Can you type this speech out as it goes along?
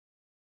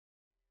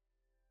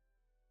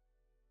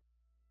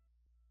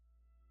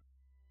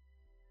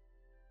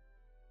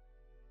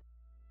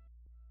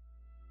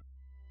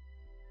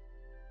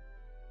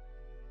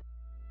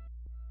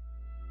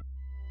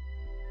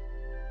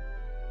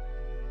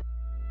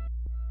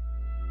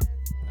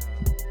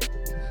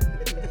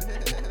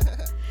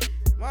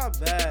My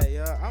bad,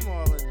 yo. I'm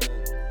all in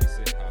the. He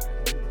said hi.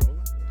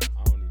 I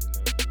don't even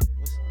know.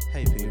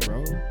 Hey, P,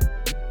 bro.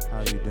 How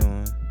you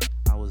doing?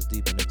 I was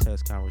deep in the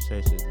text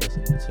conversations,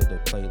 listening to the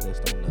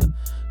playlist on the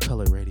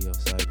Color Radio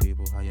site,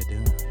 people. How you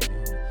doing?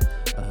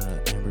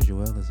 Amber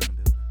Joel is in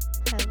the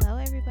building. Hello,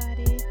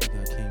 everybody. We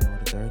got King O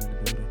the third in the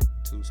building.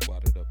 Two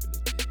squatted up in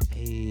this bitch.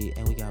 Hey,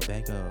 and we got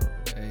Becco.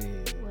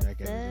 Hey, What's back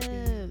at it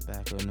again.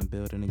 Back in the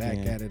building Back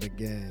again. at it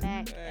again.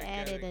 Back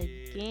at it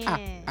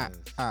again.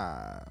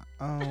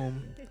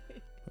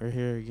 We're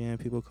here again.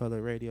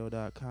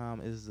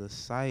 PeopleColorRadio.com is the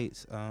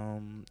site.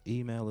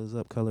 Email is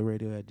up,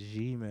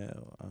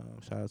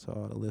 colorradio@gmail. Shout out to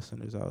all the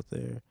listeners out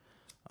there.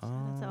 Shout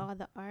out to all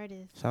the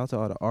artists. Shout out to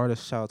all the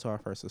artists. Shout out to our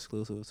first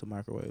exclusive to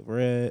Microwave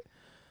Red.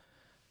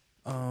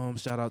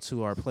 Shout out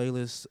to our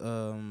playlist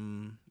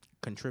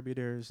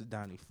contributors,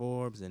 Donnie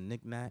Forbes and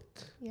Nick Nack.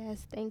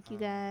 Yes, thank you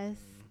guys.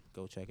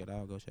 Go check it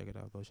out. Go check it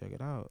out. Go check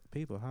it out.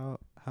 People, how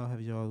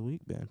have y'all's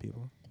week been,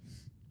 people?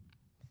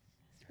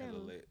 Hella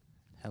lit.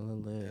 Hella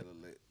lit. Hella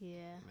lit.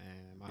 Yeah.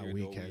 Man, my Here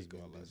week no has week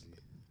been all busy.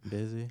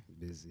 Busy?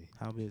 Busy.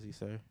 How busy,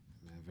 sir?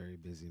 Man, very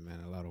busy, man.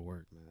 A lot of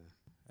work, man.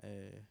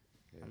 Hey.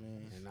 Yeah. I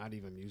mean- and not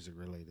even music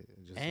related.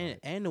 Just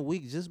And the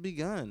week just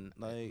begun.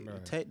 Like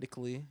Right.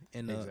 technically,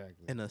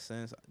 Exactly. in a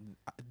sense,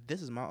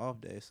 this is my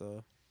off day,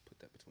 so Put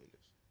that between us.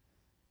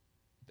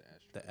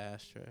 the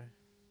ashtray.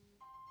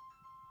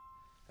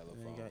 Hella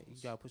Man, you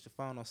phones. gotta put your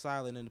phone on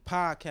silent in the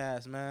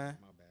podcast, man.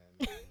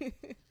 my bad.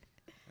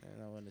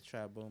 And I when the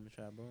trap booming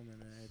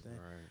and everything.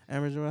 Right.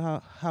 Amber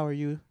Joel, how are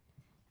you?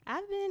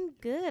 I've been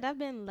good. I've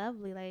been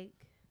lovely. Like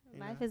You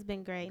life know, has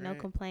been great. No great.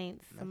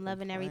 complaints. No I'm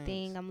loving complaints.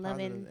 everything. I'm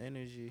Positive loving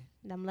energy.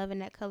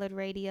 that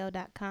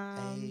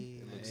coloredradio.com. Hey,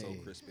 It looks so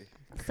crispy.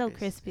 So Chris,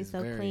 crispy, it's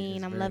so very- clean.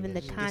 it's I'm very loving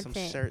the legit. Get some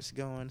content. shirts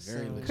going Very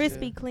soon. legit.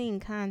 Crispy, clean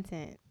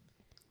content.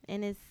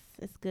 And it's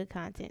good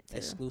content too.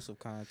 Exclusive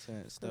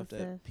content, stuff that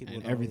Exclusive. people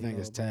And don't everything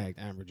know is about. tagged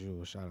Amber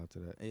Jewel. Shout out to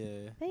that.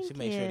 Yeah, Thank she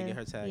make you. sure to get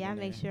her tag. Yeah, I in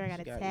make there. sure I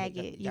gotta She tag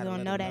it. You gotta gonna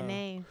let know 'em that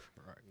name.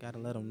 Gotta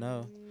let them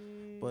know.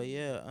 But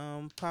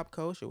yeah, pop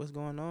culture. What's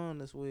going on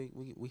this week?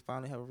 We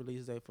finally have a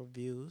release date for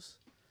Views.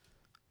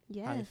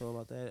 Yes. How you feel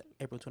about that?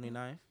 April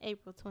 29th.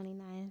 April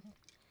 29th.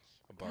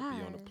 About to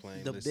be on the Gosh.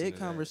 plane. The listening big to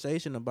that.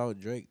 conversation about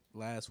Drake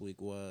last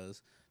week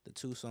was the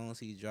two songs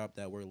he dropped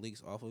that were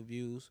leaks off of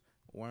Views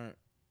weren't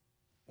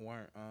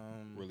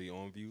Really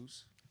on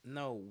views.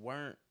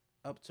 weren't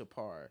up to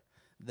par.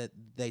 That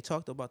they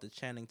talked about the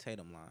Channing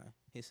Tatum line.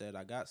 He said,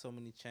 "I got so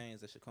many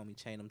chains that should call me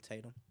Channing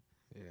Tatum."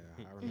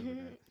 Yeah, I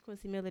remember that.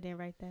 Quincy Miller didn't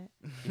write that.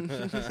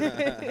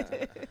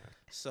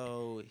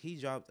 So he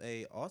dropped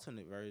a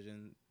alternate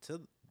version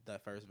to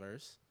that first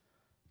verse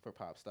for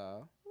Pop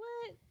Style.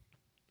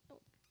 What?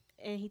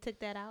 And he took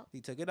that out?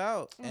 He took it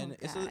out, Oh, and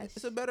it's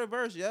gosh. a better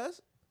verse,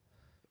 yes,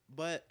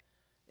 but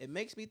it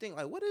makes me think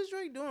like, what is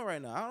Drake doing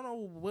right now? I don't know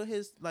what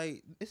his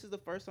like. This is the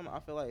first time I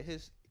feel like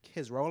his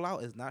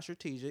rollout is not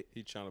strategic.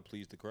 He trying to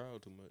please the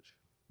crowd too much.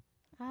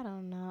 I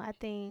don't know. I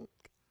think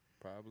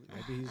Probably.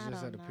 Maybe he's I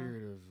just don't at a know.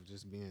 period of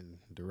just being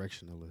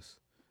directionless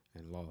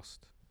and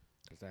lost.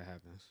 If that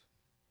happens.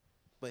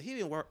 But he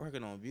been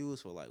working on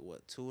Views for like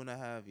what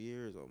 2.5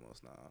 years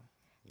almost now.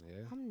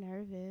 Yeah. I'm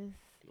nervous.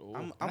 Oh,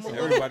 I'm That's a a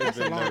little- everybody's that's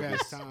a been long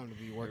nervous. ass time to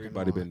be working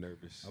Everybody on been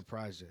nervous. a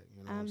project.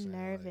 You know what I'm I'm saying?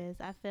 nervous.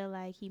 I feel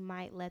like he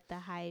might let the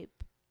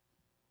hype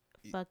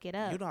Y- fuck it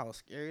up. You know how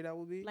scary that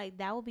would be. Like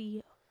that would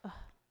be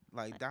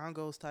Like down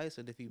goes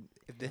Tyson if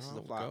this is a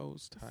Down flop.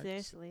 goes Tyson.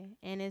 seriously.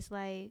 And it's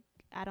like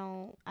I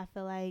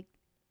feel like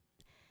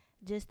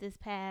just this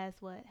past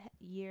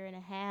year and a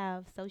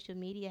half, social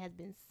media has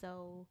been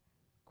so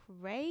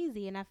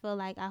crazy, and I feel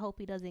like I hope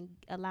he doesn't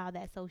allow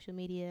that social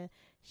media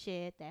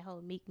shit, that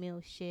whole Meek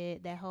Mill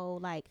shit, that whole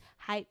like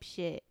hype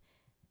shit,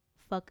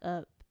 fuck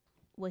up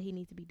what he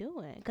needs to be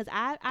doing. Cause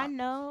I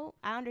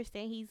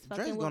understand he's fucking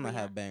Drake's with gonna Rihanna.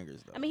 have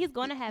bangers though. I mean, he's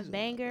gonna have He's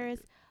bangers,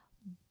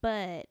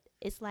 but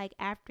it's like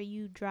after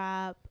you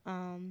drop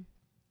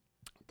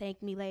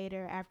Thank Me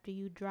Later, after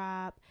you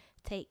drop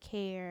Take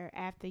Care,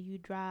 after you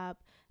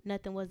drop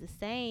Nothing Was the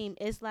Same,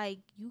 it's like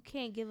you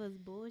can't give us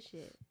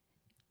bullshit.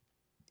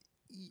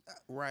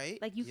 Right.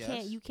 Like you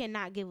yes.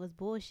 cannot give us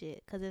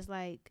bullshit, cause it's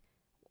like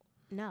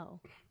no.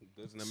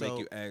 Doesn't it So- make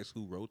you ask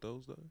who wrote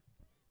those though?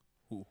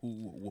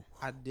 Who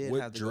I did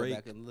what have to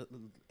Drake- go back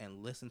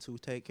and listen to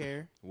Take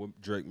Care.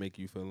 what Drake make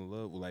you fell in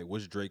love with? Like,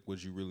 which Drake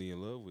was you really in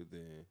love with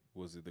then?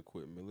 Was it the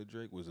Quentin Miller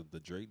Drake? Was it the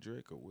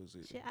Drake, or was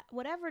it? Shit,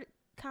 whatever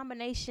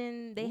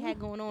combination they had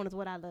going on is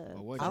what I love.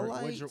 But what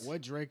I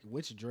Drake, liked-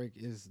 which Drake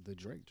is the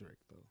Drake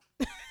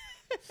though?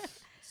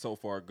 So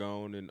Far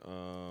Gone and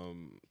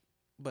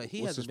But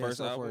he What's his hasn't been first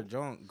so far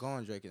album?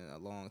 gone Drake in a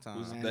long time.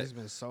 Was Man, that- it's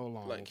been so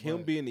long. like What-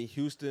 him being in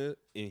Houston,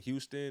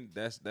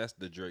 that's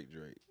the Drake.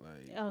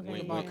 Like Okay, What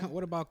yeah. about,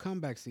 what about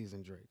comeback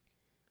season Drake?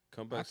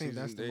 comeback I think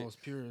season, that's the most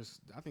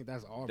purest. I think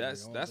that's Aubrey.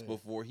 that's all that's day.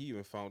 before he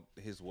even found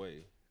his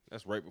way.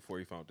 That's right before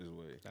he found his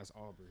way. That's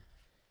Aubrey.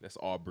 That's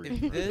Aubrey.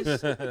 if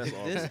this That's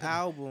if this Aubrey.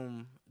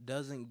 album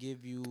doesn't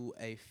give you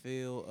a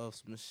feel of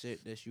some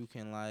shit that you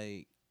can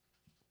like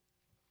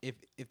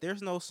if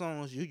there's no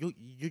songs you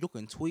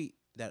can tweet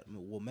that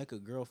will make a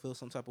girl feel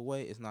some type of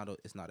way, it's not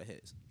a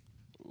hit.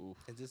 Oof.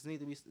 It just need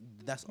to be.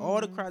 That's all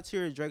the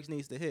criteria Drake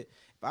needs to hit.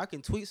 If I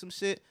can tweet some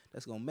shit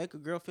that's gonna make a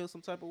girl feel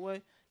some type of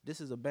way,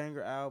 this is a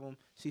banger album.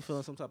 She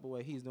feeling some type of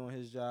way. He's doing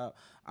his job.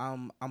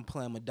 I'm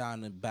playing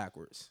Madonna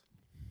backwards.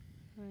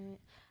 Right.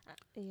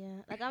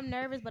 Yeah. Like I'm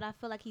nervous, but I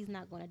feel like he's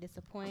not going to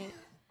disappoint.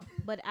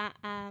 But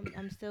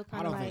I'm still I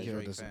kind don't of think like. he'll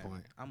Drake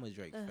disappoint. I'm a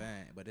Drake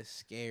fan, but it's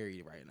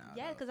scary right now.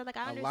 Yeah, though. because like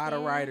I a understand. lot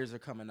of writers are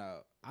coming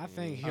out. I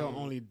think he'll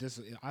only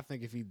I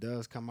think if he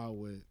does come out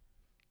with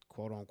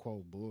quote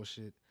unquote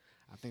bullshit,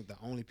 I think the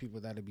only people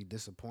that'll be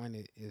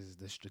disappointed is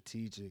the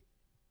strategic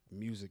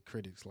music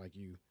critics like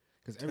you.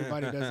 Because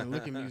everybody doesn't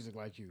look at music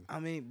like you. I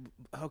mean,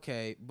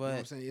 okay, You know what I'm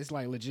but saying? It's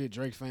like legit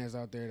Drake fans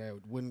out there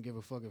that wouldn't give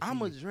a fuck if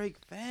I'm a he- Drake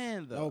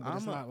fan though. No, but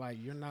it's I'm a- not like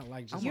you're not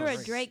like just You're a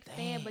Drake Drake fan.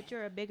 fan, but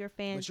you're a bigger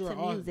fan but you're to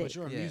a, music. but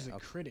you're a Yeah, music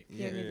okay. critic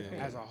Yeah, music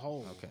critic. as a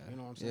whole. Okay. You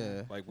know what I'm saying?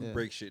 Yeah. Like we yeah.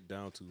 break shit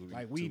down to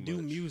Like we too do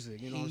much.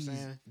 music, you know what I'm He's-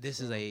 saying? This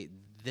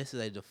is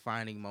a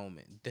defining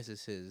moment. This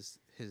is his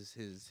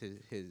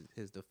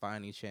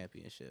defining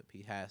championship.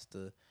 He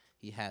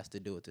has to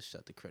do it to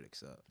shut the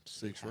critics up.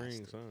 Six He has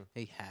rings, to. huh?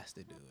 He has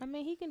to do I it.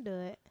 mean, he can do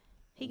it.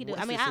 He can do it. I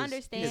What's mean, this, I his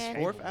understand.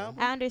 fourth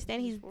album? I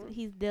understand His he's fourth?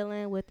 he's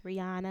dealing with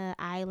Rihanna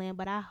Island,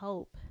 but I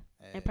hope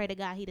and pray to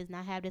God he does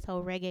not have this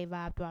whole reggae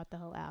vibe throughout the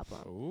whole album.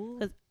 Ooh.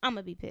 Cause I'm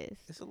gonna be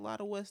pissed. It's a lot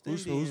of West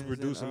Who's Indians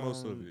producing in,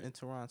 most of it? in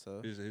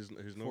Toronto. His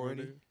number 40?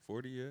 there?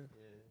 40, yeah.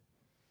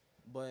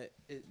 But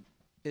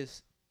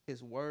it's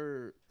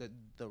word that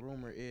the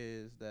rumor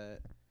is that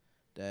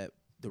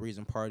the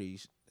reason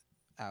Party's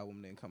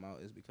album didn't come out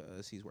is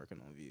because he's working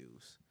on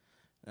Views.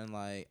 And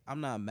like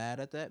I'm not mad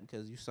at that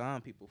because you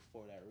sign people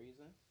for that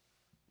reason.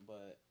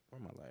 But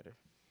where my lighter?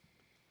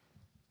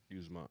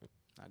 Use mine.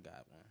 I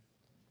got one.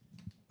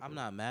 I'm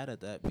not mad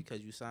at that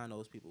because you sign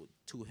those people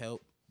to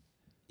help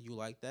you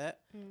like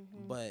that.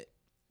 But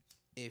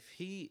if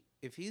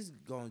he's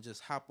gonna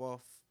just hop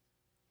off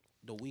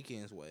the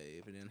Weeknd's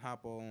wave and then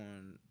hop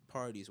on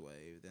Party's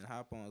wave, then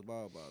hop on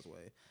Blah Blah's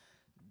wave,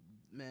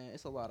 man,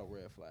 it's a lot of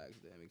red flags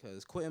then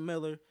because Quentin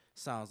Miller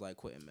sounds like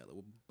Quentin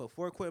Miller.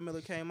 Before Quentin Miller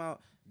came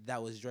out,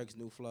 that was Drake's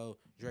new flow.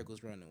 Drake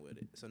was running with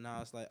it. So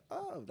now it's like,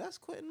 oh, that's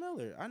Quentin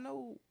Miller. I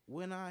know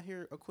when I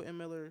hear a Quentin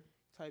Miller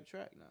type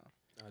track now.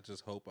 I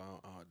just hope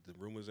the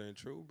rumors ain't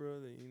true,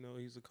 brother. You know,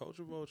 he's a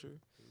culture vulture.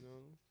 You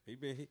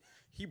know,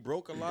 he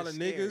broke a lot It's of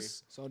scary.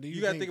 niggas. So do You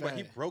gotta think about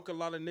he broke a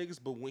lot of niggas,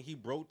 but when he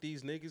broke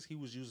these niggas, he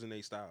was using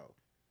their style.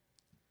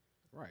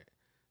 Right.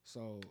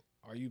 So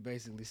are you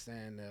basically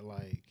saying that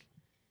like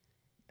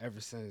ever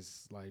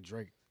since like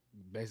Drake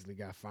basically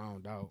got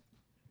found out,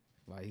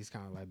 like he's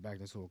kind of like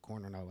backed into a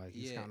corner now, like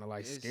he's Yeah, kind of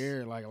like it's-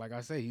 scared, like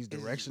I say, he's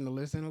it's-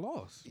 directionless and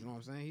lost. You know what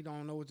I'm saying? He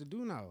don't know what to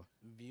do now.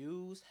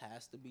 Views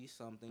has to be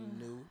something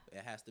new.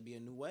 It has to be a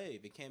new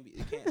wave. It can't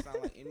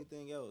sound like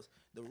anything else.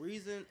 The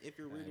reason, if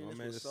you're Man, reading my this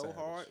man was is so savage.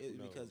 hard, Who is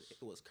because knows?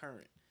 it was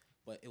current,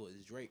 but it was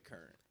Drake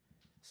current.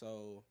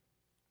 So,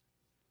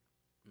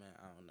 man,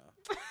 I don't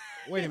know.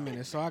 Wait a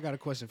minute. So I got a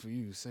question for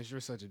you. Since you're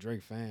such a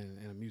Drake fan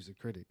and a music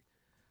critic,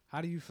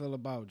 how do you feel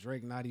about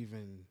Drake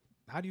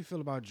how do you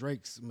feel about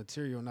Drake's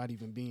material not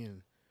even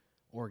being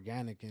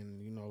organic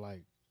and, you know,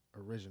 like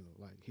original?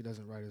 Like he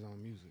doesn't write his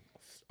own music.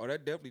 Oh,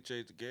 that definitely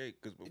changed the game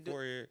because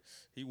before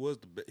he was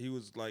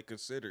like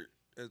considered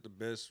as the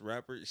best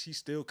rapper. He's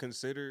still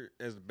considered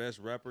as the best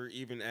rapper,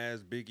 even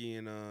as Biggie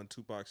and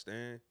Tupac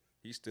stand.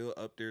 He's still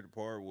up there to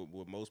par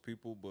with most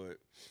people, but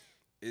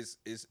it's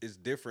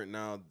different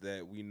now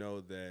that we know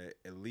that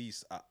at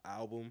least an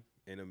album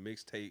and a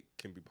mixtape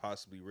can be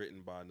possibly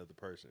written by another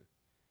person.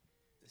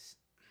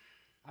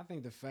 I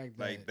think the fact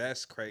that Like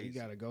that's he crazy.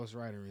 got a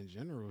ghostwriter in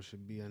general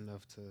should be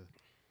enough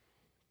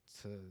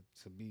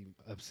to be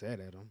upset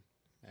at him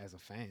as a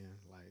fan.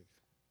 Like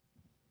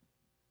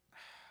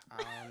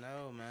I don't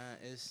know, man.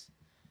 It's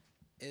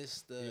He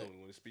the don't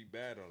want to speak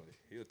bad on it.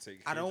 He'll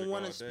take. I don't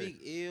want want to speak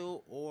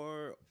ill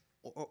or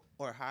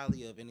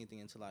highly of anything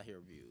until I hear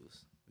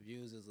Views.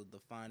 Views is a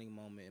defining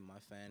moment in my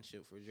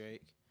fanship for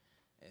Drake.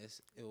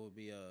 It will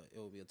be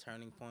a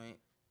turning point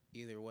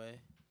either way.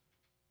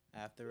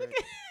 After it,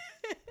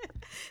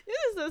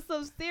 This is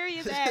some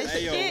serious ass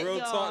Hey yo, shit, real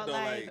y'all. talk though,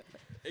 like, like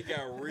it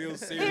got real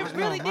serious. it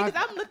really No, did. my-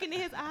 Cause I'm looking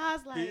in his eyes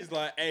like, He's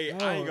like, hey,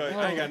 No, I ain't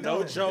got no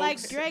no. jokes.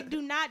 like Drake,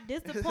 do not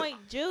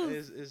disappoint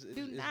Juice. it's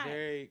Do not.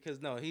 very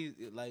because no, he's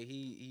like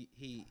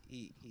he's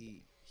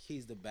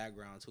the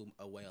background to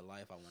a way of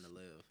life I want to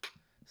live.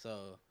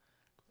 So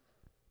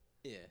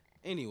yeah.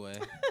 Anyway,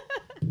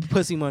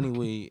 pussy, money,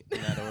 weed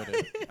in that order.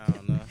 I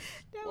don't know.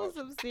 That was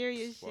some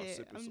serious While shit.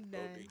 sipping I'm some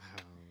done. Kobe.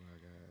 oh my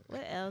god.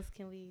 What else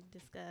can we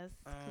discuss?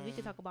 'Cause we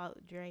could talk about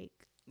Drake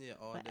Yeah,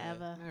 all day.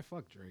 forever. Man,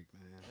 fuck Drake,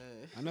 man.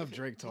 Uh, Enough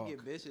Drake talk. He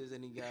get bitches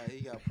and he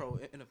got pro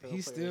NFL.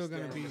 He's players still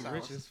gonna staying be in his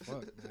rich house. as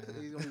fuck,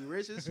 man. He's gonna be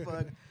rich as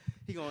fuck.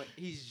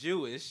 He's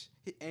Jewish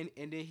and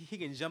then he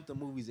can jump to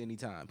movies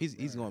anytime.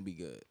 He's gonna be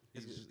good.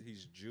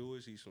 He's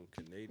Jewish. He's from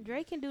Canada.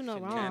 Drake can do no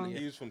From wrong. Canada.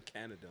 He was from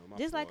Canada. My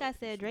Just like fault. I He's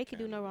said, from Drake can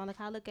do no Canada. wrong.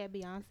 Like I look at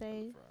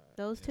Beyonce, Fried.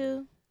 those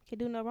two can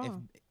do no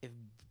wrong. If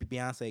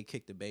Beyonce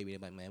kicked the baby, they're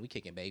like, man, we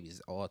kicking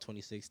babies all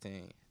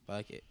 2016.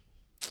 Fuck it.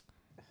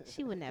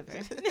 She would never.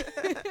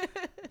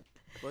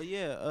 But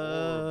yeah,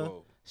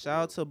 Horrible.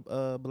 shout out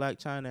to Black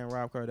China and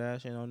Rob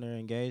Kardashian on their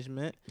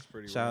engagement. It's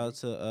pretty Shout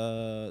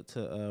out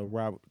to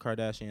Rob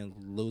Kardashian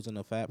losing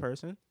a fat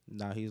person.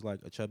 Now he's like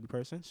a chubby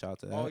person. Shout out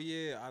to that. Oh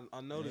yeah,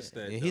 I noticed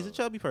that. Yeah, he's a though.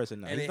 chubby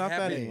person now. And He's it not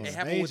fat happened. anymore. It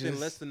happened within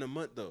Stages. less than a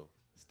month though.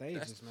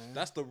 Stages, man.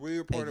 That's the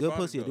real Hey, part good about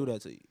pussy it. will do though.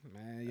 that to you.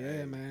 Man,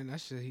 yeah, man. That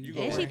shit. He You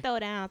And go she right. throw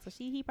down, so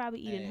he probably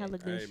eating Hey, hella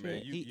good Hey shit.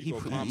 man, you He go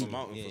climb a pretty-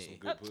 mountain yeah. for some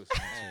good pussy.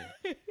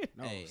 Hey,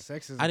 no, hey,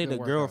 sex is. I need good a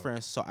workout.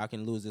 girlfriend so I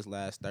can lose this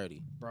last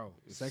 30. bro.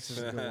 Sex is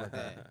a good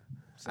workout.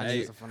 Sex Hey,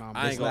 is a phenomenal.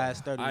 I ain't This gonna,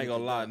 last 30 I ain't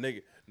gonna lie,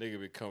 minutes nigga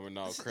be coming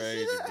out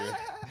crazy,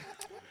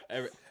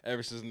 bro.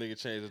 Ever since nigga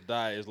changed his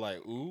diet, it's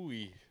like, ooh,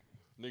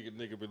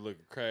 nigga be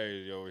looking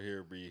crazy over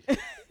here, B.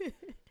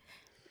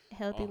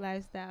 Healthy Oh.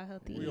 lifestyle,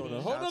 healthy We on eating.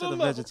 a Shout out to nother the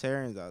level.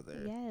 vegetarians out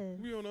there. Yes.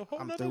 We on a whole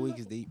I'm nother 3 weeks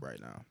level. deep right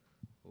now.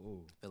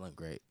 Ooh, Feeling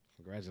great.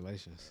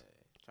 congratulations.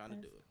 Trying to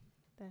do it.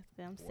 That's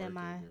good. I'm Work it,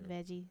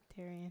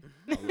 semi-vegetarian.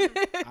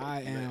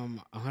 I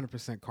am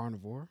 100%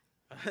 carnivore.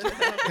 I'm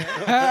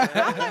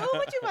like,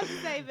 what you about to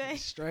say, babe?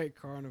 Straight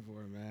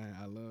carnivore, man.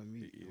 I love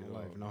meat. You My know.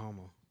 life, no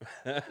homo.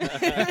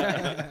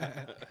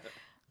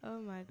 Oh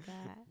my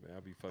god. Man, I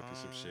be fucking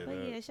some shit But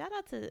up. yeah, shout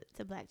out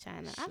to Black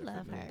China. I Shit,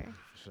 love man. her.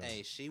 For sure.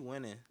 Hey, she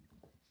winning.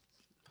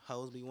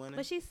 Hoes be winning.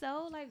 But she's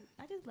so like,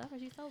 I just love her.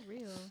 She's so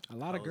real. A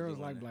lot of Hoes be girls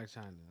like winning. Black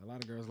China. A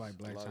lot of girls like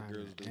Black lot of China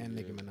girls do, and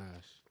Nicki yeah.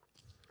 Minaj.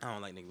 I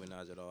don't like Nicki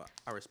Minaj at all.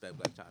 I respect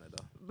Black China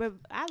though. But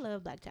I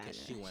love Black China.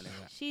 'Cause she winning.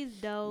 She's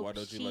dope. Why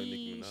don't you like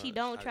Nicki She Minaj?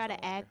 don't I try just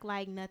to don't like act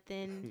like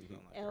nothing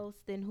Don't like her. else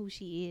than who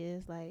she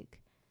is. Like,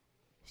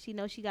 she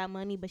knows she got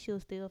money, but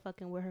she'll still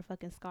fucking wear her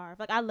fucking scarf.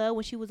 Like, I love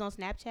when she was on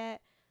Snapchat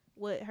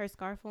with her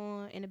scarf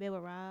on in the bed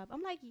with Rob.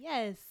 I'm like,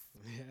 yes.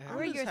 I'm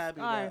Wear just your happy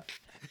scarf.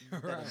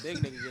 that a big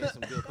nigga getting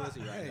some good pussy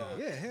right Hey, now.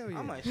 yeah, hell yeah.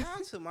 I'm like, shout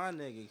out to my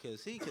nigga,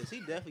 cause he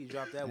definitely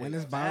dropped that and weight.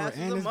 it's, fast as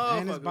a and it's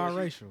motherfucker when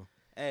biracial.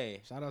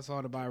 Hey, Shout out to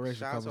all the biracial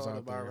shout out to couples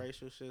all the out there.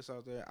 biracial shits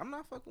out there. I'm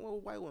not fucking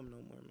with white women no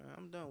more, man.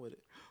 I'm done with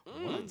it.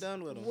 I'm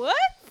done with them. What?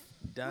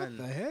 What Done.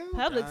 the hell?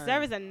 Public Done.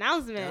 service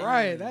announcement.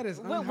 Right, that is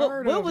What-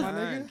 unheard what of, was- my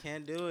Done. nigga.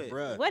 Can't do it.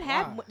 Bruh. What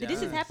happened? Did this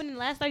just Done. happen in the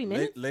last 30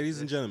 minutes? Ladies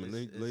and This- gentlemen,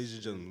 this- ladies and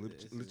this- gentlemen,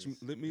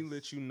 this let me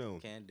let you know.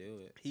 Can't do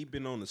it. He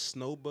been on the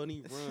Snow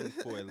Bunny run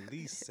for at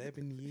least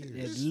 7 At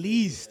years.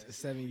 least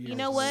 7 years. You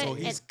know what? So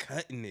he's And-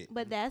 cutting it.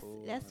 But that's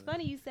Cool, that's man.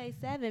 funny you say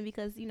 7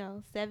 because,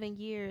 7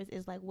 years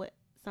is like what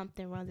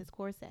something runs its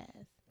course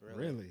as.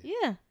 Really?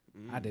 Yeah.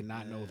 I did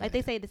not know Yeah. that. Like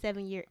they say the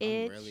 7-year I'm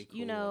itch. really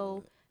You cool know, on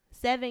it.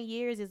 7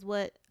 years is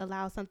what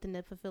allows something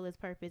to fulfill its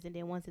purpose, and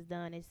then once it's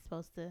done, it's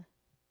supposed to.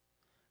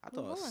 I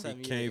thought Move a on. 7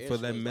 He came for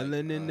that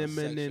melanin and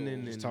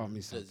melanin. Just taught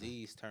me something.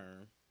 disease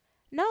term.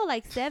 No,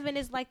 like 7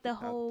 is like the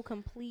whole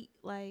complete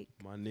like.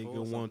 My nigga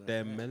Full want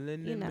that something,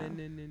 melanin. You know.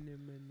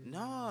 melanin. No,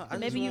 I So just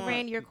maybe you want-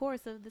 ran your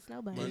course of the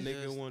snow bunny. My It's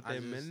nigga just- want I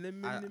that just-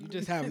 melanin. I- You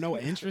just have no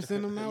interest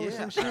in them now or Yeah,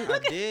 some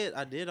shit?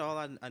 I did all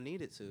I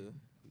needed to.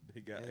 He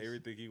got Yes.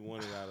 everything he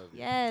wanted out of it.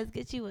 Yes,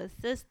 get you a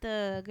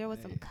sister, a girl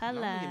with some Hey,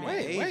 color. give me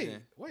Wait, wait,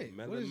 Asian. wait.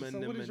 Melanin, What is, so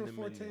what is your melanin,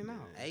 forte melanin.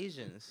 now?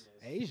 Asians.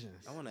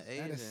 Asians. I want an That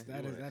Asian. is, that You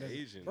is, want that an is,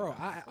 Asian. bro.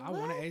 I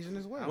want an Asian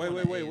as well. I Wait, want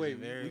wait, an wait, Asian, wait.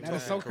 very We That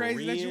is talking so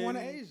crazy that you want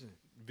an Korean, Asian.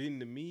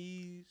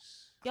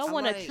 Vietnamese. Y'all I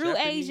want like a true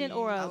Asian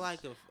or I a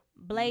like a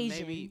Blasian?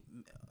 Maybe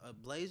a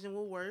Blasian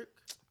will work.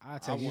 I I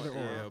take want, either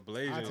yeah, or.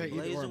 Blasian. I take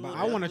either or. Blasian But will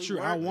I want a definitely true.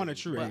 I work, want a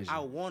true But Asian. I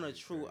want a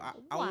true. I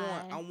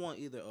Why? want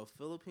either a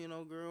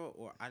Filipino girl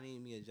or I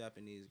need me a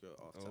Japanese girl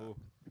off top. Oh,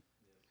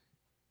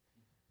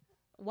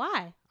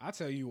 Why? I'll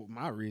tell you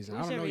my reason.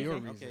 What's I don't know your your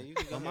reason? reason. Okay, you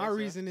can go But ahead, my sir.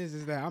 reason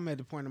is that I'm at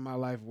the point in my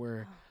life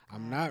where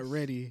I'm not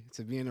ready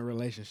to be in a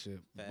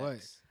relationship, but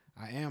Facts.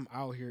 I am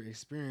out here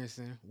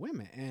experiencing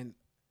women. And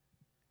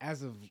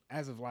as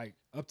of like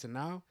up to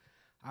now,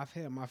 I've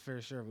had my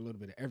fair share of a little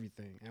bit of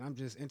everything, and I'm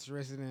just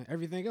interested in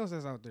everything else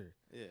that's out there.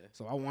 Yeah.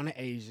 So I want an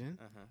Asian.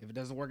 Uh-huh. If it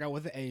doesn't work out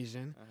with an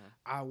Asian,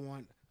 I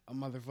want a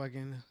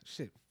motherfucking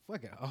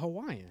fuck it, a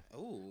Hawaiian.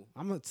 Ooh.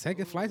 I'm gonna take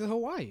a flight to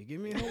Hawaii. Give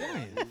me a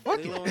Hawaiian. Fuck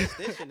it. Lilo and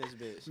Stitch in this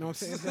bitch. You know what I'm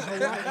saying? If the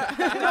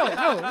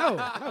Hawaiian,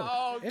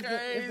 no.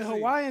 If the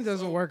Hawaiian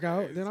doesn't work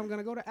out, then I'm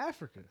gonna go to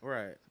Africa.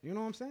 Right. You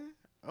know what I'm saying?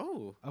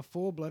 Oh. A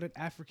full-blooded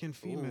African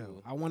female.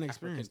 Ooh. I want to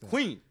experience that.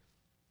 Queen.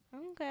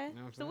 Okay. know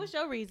what I'm So what's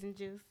your reason,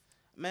 Juice?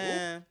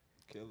 Man.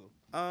 Kill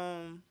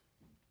him.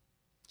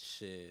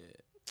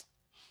 Shit.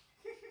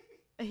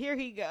 Here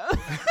he go.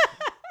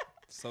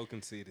 So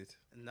conceited.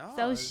 No.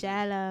 So it's just-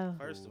 shallow.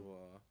 First of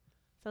all,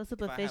 So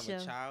if I have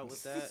superficial. a child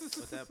with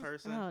that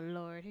person, Oh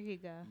Lord, here you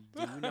go.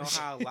 do you know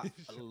how low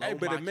Hey,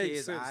 but my it makes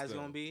kids' sense, eyes though.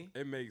 gonna be?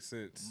 It makes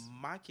sense.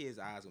 My kids'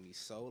 eyes gonna be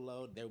so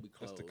low they'll be That's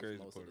closed the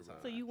crazy most part of the time.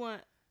 about So you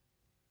want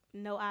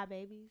no eye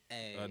babies?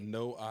 Hey,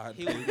 No eye.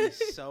 he will be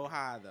so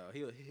high though.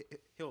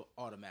 He'll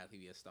automatically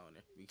be a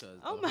stoner because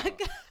Oh of my how,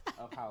 God.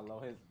 of how low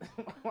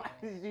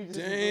his.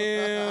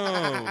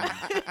 Damn.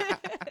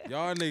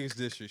 Y'all niggas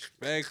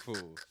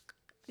disrespectful.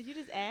 Did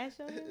you just ash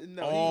on him?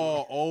 No,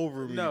 All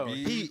over me. no,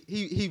 B.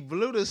 he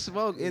blew the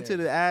smoke into Yeah.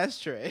 the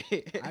ashtray.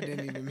 I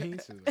didn't even mean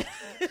to.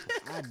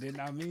 I did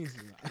not mean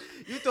to.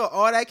 You thought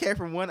all that came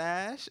from one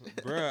ash?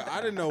 Bruh, I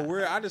didn't know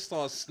where. I just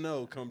saw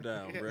snow come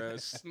down, bruh.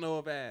 Snow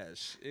of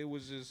ash. It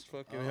was just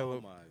fucking hella.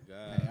 Oh my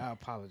Hey, god. I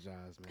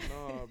apologize, man.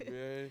 Nah,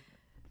 man.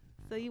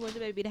 So you want the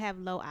baby to have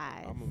low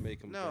eyes? I'm gonna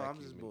make him. No, I'm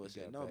vacuum just it.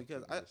 bullshit. You No, gotta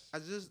because vacuum I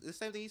this. just the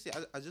same thing you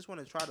said. I just want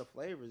to try the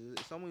flavors.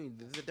 It's so many.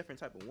 There's a different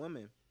type of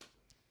women,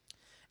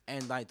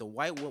 and like the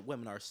white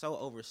women are so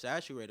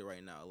oversaturated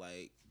right now.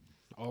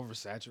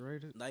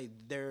 Oversaturated? Like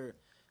they're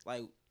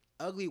like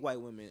ugly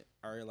white women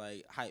are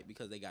like hype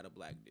because they got a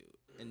black dude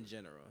in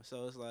general.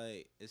 So it's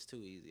like it's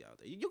too easy out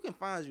there. You can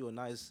find you a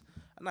nice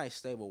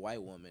stable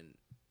white woman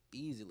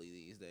easily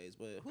these days,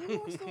 but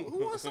who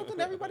wants something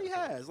that everybody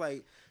has?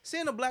 Like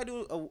seeing a black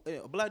dude and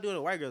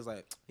a white girl is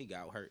like he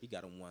got her, he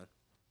got him one.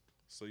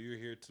 So you're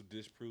here to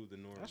disprove the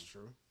norm. That's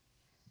true.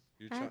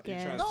 You're I you're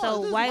guess. trying No, to- So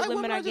it's just white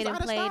women are just getting out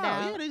of played style.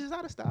 out. Yeah, they just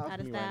out of style Out for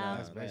of me right style. now.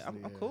 That's Like, basically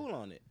I'm it. cool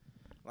on it.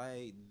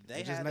 Like they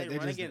just have not- they they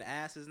running just-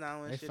 asses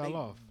now and they shit. fell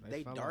off. They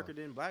They fell darker off.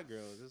 than black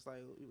girls. It's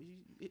like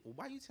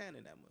why you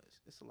tanning that much?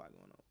 It's a lot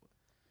going on.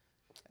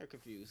 They're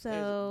confused.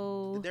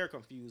 So- they're a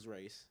confused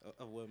race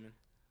of women.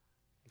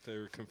 They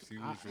were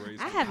confused. race.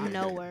 I have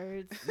no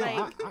words. No, Like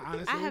I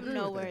honestly I have agree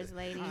no with that. words,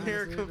 lady. I They're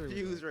a honestly agree with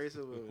confused that. race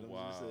of women. I'm just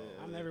Wow. saying.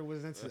 I never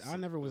was into. That's- I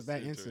never was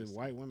that's that into interesting.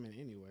 white women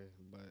anyway.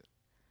 But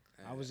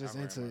I was Yeah, just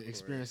ran into my course.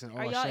 experiencing all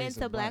Are y'all shades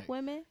into of black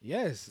women?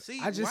 Yes. See,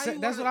 I just why said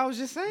you that's wanna- what I was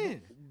just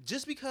saying.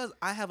 Just because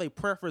I have a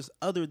preference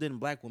other than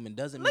black women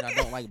doesn't mean I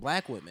don't like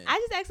black women. I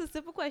just asked a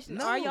simple question.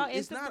 No, Are y'all into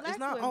it's not. black It's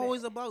not women?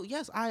 always about.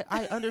 Yes, I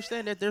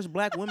understand that there's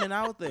black women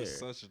out there. He's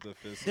such a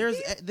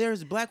defensive.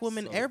 There's black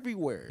women So-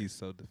 everywhere. He's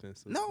so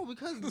defensive. No,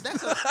 because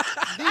that's a.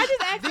 I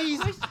just asked these-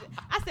 a question.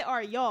 I said,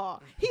 "Are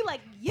y'all?" He like,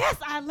 "Yes,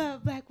 I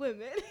love black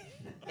women."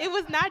 It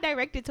was not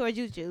directed towards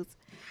you, Juice.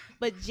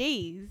 But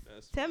geez,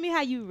 That's- tell me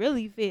how you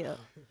really feel.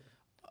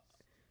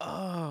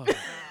 Oh.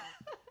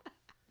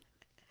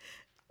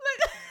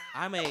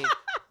 I'm a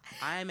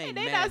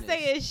They manist. not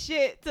saying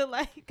shit to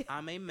like.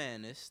 I'm a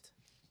manist,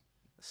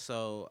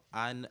 so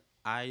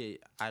I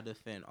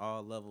defend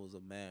all levels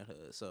of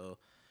manhood. So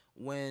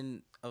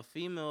when a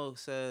female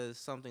says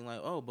something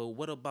like, "Oh, but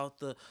what about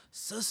the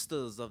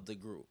sisters of the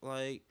group?"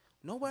 Like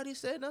nobody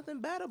said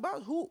nothing bad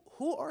about who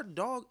are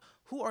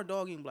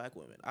dogging black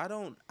women. I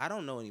don't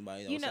know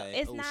anybody. That You would know, say,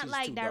 it's "Oh, not she's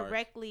like too dark."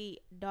 directly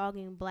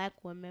dogging black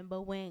women,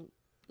 but when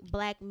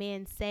black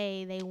men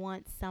say they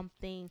want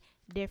something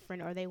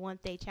different or they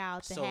want their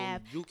child to So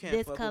have you can't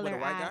this fuck color with a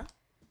white eye. guy,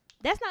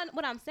 That's not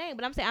what I'm saying,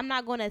 but I'm saying I'm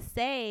not gonna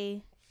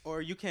say.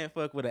 or you can't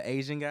fuck with an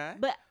Asian guy.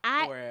 But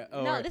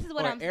no, this is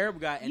what or I'm. Arab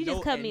guy. And You just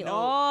no, cut and me no,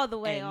 all the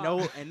way and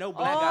off. no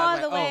black all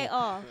guy. the Like, way oh,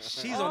 off.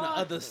 she's on the All-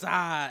 other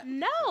side.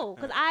 No,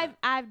 because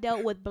I've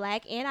dealt with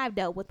black and I've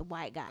dealt with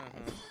white guys.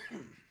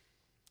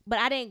 But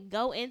I didn't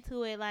go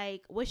into it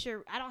like,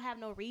 I don't have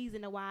no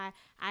reason to why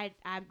I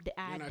not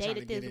trying to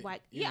dated get this it-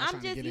 white. you're Yeah, not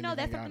I'm trying to just, get that's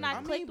anything something out I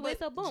of it. clicked with.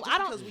 So boom, just I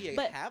don't. because we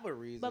But have a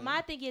reason. but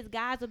my thing is,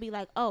 guys will be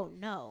like, oh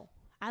no,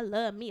 I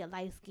love me a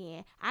light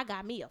skin. I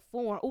got me a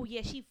foreign. Oh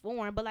yeah, she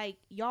foreign. But like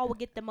y'all will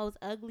get the most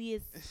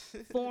ugliest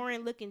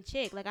foreign looking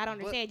chick. Like I don't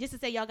But- understand. Just to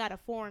say y'all got a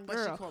foreign But she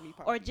girl, called me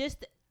or Poppy.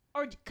 just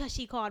or because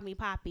she called me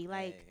Poppy.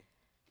 Like. Hey.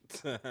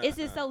 It's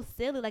just so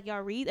silly. Like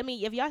y'all reason. I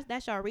mean, if y'all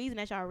that's y'all reason,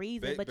 that's y'all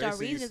reason. But y'all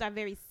basically, reasons are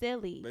very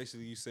silly.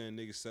 Basically, you saying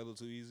niggas settle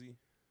too easy?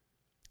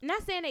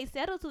 Not saying they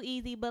settle too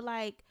easy, but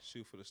like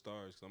Shoot for the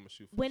stars. 'Cause I'm gonna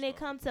shoot for when the it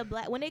stars.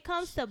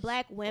 comes to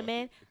black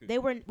women,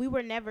 it. we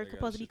were never I got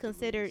supposed to be shit to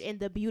considered lose. in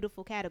the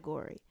beautiful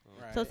category.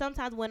 Right. So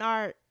sometimes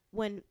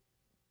when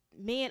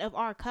men of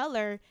our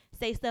color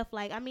say stuff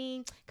like, I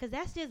mean, cause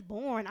that's just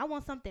boring. I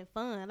want something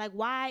fun. Like,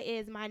 why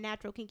is my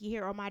natural kinky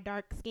hair or my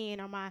dark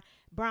skin or my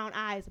brown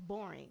eyes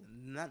boring?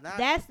 not,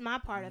 That's my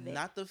part of it.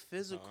 Not the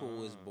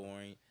physical is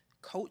boring.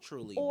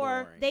 Culturally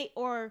Or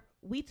boring.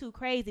 we too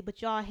crazy,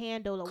 but y'all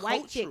handle a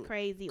white chick Cultural-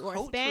 crazy or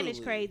a Spanish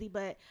culturally. crazy,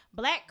 but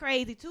black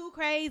crazy too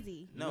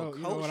crazy. No, You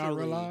know what I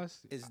culturally, realized?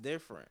 it's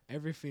different.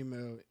 Every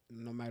female,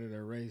 no matter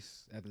their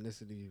race,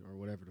 ethnicity, or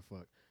whatever the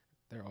fuck,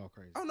 they're all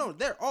crazy. Oh no,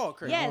 they're all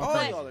crazy. Yes,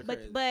 all y'all are but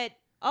crazy. but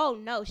oh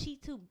no, she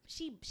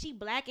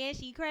black and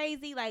she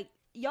crazy like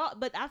y'all.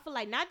 But I feel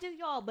like not just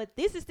y'all, but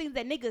this is things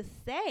that niggas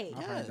say.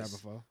 I've heard that Yes.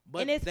 before.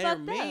 But and it's their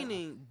fucked up.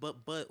 meaning,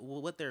 but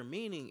what their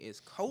meaning is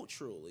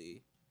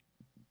culturally,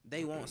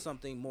 they want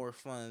something more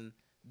fun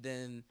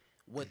than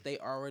what they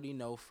already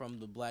know from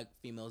the black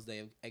females they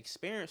have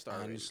experienced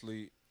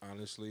already.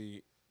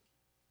 Honestly,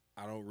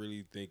 I don't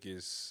really think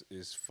it's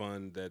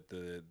fun that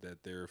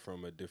they're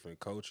from a different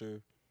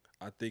culture.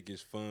 I think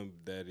it's fun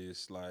that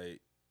it's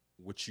like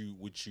what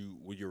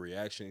your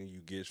reaction you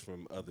get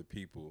from other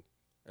people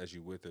as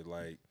you with it.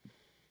 Like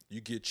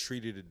you get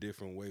treated a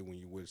different way when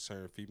you with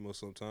certain females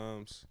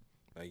sometimes.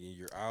 Like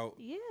you're out.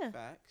 Yeah.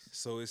 Facts.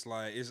 So it's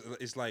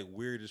like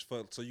weird as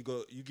fuck. So you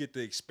get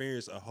to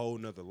experience a whole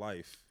nother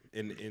life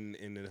in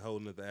a whole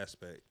nother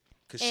aspect.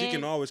 Cause she can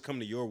And- always come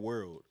to your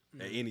world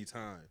at any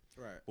time.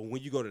 Right. But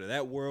when you go to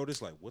that world,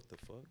 it's like, what the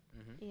fuck?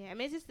 Yeah, I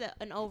mean, it's just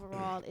an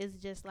overall. It's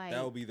just like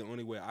That would be the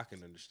only way I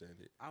can understand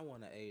it. I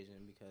want an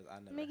Asian because I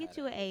never. I mean, had get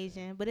you an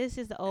Asian, but it's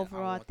just the And I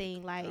overall want the-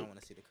 thing. Like I want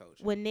to see the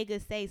culture. when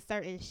niggas say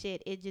certain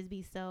shit, it just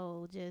be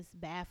so just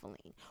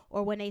baffling.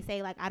 Or when they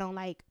say like, I don't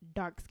like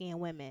dark skinned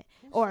women,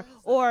 or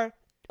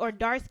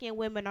dark skinned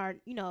women are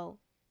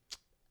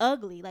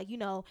ugly. Like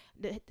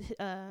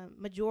the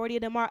majority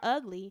of them are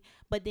ugly,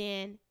 but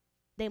then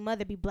they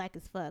mother be black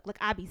as fuck. Like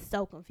I be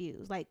so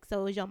confused. Like,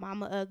 so is your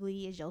mama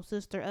ugly? Is your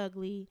sister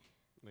ugly?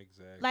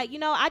 Exactly. Like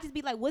I just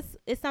be like,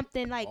 it's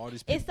something like All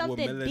these it's people with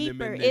something melanin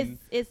deeper. and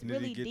It's need to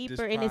really get this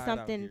deeper, and it's pride out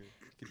something here.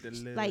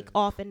 Get that like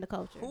love. off in the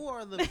culture. Who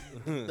are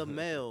the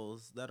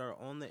males that are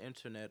on the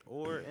internet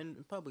or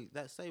in public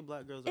that say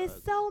black girls are It's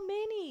ugly? so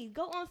many.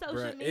 Go on social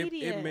Bruh,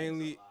 media. it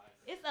mainly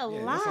it's a Yeah,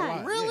 lot. it's a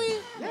lot. Really?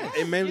 Yeah.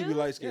 it mainly be Dude.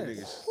 light skinned Yes.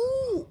 niggas.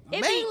 Who?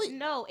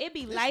 It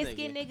be This light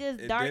skinned nigga. niggas,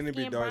 And dark then it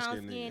be skin, dark brown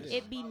skinned skin. niggas.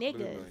 It be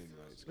niggas.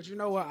 But you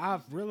know what?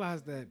 I've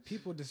realized that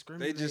people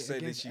discriminate just say that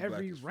against she black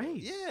every as fuck.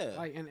 race. Yeah.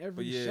 Like in But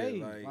every yeah,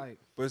 shade. like, Like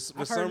but for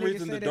I've some heard niggas reason,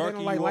 say the that they darker don't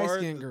you like are,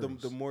 light-skinned the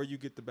girls. more you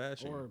get the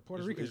bashing. Or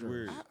Puerto It's- Rican it's girls.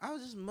 weird. I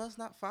just must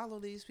not follow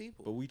these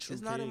people. But we true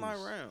It's not in my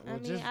kings. realm. I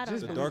mean, I don't just know.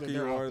 The believe darker that you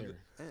they're out are, there.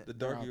 the They're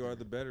darker out you are, there.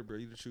 the better, bro.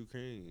 You the true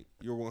king.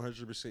 You're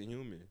 100%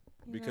 human.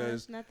 You know, Because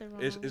there's nothing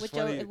wrong it's with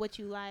funny- what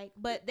you like,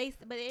 but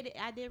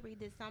I did read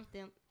this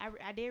something.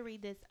 I did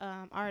read this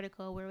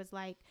article where it was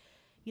like,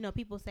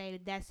 people say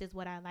that that's just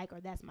what I like or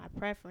that's my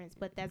preference,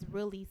 but that's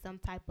really some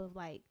type of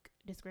like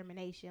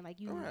discrimination. Like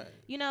Right.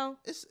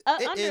 It's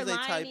underlining it is a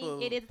type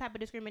of it is a type of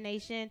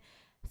discrimination.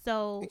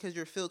 So because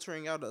you're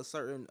filtering out a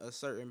certain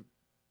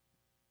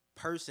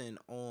person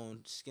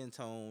on skin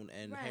tone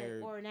and hair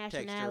or texture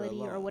nationality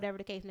or alone. whatever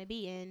the case may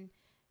be, and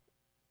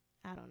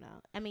I don't know.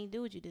 I mean,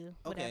 do what you do.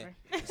 Okay.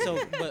 Whatever. So I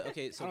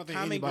so don't think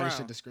common anybody ground,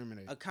 should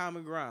discriminate. a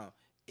common ground.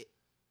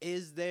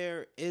 Is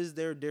there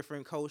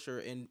different culture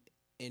in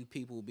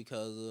people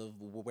because of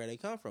where they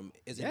come from?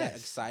 Is it that Yes,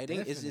 exciting?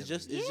 Is it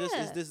just definitely. is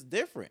Yeah. this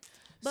different?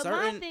 But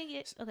my thing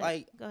is, okay,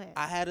 like, go ahead.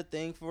 I had a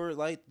thing for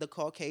like the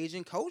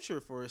Caucasian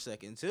culture for a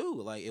second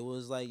too. Like it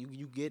was like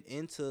you get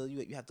into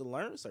you have to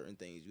learn certain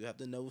things. You have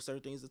to know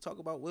certain things to talk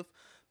about with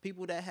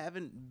people that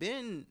haven't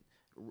been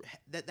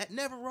that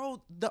never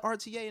rode the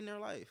RTA in their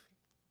life.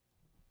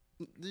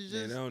 There's Yeah,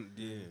 just- they don't,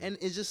 yeah. and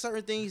it's just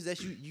certain things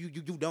that you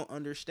don't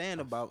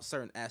understand about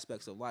certain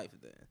aspects of life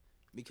then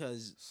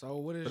because So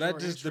what is But that your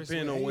just interest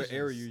depend with on what Asians?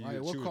 area you- Like,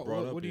 you what was cul-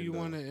 brought up what do in, you though.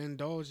 want to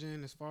indulge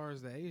in as far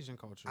as the Asian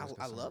culture is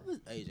I love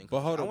concerned? the Asian culture.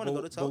 But hold I on, want to go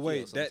to but Tokyo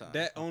wait, sometime.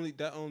 that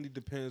only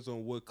depends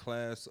on what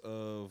class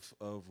of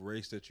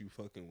race that you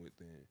fucking with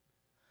then.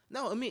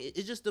 No, I mean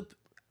it's just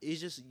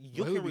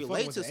you Well, who can be fucking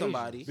relate with to the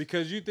somebody.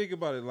 Because you think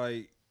about it,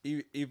 like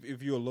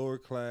if you're a lower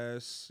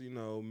class,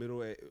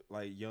 middle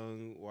like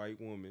young white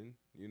woman,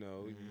 you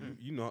know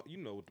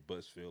what the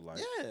bus feel like.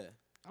 Yeah,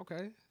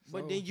 Okay,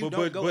 but so- then you but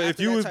don't go if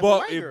after you that was type of bought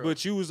white girl.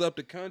 but you was up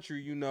the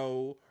country,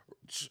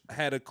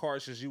 had a car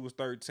since you was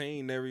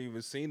 13, never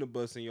even seen a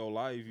bus in your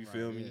life. You Right,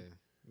 feel me? yeah.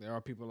 There are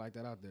people like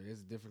that out there.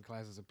 It's different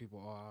classes of people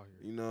all out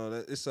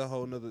here. It's a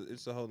whole nother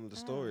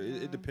story.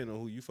 It know. depends on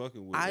who you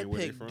fucking with I and where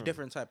they pick from.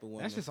 different type of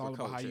women. That's just for all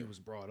about how culture. you was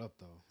brought up,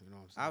 though. You know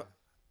what I'm saying?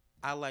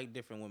 I like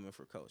different women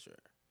for culture.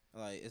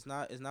 Like it's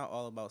not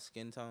all about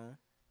skin tone.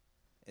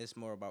 It's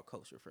more about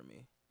culture for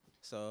me.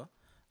 So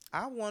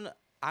I want an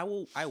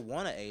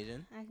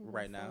Asian I can go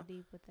right so now,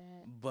 deep with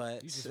that.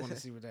 but You just want to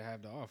see what they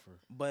have to offer.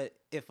 But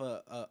if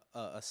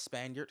a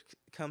Spaniard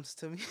comes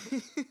to me,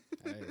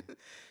 Hey.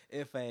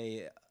 if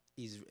a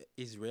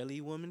Israeli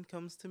woman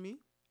comes to me,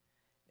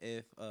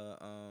 if a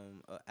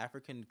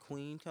African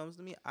queen comes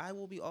to me, I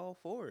will be all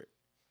for it.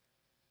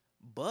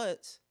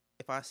 But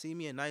if I see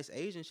me a nice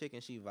Asian chick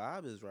and she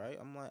vibe is right,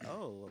 I'm like,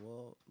 oh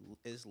well,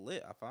 it's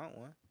lit. I found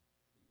one.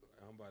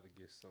 I'm about to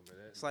get some of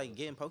that. It's like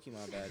getting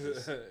Pokemon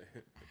badges.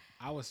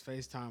 I was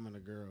FaceTiming a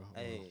girl.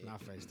 Well, Hey.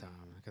 not FaceTime,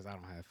 because I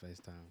don't have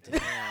FaceTime.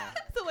 Damn.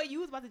 So wait, you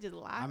was about to just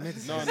lie? I meant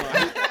to say No,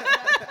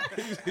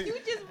 no. You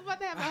just about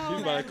to have a whole.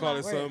 You about to ass call lie.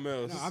 it something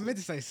else. No, I meant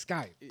to say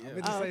Skype. Yeah. I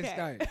meant to Oh, say okay.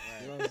 Skype.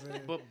 You know what I'm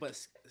saying?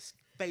 but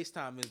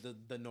FaceTime is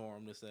the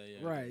norm to say.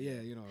 Yeah. Right,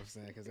 yeah, you know what I'm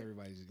saying, because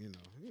everybody's,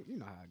 you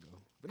know how it go.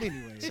 But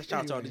anyway, Shout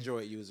out to all the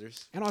anyway. Droid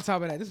users. And on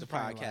top of that, this The is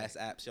probably podcast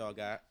apps y'all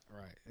got.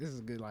 right. This is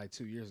a good like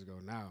 2 years ago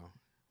now,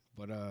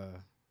 but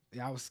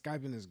yeah, I was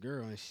skyping this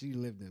girl and she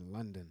lived in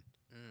London.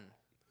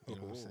 You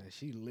know what I'm saying?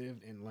 She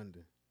lived in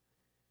London,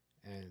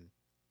 and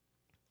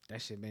that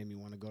shit made me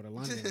want to go to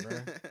London, bro.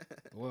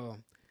 Well,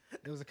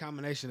 it was a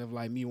combination of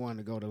like me wanting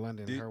to go to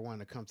London, and Did- her wanting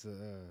to come to.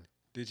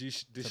 Did she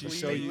to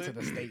show the you? States, to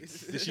the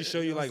states? Did she show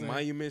you know what like I'm saying?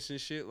 monuments and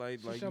shit?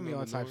 Like She showed me you know,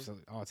 all the types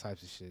North?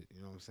 of shit.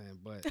 You know what I'm saying?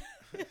 But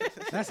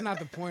that's not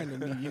the point of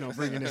me,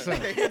 bringing this up.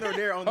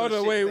 They're on the Hold on,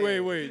 shit wait,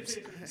 there.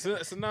 wait.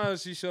 So now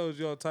she shows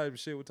you all type of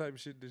shit. What type of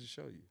shit did she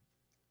show you?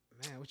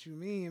 Man, what you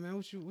mean, man?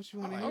 What you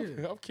want to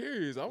hear? I'm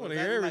curious. I Was want to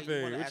that hear like, you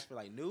everything. want to What ask for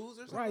like news or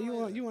something? Right, you like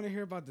want that? to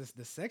hear about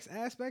the sex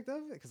aspect of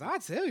it? Because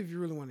I'd tell you if you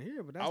really want to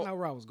hear, but that's I- not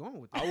where I was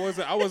going with I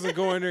that. wasn't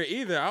going there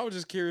either. I was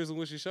just curious on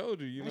what she showed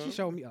you. You Man, know, she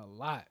showed me a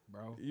lot,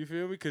 bro. you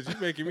feel me? Because you're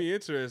making me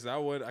interested.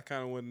 I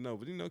kind of want to know,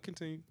 but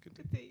continue.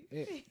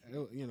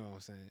 You know what I'm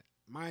saying?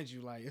 Mind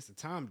you, like it's a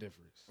time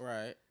difference.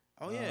 Right.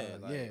 Oh yeah.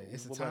 Yeah,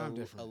 it's a what time about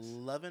difference.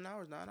 11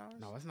 hours, 9 hours.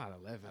 No, it's not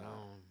 11.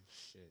 Oh.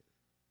 Shit.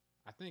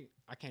 I think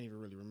I can't even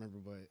really remember,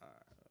 but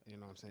you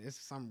know what I'm saying? It's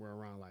somewhere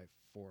around like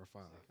 4 or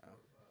 5.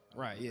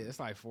 Right, yeah, it's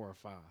like 4 or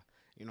 5.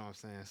 You know what I'm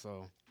saying?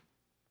 So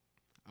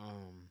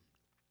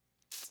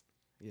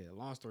yeah,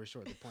 long story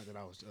short, the point that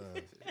I was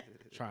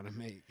trying to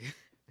make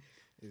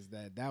is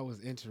that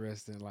was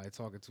interesting, like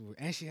talking to her.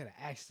 And she had an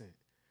accent.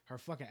 Her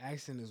fucking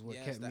accent is what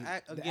Yes, kept me.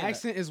 The again,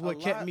 accent is what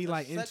kept me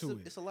like sex, into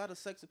it. It's a lot of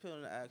sex appeal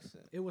in the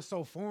accent. It was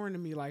so foreign to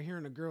me, like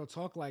hearing a girl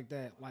talk like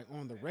that, like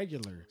on the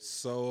regular.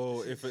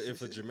 So if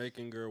a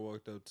Jamaican girl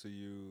walked up to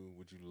you,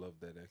 would you love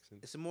that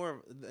accent? It's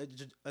more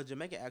a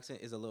Jamaican accent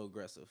is a little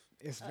aggressive.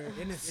 It's very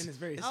and it's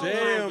very. Oh,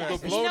 Damn, my the gosh.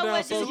 blow You know down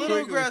what, so It's a dude? little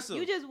quickly. aggressive.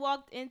 You just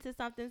walked into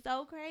something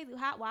so crazy.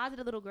 Why is it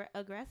a little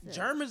aggressive?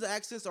 Germans'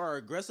 accents are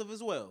aggressive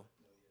as well.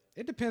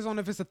 It depends on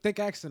if it's a thick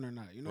accent or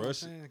not. You know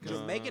Russian- what I'm saying? 'Cause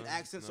Jamaican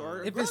accents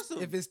are if it's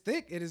aggressive.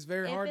 thick, it is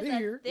very If hard it's to a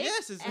hear. thick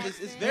Yes, it's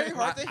accent- very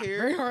hard to hear.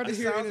 Very hard to It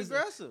hear. sounds It is,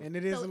 aggressive. and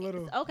it is So a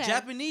little. okay.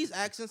 Japanese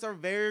accents are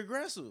very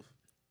aggressive.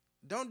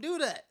 Don't do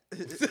that.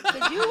 Because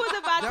you was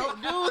about Don't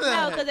to. do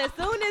that. No, because as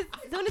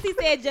soon as he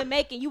said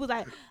Jamaican, you was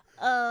like,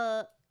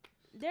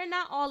 they're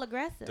not all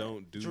aggressive.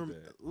 Don't do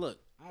that. Look,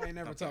 I ain't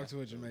never talked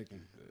to a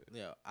Jamaican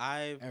yeah,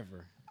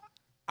 ever.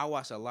 I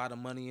watch a lot of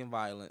Money and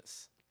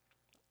Violence.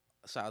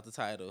 Shout out to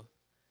Title.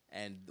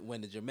 And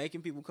when the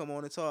Jamaican people come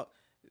on and talk,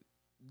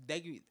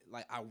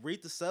 like I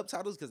read the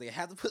subtitles because they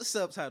have to put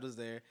subtitles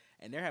there,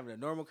 and they're having a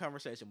normal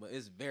conversation, but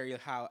it's very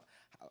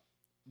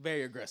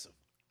very aggressive.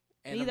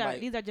 And These I'm are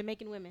like, these are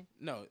Jamaican women.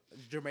 no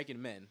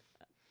Jamaican men,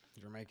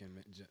 Jamaican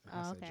men. Oh,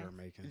 I said okay.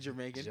 Jamaican.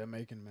 Jamaican.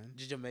 Jamaican men.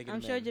 Jamaican. I'm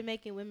men. sure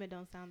Jamaican women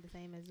don't sound the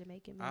same as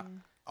Jamaican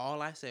men.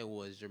 All I said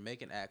was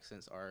Jamaican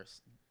accents are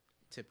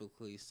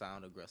typically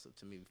sound aggressive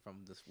to me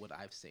from what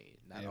I've seen.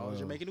 Not Yeah, all well.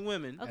 Jamaican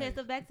women. Okay, Hey.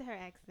 so back to her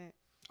accent.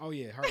 Oh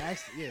yeah, her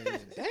accent. Yeah.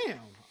 Damn.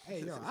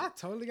 Hey yo, I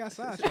totally got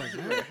sidetracked,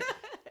 man.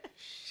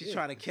 She's Shit.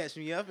 trying to catch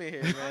me up in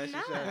here, man. I'm She's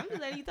not. trying- I'm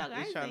just letting you talk. I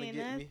she's ain't trying to saying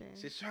get me.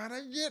 nothing. She's trying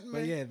to get me.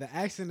 But yeah, the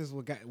accent is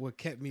what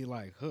kept me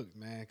like hooked,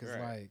 man. Cause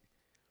Right. like,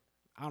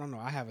 I don't know,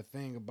 I have a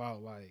thing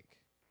about like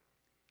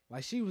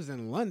she was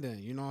in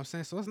London, you know what I'm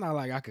saying? So it's not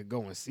like I could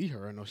go and see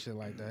her or no shit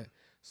like that.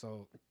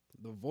 So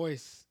the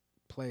voice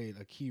played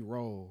a key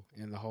role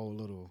in the whole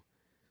little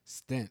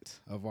stint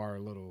of our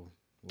little.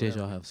 Did whatever.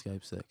 y'all have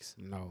Skype sex?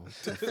 No,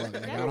 the fuck, nigga,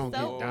 That I is don't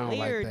so get down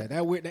weird. like that.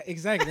 That weird.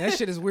 Exactly. That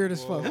shit is weird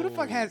as fuck. Who the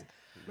fuck has?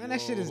 Man,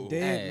 that shit is Whoa.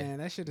 dead, Hey. man.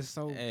 That shit is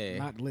so Hey.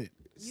 not lit.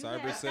 You Cyber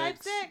had sex?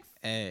 Skype sex?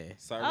 Hey,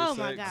 Cyber Oh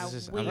my sex. God, It's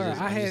just- weird. I'm Bruh,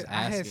 just- I had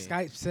asking.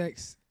 Skype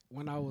sex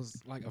when I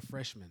was like a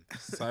freshman.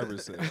 Cyber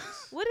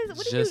sex. What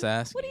Just do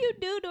asking. you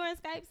do during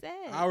Skype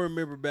sex? I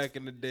remember back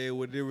in the day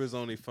when there was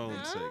only phone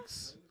Huh?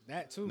 sex.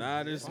 That too.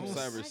 Nah, there's some Phones-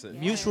 cyber sex. Yeah.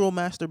 mutual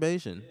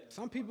masturbation.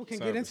 Some people can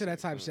Cyber get into that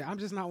sex, type of yeah. shit. I'm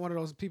just not one of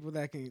those people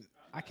that can.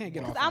 I can't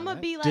get off. Because I'm on gonna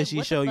that. be like, Did she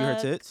what show the you her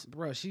fuck? tits?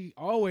 Bruh, she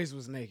always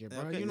was naked, bro.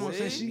 Okay, You know what I'm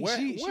saying? see? What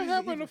She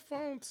happened even- to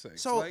phone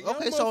sex? So Like, y'all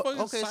okay, so motherfuckers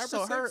okay, cyber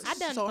so her, sex? I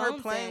done so her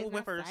phone playing sex,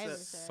 with not herself.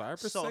 cyber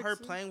sex. Cyber So her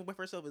sex? playing with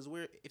herself is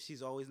weird if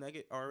she's always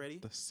naked already.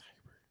 The cyber.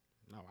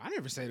 No, I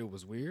never said it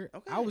was weird.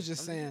 Okay, I was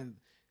just I'm just- saying,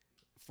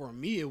 for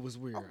me, it was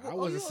weird. Oh, I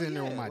wasn't sitting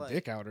there with yeah, my like-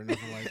 dick out or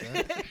nothing like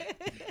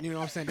that. You know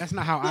what I'm saying? That's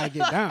not how I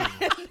get down.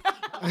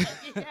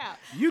 Yeah.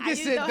 You I can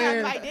just sit don't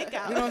there. have my dick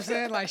out. You know what I'm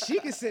saying? Like she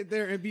can sit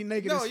there and be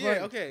naked No, as fuck,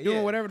 yeah, okay, doing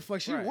yeah. whatever the fuck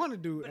she Right. want to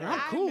do, But and I'm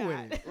cool not.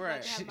 with it. I Right.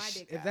 like to have my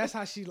dick If out.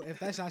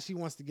 that's how she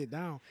wants to get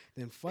down,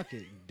 then fuck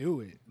it,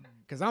 do it.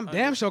 Cause I'm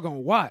damn sure gonna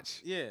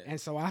watch. Yeah. And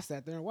so I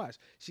sat there and watched.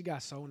 She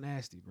got so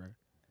nasty, bro.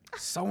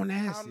 So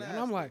nasty. And I'm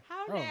nasty? like,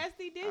 How bro,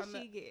 nasty did I'm she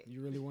not- get?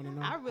 you really want to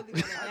know? I really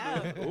want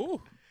to know.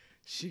 Ooh.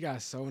 She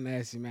got so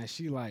nasty, man.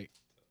 She like,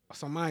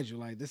 so mind you,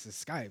 like this is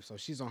Skype, so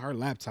she's on her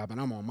laptop and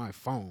I'm on my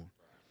phone,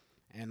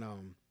 and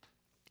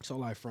so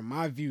like from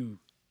my view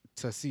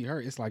to see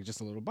her, it's like just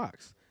a little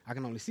box. I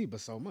can only see but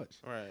so much.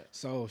 Right.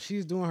 So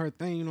she's doing her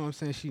thing, you know what I'm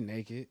saying? She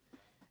naked,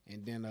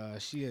 and then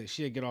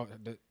she'll get off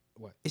the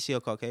what? Is she a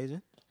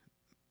Caucasian?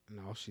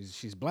 No,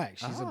 she's black.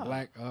 She's a Ah.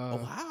 black. Oh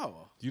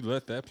wow. You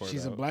let that part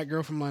She's out. a black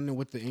girl from London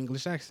with the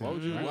English accent. Why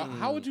would you? right?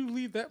 How would you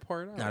leave that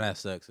part out? Now that's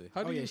sexy.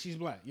 How Oh do yeah, you? she's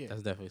black. Yeah,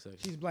 That's definitely sexy.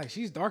 she's black.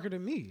 She's darker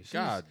than me. She's,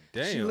 God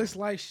damn.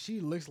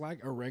 She looks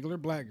like a regular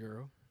black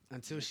girl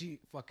until she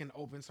fucking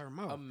opens her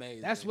mouth.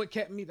 Amazing. That's what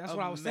kept me. That's what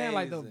I was saying.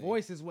 Like the Amazing.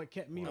 voice is what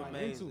kept me like into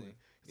Amazing. it.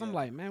 Cause I'm Yeah.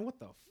 like, man, what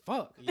the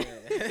fuck? Yeah.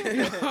 You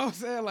know what I'm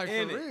saying? Like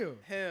In for it. real.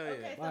 Hell yeah.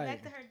 Okay, so Like-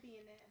 back to her being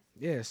nasty.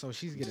 Yeah. So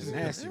she's getting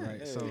nasty, right?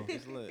 Hey, So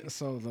it's lit.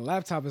 so the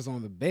laptop is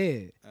on the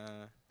bed.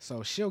 Uh,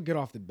 So she'll get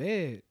off the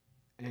bed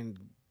and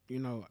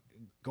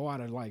go out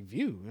of like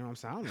view. You know what I'm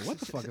saying? I don't know what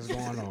the fuck is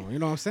going on. You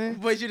know what I'm saying?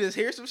 but you just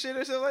hear some shit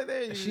or something like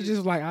that. She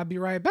just like, I'll be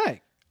right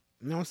back.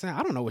 You know what I'm saying?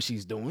 I don't know what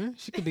she's doing.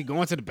 She could be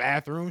going to the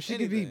bathroom. She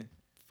could be. Anything.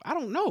 I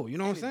don't know. You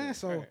know what I'm saying? Anything,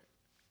 So right.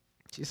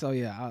 she. So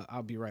yeah,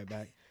 I'll be right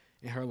back.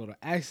 In her little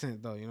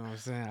accent though, you know what I'm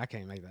saying? I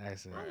can't make the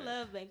accent. I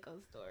love Banco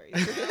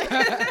stories.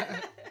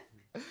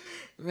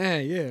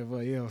 Man, yeah, but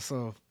yeah,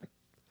 so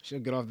she'll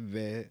get off the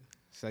bed,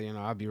 say,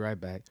 I'll be right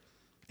back.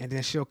 And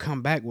then she'll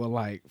come back with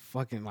like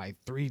fucking like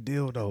 3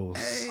 dildos.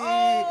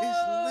 Hey,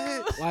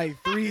 it's lit.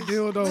 Like 3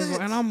 dildos.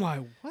 lit. And I'm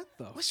like, what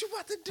the What you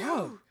about to do?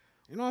 fuck?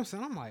 You know what I'm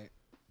saying? I'm like,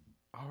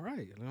 all right.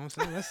 You know what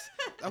I'm saying?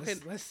 Okay,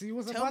 let's see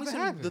what's Tell about me to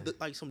some happen.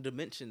 like some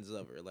dimensions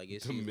of her. Like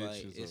is she like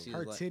Dimensions is of she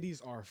Her like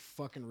titties are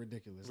fucking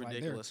ridiculous.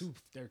 Ridiculous. Like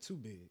they're too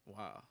big.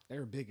 wow?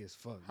 They're big as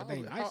fuck. But How-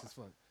 they nice how- as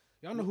fuck.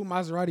 Y'all know who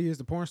Maserati is,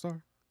 the porn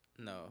star?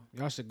 No.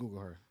 Y'all should Google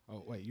her.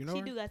 Oh wait, you know she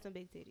her? do got some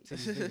big titties.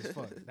 Titties big as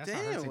fuck. That's how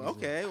her Damn. titties look.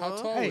 Okay. How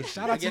Well, tall Hey, is she?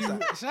 shout out to guess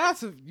you. Shout out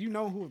to you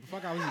know who the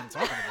fuck I was even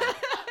talking about.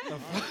 The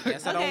fuck?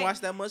 guess I don't Okay.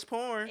 watch that much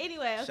porn.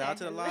 Anyway, okay. Shout out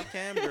to the live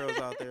cam girls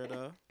out there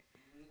though.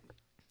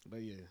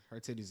 But yeah, her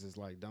titties is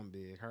like dumb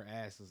big. Her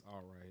ass is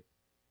all right.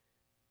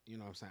 You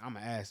know what I'm saying? I'm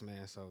an ass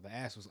man, so the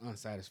ass was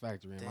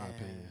unsatisfactory in my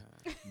opinion.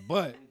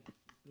 But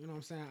you know what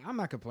I'm saying? I'm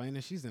not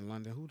complaining. She's in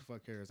London. Who the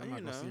fuck cares? I'm You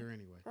not gonna see know. her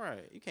anyway.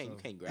 Right. You So-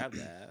 can't grab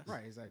that ass.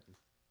 Right, exactly.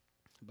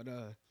 But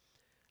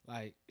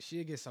like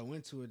she'd get so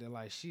into it that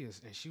like she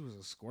was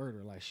a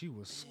squirter. Like she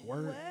was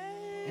squirt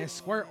and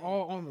squirt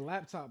all on the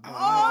laptop. Bro.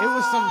 Like, it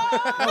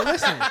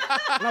was some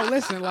no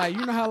listen, like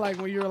you know how like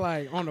when you're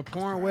like on the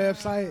porn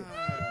website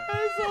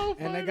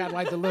and they got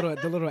like the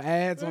little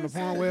ads on the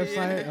porn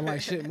website and like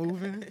shit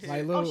moving.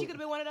 Like little Oh, she could have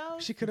been one of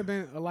those. she could have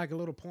been like a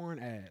little porn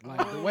ad.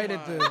 Like the way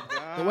that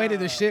the way that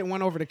the shit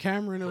went over the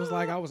camera and it was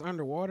like I was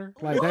underwater.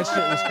 Like that shit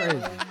was crazy.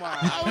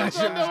 That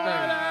shit was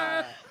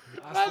crazy.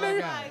 I swear to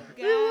Oh God.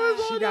 my god.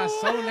 She got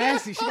so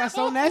nasty. She got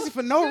so nasty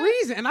for no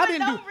reason. And I For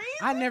didn't no do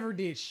I never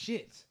did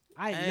shit.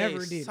 I Hey,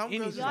 never did some girls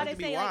anything. just Y'all like they to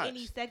be say like any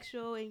watched.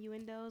 sexual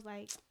innuendos,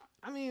 like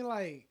I mean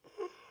like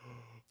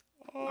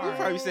You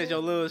probably said your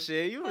little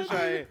shit. You was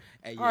trying.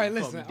 Hey, all right,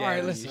 listen. All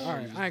right, listen. All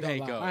right, I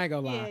ain't gonna lie. I ain't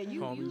gonna yeah, lie. you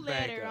Call me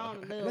led her Banco. on a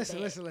little Listen,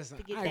 bit listen.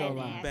 to get I ain't that gonna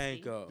lie. nasty.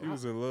 Banco. He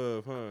was in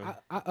love, huh?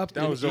 I upped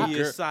That the was your He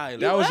girl. is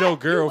silent. That was what? your You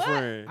what?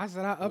 girlfriend. I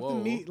said I upped the Whoa.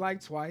 meat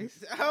like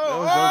twice.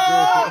 Oh,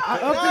 I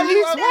upped now the you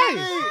meat upping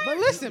twice. me. But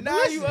listen, Now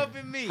listen. you up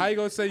in me. How you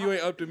gonna say you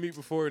ain't up to meet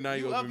before? Now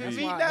you, You up up to in meet?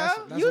 me why- now?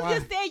 that's You why-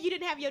 just said you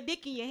didn't have your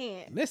dick in your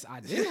hand. Listen,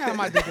 I didn't have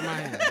my dick in my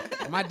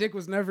hand. My dick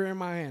was never in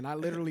my hand. I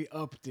literally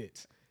upped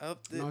it. Up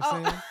You the. know what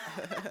I'm saying?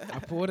 I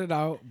pulled it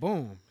out.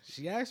 Boom.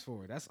 She asked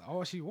for it. That's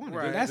all she wanted.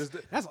 Right. And That's,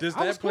 Does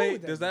I was that cool play?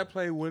 with Does that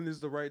play? When is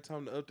the right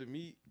time to up the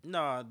meat?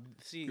 No,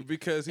 see,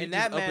 Because he In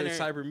just that up manner- at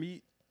cyber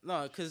meat.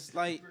 no, cause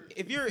like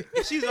if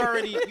she's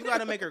already, you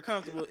gotta make her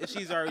comfortable. If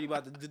she's already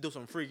about to do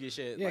some freaky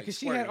shit, Yeah, like because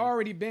she had squirting.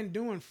 already been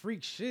doing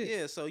freak shit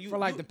Yeah, so you for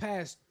like you, the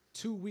past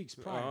 2 weeks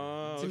prior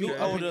Oh, to me okay.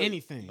 upping older-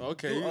 anything.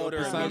 Okay, You you older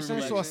up You at know what I'm cyber saying?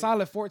 meat. So a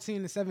solid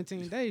 14 to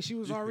 17 days, she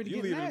was already You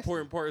getting leaving nasty.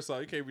 important parts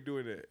out. You can't be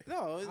doing that.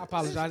 No, I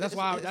apologize. That's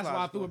why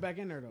I threw it back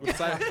in there though.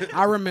 Cyber,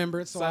 I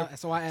remembered, so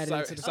Cyber- I added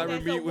it to the Cyber Okay,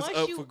 side. meat so was once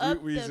up you for good upped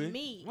the reason.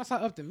 meat, Once I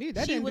upped the meat,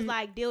 that she didn't was do,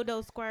 like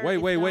dildo squirt. Wait,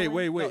 is wait, going.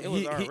 wait. No, it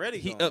was already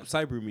he going. up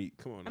cyber meat.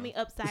 Come on. I now. mean,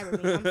 up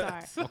cyber meat.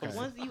 I'm sorry. Okay.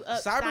 Once you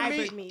up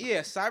cyber meat,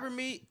 yeah, cyber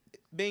meat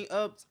being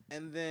upped,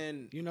 and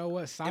then you know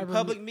what? in Cyber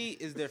public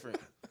meat, meat is different.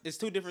 It's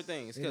two different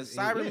things. Because It-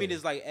 cyber yeah. meat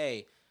is like,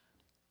 hey,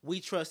 we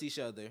trust each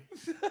other.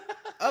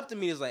 Up to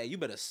meat is like, hey, you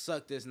better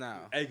suck this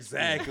now.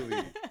 Exactly.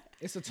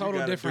 it's a You total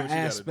gotta do different what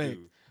you gotta aspect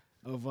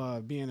do.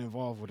 of being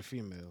involved with a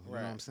female. You know what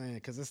Right. I'm saying?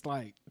 Because it's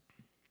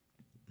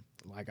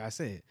like I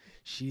said,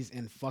 she's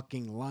in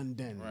fucking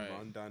London. Right.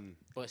 London.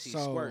 But she's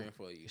So- squirting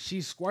for you.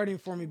 She's squirting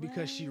for me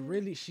because she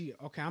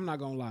okay, I'm not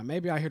gonna lie.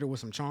 Maybe I hit her with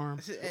some charm.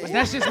 Hey. But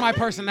that's just my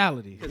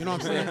personality. You know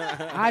what I'm saying?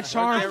 I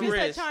charm that people.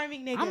 wrist. He's a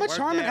charming nigga. I'm a Work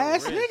charming that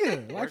ass wrist.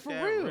 nigga. Like Work for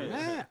that real, wrist.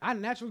 man. I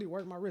naturally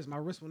work my wrist. My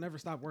wrist will never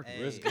stop working.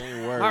 Hey. Wrist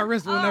game work. My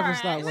wrist will never Alright.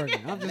 stop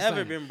working. I'm just Never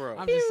saying. been broke.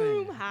 I'm just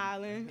Boom, saying.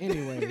 hollering.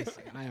 Anyways,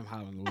 I am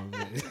hollering a little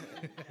bit.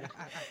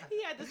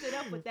 He had to sit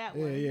up with that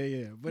Yeah, one.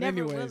 yeah. But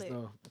Never will anyways, it.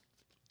 though,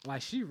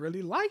 like she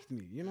really liked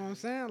me. You know what I'm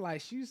saying?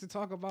 Like she used to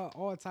talk about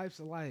all types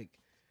of like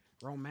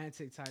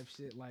romantic type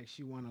shit. Like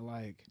she wanna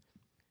like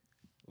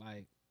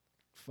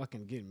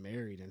fucking get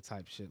married and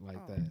type shit like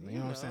Oh, that. You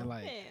know what I'm saying?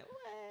 Like Man,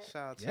 what?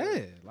 Shout out to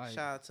yeah, like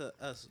shout out to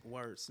us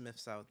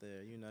wordsmiths out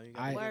there. You know, you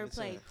I- gotta give it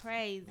to Wordplay 'em.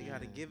 crazy. You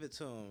gotta give it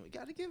to him. You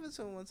gotta give it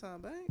to him one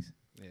time, Banks.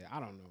 yeah, I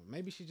don't know.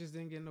 Maybe she just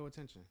didn't get no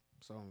attention.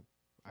 So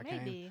I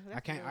Maybe.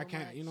 can't. I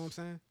can't. You know what I'm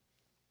saying?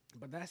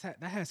 But that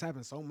has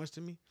happened so much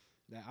to me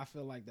that I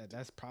feel like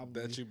that's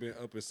probably That you been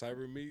up at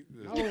cyber meat?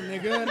 no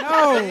nigga,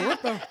 no.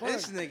 What the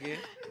This fuck? nigga.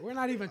 We're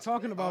not even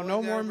talking about Oh, no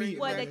we more gotta bring meat. it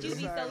What, back that you to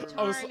be so cyber.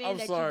 charming I'm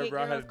that sorry, you get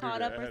bro. I had girls to do caught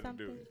that. up I or had to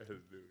do something? it. I had to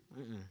do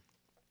it. Mm-mm.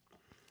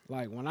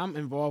 Like when I'm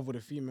involved with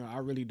a female, I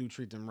really do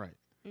treat them right.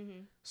 Mm-hmm.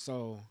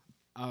 So,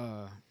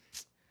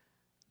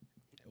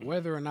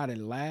 whether or not it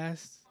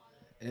lasts,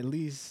 at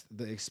least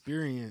the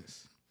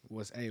experience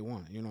was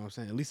A1. You know what I'm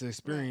saying? At least the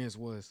experience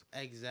was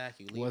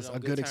Exactly. Leave was it on a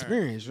good terms.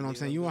 experience. You know what I'm Leave it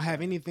saying? on You good don't have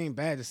terms. anything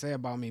bad to say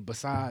about me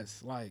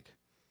besides like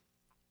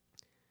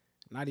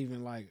Not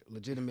even like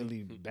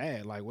legitimately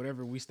bad. Like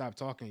whatever we stopped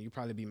talking, you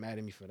probably be mad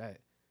at me for that.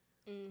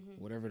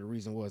 Mm-hmm. Whatever the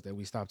reason was that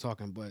we stopped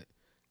talking. But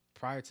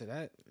prior to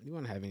that, you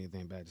wouldn't have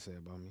anything bad to say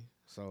about me.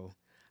 So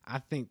I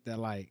think that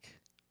like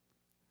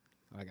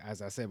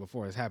as I said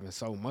before, it's happened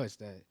so much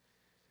that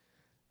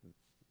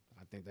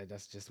I think that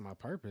that's just my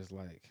purpose.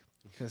 Like,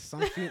 because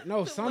some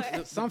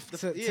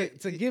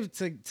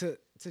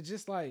to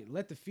just like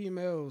let the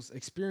females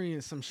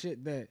experience some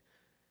shit that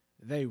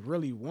they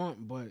really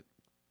want, but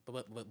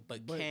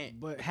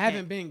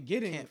haven't been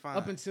getting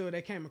up until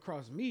they came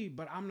across me.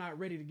 But I'm not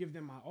ready to give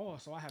them my all,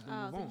 so I have to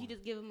move on. So you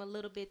just give them a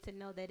little bit to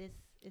know that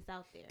it's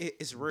out there.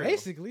 It's real,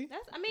 basically.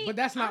 But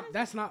that's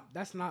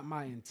not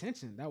my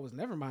intention. That was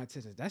never my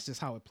intention. That's just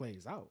how it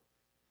plays out.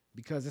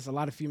 Because there's a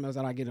lot of females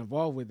that I get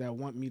involved with that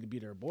want me to be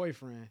their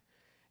boyfriend,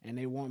 and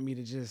they want me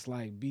to just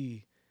like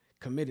be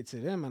committed to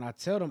them. And I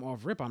tell them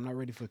off rip, I'm not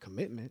ready for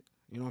commitment.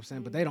 You know what I'm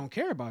saying? But they don't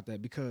care about that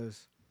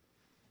because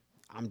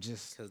I'm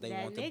just because they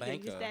that want nigga, the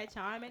banker. just that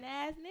charming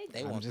ass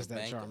nigga. I'm just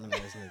that charming ass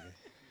nigga.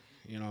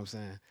 You know what I'm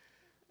saying?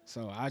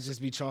 So I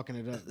just be chalking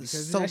it up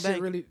because So that shit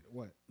really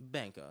what?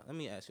 Banker, let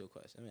me ask you a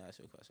question. Real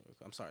quick.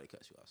 I'm sorry to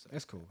cut you off. Sir.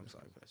 That's cool. I'm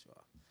sorry to cut you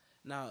off.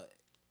 Now,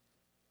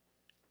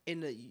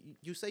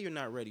 you say you're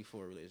not ready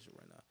for a relationship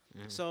right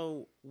now.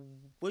 So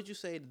would you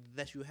say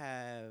that you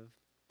have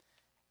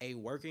a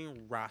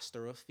working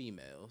roster of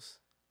females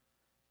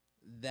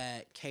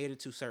that cater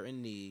to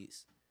certain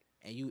needs,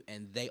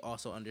 and they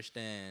also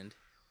understand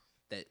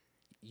that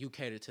you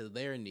cater to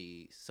their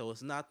needs? So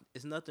it's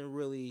nothing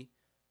really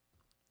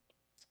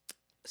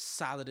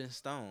solid in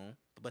stone,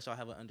 but y'all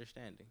have an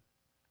understanding.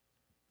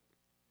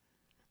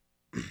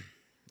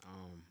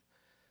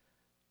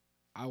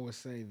 I would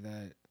say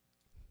that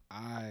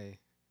I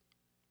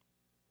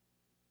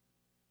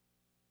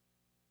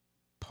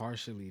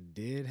partially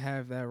did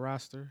have that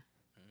roster.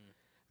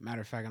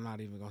 Matter of fact, I'm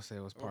not even gonna say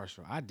it was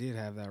partial. I did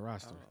have that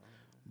roster,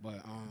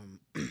 but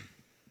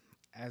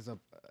as of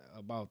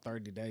about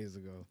 30 days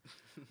ago,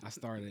 I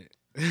started.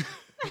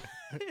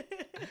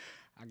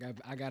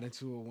 I got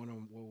into it with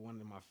one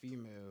of my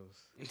females,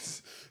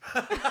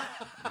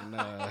 and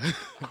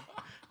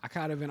I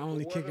kind of been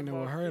only kicking it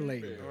with her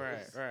lately.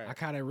 Right. I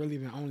kind of really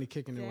been only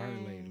kicking it with her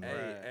lately.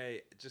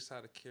 Hey, just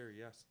out of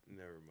curiosity,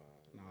 never mind.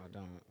 No,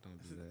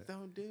 don't do that.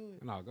 Don't do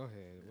it. No, go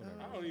ahead.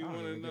 Whatever. I don't even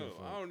want to know.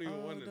 I don't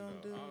even want to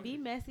know. Be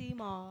messy,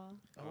 Maul.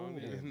 I don't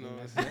even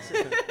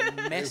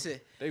know. Messy.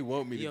 They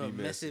want me to You're be a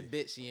messy messy.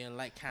 bitch. You ain't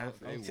like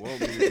conflict. They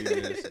want me to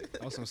be messy.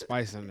 Throw some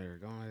spice in there.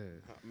 Go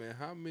ahead. Man,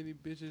 how many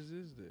bitches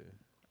is there?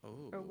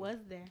 Or was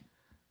there?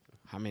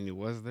 How many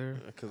was there?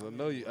 Because I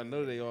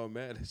know they all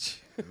mad at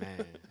you.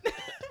 Man,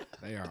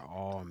 they are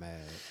all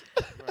mad.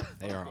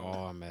 They are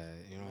all mad.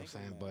 You know what I'm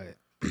saying? But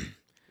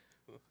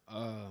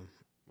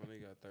When they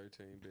got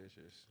 13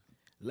 bitches.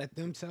 let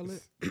them tell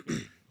it.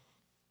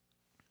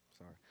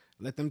 Sorry.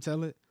 Let them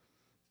tell it.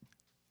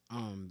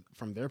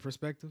 From their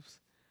perspectives,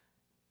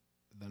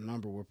 the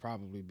number will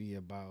probably be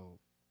about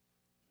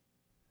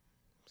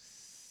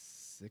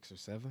 6 or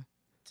 7.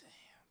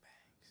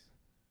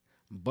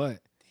 But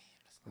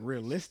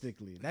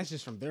realistically, that's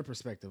just from their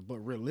perspective. But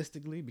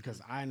realistically,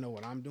 because I know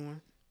what I'm doing.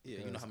 Yeah,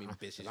 you know how many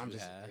bitches I'm you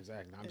just, have.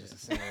 Exactly. I'm just a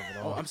singer of it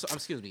all.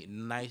 Excuse me.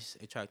 Nice,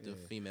 attractive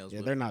females. Yeah,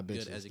 with they're not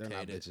bitches. Good They're not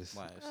educated bitches.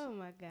 wives. Oh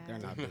my god. They're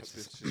not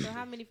bitches. So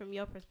how many from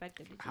your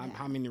perspective did you have?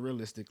 How many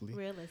realistically?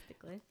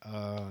 Realistically.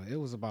 It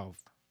was about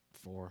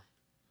 4.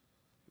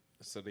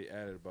 So they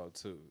added about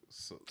 2.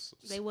 So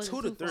They wasn't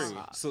 2 to too far 3.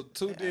 off. So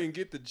 2 didn't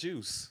get the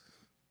juice.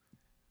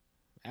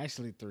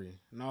 Actually 3.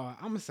 No,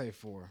 I'm gonna say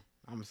 4.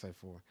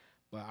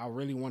 But I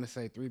really want to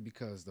say 3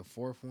 because the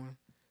 4th one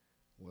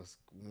was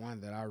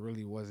one that I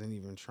really wasn't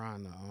even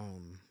trying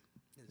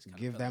to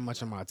give that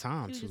much of my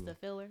time She was to. just a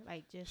filler,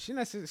 like just.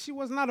 She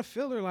was not a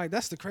filler. Like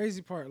that's the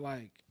crazy part.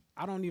 Like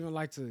I don't even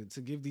like to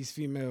give these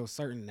females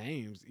certain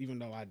names, even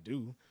though I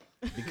do,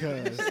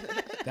 because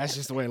that's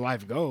just the way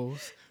life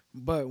goes.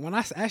 But when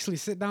I actually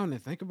sit down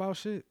and think about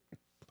shit,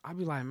 I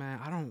be like, man,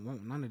 I don't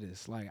want none of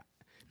this. Like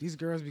these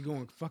girls be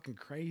going fucking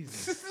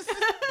crazy.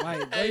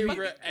 Like they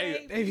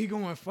be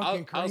going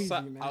fucking crazy,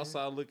 man.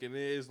 Outside looking in,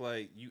 it's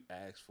like you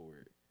asked for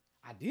it.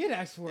 I did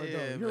ask for it Yeah,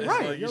 though. You're man.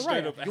 right. Like, you You're straight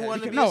right. up You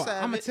wanted to be No, a I'm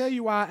gonna savage. tell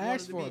you why I You wanted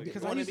asked to for be- it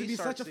because you I wanted used to to be be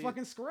such a sharksy.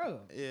 fucking scrub.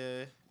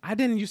 Yeah. I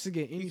didn't used to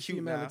get any You cute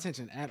female now.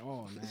 attention at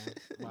all, man.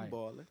 Like,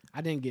 Baller. I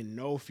didn't get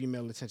no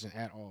female attention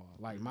at all.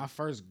 Like my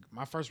first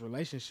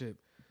relationship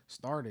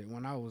started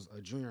when I was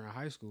a junior in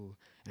high school,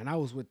 and I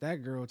was with that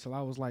girl till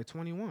I was like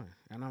 21,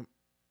 and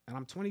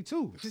I'm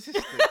 22.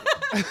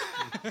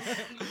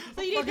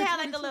 So you need to have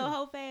like a little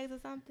hoe phase or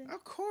something.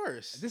 Of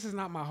course. This is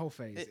not my whole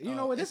phase. It- You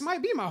know what? This it's-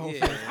 might be my whole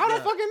yeah, phase. I don't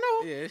yeah. fucking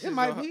know. Yeah, it's it just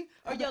might your- be.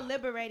 Or your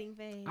liberating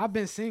phase. I've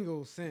been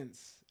single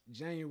since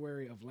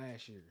January of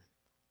last year.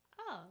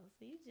 Oh,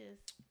 so you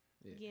just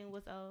Yeah. getting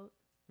what's old.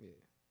 Yeah.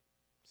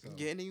 So,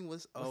 Getting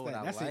was what's old. that?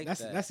 I That's like that's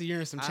that. that's a year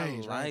and some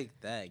change, I right?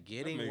 like that.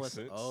 Getting That makes was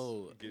sense.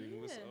 old.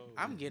 Getting what's Yeah. old.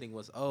 I'm getting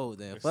what's old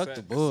then. It's Fuck sad.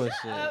 the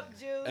bullshit. Up,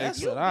 Jude.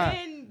 That's You what I-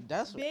 been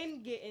That's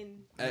been getting.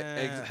 But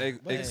the crazy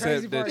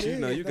Except that part you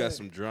know is you that- got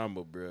some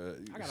drama, bro.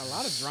 I got a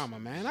lot of drama,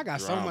 man. I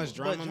got so Drama. much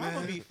drama, but drama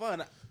man. be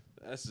fun.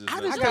 That's just I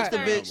that's just To a text the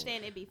certain bitch.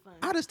 extent, it'd be fun.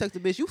 I just text the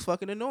bitch, you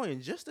fucking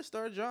annoying, just to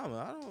start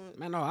drama. I don't.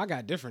 Man, no, I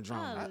got different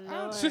drama. Oh,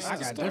 I Lord. just I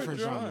to got start different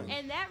drama.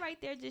 And that right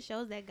there just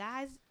shows that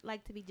guys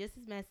like to be just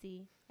as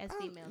messy as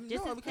females.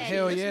 Just no, as because petty.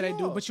 Hell Yes, yeah, you they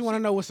do. are. But you want to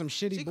know what some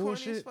She shitty corny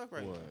as bullshit? fuck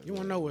right What? now. You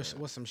want to know what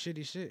some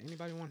shitty shit?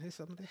 Anybody want to hit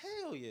something?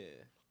 Hell yeah.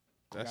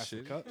 That's Got some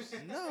shit. cups?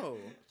 No.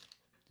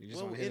 You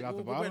just want to hit it out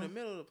the we're in the bottom?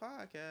 middle of the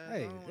podcast.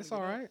 Hey, I don't it's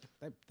wanna all get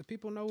right. The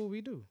people know what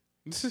we do.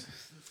 up.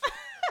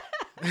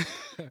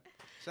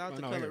 Shout out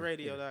to No, here,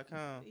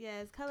 colourradio.com.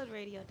 Yes,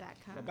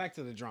 colourradio.com. But back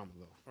to the drama,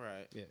 though.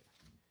 Right. Yeah.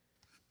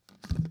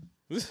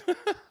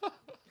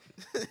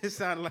 It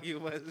sounded like it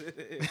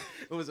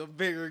was a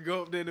bigger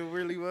gulp than it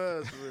really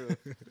was, for real.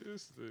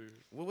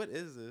 Well, what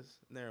is this?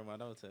 Never mind,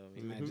 don't tell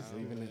me. Man, just I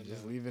don't leaving wanna it,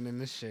 just know. leaving in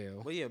the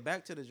shell. But yeah,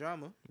 back to the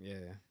drama. Yeah.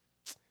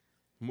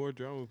 More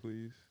drama,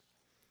 please.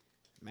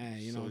 Man,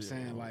 you know So, what I'm yeah,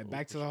 saying? Like, oh,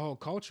 back for to the whole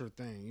culture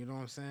thing. You know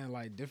what I'm saying?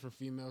 Like, different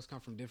females come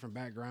from different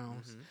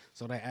backgrounds,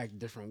 so they act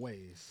different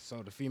ways.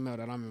 So, the female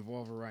that I'm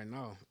involved with right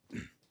now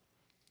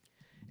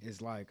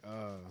is like,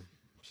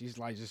 she's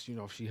like just, you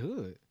know, she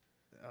hood.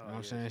 You know what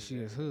I'm saying? She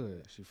is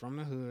hood. She from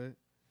the hood.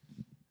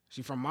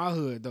 She from my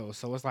hood, though.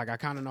 So, it's like I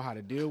kind of know how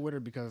to deal with her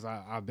because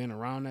I've been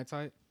around that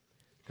type.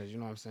 Because, you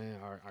know what I'm saying?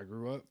 I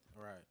grew up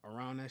Right.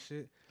 around that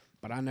shit.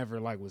 But I never,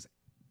 like, was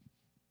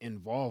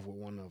involved with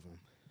one of them.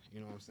 You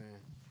know what I'm saying?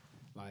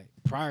 Like,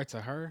 prior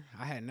to her,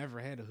 I had never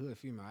had a hood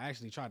female. I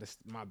actually tried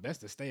my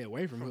best to stay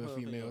away from hood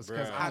females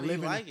because Bruh. I How do you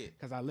live like it?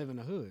 Because I live in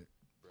the hood.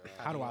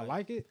 How do I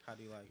like it? How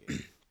do you like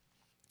it?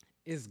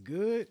 It's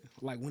good.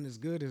 Like, when it's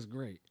good, it's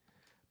great.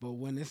 But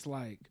when it's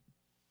like,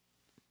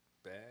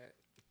 Bad.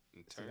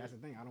 And see, turn. that's the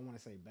thing. I don't want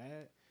to say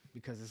bad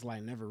because it's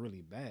like never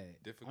really bad.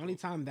 Difficult. Only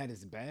time that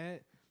is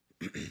bad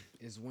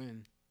is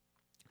when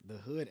the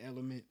hood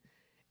element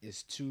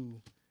is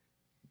too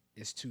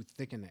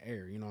thick in the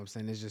air. You know what I'm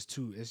saying? It's just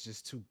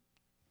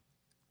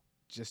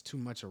too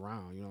much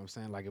around. You know what I'm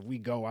saying? Like, if we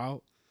go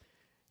out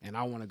and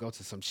I want to go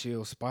to some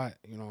chill spot,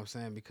 you know what I'm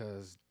saying?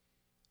 Because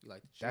You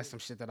like to that's chill? some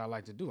shit that I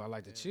like to do. I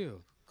like to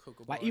chill. Cook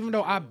a Like, bar even and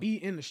though I chill.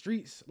 be in the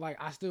streets, like,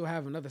 I still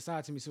have another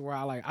side to me, so where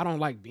I don't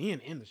like being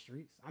in the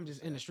streets. I'm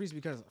just in the streets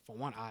because, for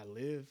one, I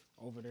live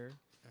over there,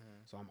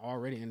 so I'm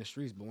already in the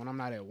streets. But when I'm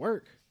not at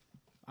work,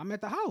 I'm at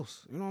the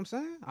house. You know what I'm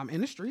saying? I'm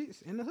in the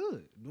streets, in the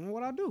hood, doing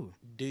what I do.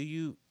 Do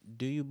you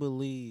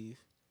believe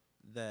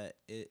that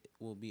it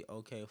will be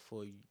okay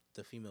for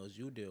the females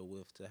you deal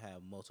with to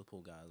have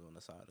multiple guys on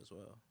the side as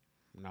well?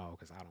 No,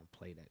 because I don't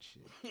play that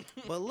shit.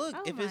 But look,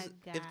 Oh if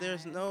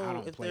there's my no I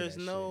don't play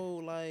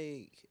that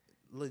like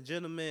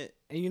legitimate,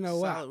 And you know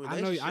what? solid I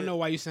relationship. know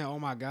why you saying, "Oh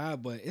my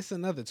God," but it's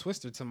another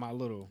twister to my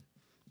little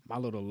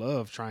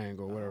love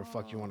triangle, whatever the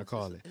fuck you want to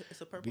call it.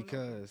 It's a purple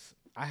Because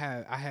I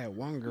had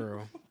one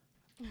girl.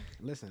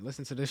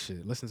 Listen to this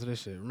shit. Listen to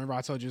this shit. Remember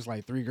I told you it's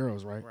like 3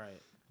 girls, right? Right.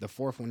 The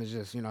 4th one is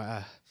just, you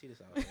know, She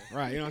just out there.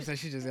 right. You know what I'm saying?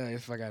 She just, get the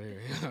fuck out of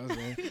here. You know what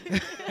I'm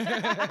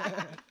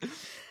saying?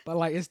 But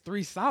like, it's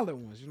 3 solid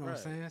ones. You know what I'm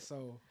Right. saying?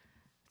 So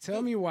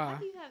tell me why. How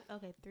do you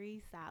have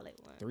 3 solid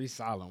ones? 3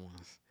 solid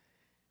ones.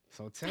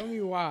 So tell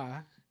me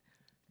why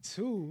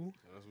 2.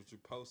 That's what you're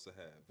supposed to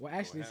have. Well,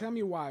 actually, tell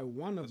me why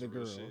one of the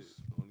girls. Only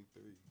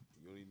 3.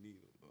 You only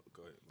need them. Oh,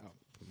 go ahead.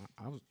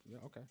 I was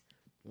okay.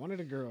 One of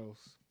the girls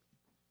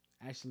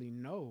actually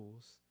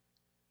knows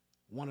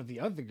one of the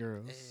other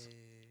girls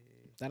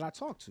that I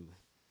talk to.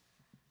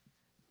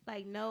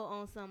 Like, no,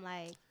 on some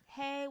like,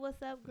 hey,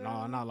 what's up, girl?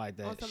 No, not like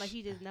that. On some like,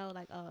 she just know,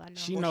 like, oh, I know.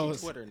 She her.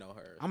 knows- Twitter know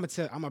her. I'm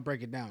gonna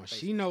break it down.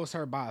 She knows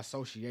her by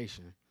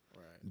association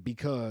Right.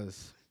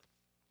 because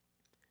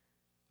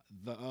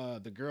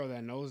the girl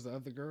that knows the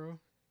other girl,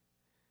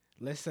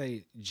 let's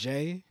say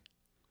J,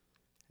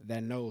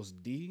 that knows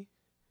D.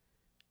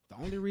 The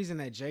only reason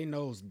that J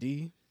knows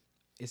D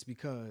is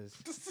because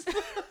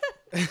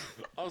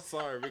I'm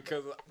sorry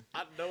because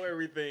I know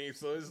everything,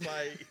 so it's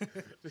like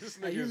this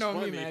nigga hey, you is know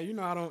funny. me, man. You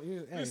know I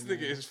don't. This hey,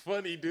 nigga man. is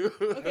funny, dude.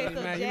 Okay, Hey,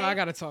 so man, Jay, you know I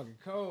gotta talk in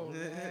code,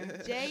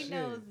 man. Jay Shit.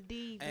 knows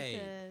D because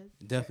Hey.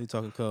 Definitely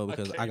talking code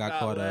because I got cannot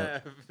caught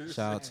up. laugh.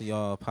 Shout out to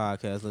y'all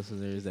podcast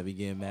listeners that be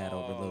getting mad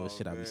over little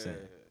shit I be man. saying.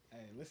 Hey,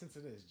 listen to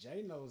this.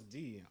 Jay knows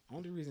D.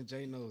 Only reason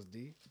Jay knows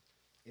D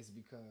is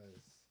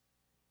because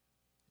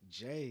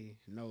Jay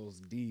knows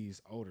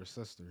D's older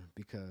sister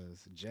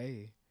because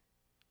Jay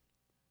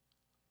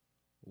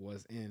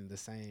was in the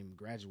same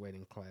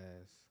graduating class.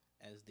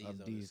 As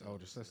Of D's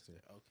older sister.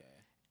 Okay.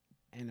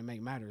 And to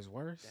make matters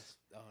worse,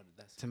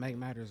 That's to make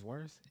matters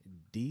worse,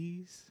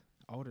 D's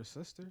older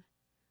sister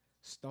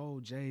stole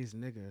Jay's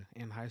nigga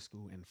in high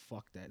school and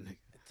fucked that nigga.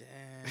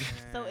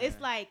 Damn. so it's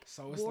like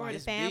So it's war like of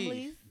it's the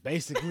families.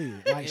 Basically,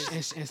 like,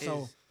 It's- and so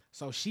it's-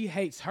 so she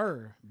hates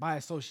her by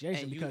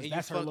association And you- because and you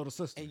that's her fuck- little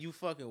sister. and you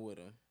fucking with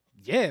him.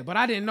 Yeah, but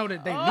I didn't know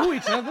that they knew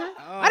each other.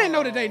 I didn't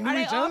know that they knew Are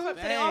they each all other. from?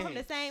 So they all from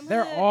the same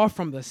They're hood? all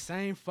from the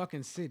same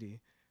fucking city.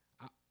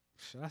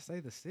 Should I say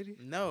the city?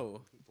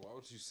 No, Why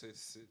would you say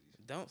city?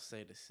 don't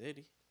say the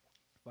city.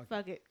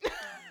 Fuck it.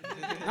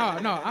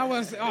 No, I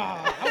wasn't.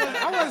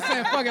 I wasn't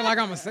saying fuck it like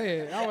I'm gonna say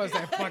it. I wasn't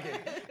saying fuck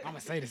it. I'm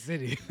gonna say the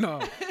city. No,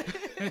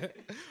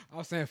 I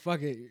was saying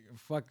fuck it.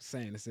 Fuck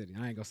saying the city.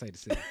 I ain't gonna say the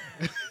city.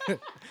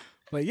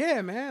 But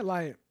yeah, man,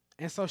 like,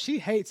 and so she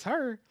hates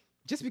her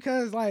just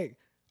because like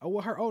of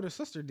what her older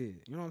sister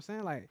did. You know what I'm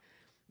saying? Like,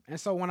 and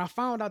so when I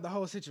found out the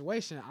whole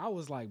situation, I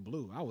was like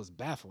blue. I was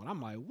baffled.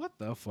 I'm like, what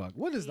the fuck?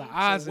 What is the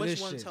odds So of which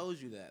this one shit? told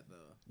you that though?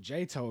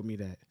 Jay told me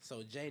that.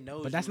 So Jay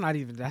knows. But that's not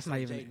even. That's not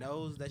even. Jay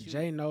knows that you.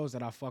 Jay knows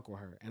that I fuck with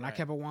her, and I Right.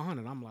 kept it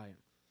 100. I'm like,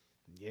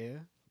 yeah,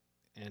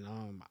 and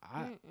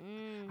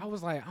I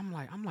was like, I'm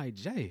like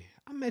Jay,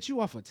 I met you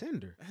off of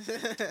Tinder.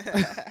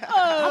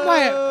 I'm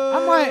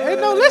like, hey,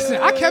 no, listen,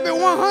 I kept it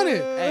 100.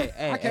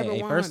 Hey, I kept it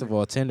 100. First of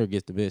all, Tinder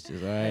gets the bitches,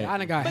 Hey, right? I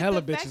done got But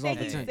hella the fact bitches that off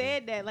he of Tinder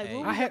said that, like, Hey.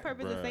 what I was had- the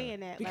purpose of saying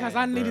that? because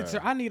Like, I needed Bruh.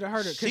 to. I needed her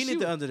to. 'cause She need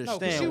to no, understand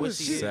 'cause she what was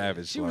she she, did.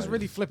 Savage she was life.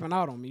 really flipping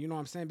out on me. You know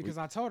what I'm saying? Because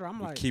I told her, I'm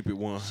We like, keep it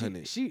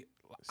 100. she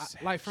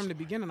like from the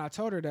beginning, I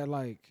told her that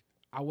like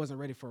I wasn't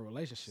ready for a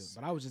relationship,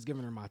 but I was just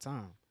giving her my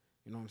time.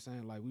 You know what I'm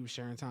saying? Like we were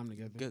sharing time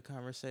together. Good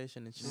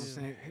conversation and You know what I'm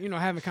chill. saying? You know,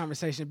 having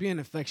conversation, being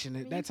I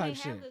affectionate, mean, that type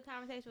you can't shit. have a good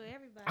conversation with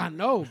everybody. I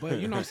know, but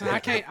you know what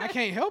I'm saying? I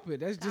can't help it.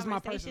 That's just my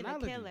Conversation a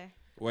personality.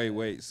 killer.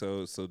 Wait.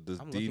 So does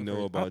I'm D looking know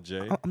for- about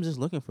Jay? I'm just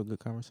looking for good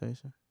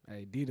conversation.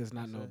 Hey, D does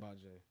not know That's it. about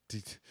Jay.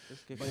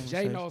 Let's get But Jay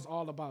conversation. knows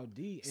all about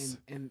D,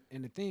 and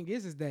the thing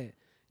is that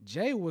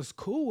Jay was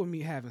cool with me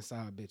having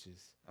side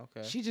bitches.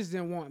 Okay. She just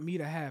didn't want me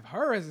to have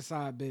her as a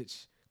side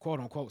bitch, quote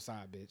unquote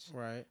side bitch,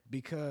 Right.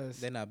 because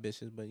They're not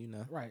bitches, but you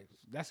know. right.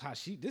 That's how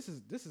she. This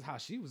is how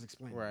she was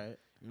explaining. it. Right.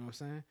 You know what I'm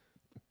saying?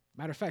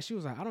 Matter of fact, she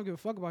was like, I don't give a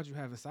fuck about you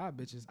having side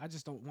bitches. I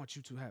just don't want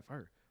you to have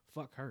her.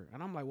 Fuck her.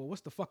 And I'm like, well,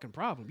 what's the fucking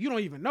problem? You don't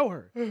even know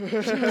her. You know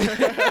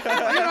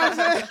what I'm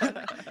saying?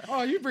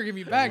 Oh, you bringing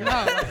me back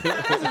now. Like,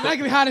 that's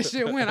exactly how this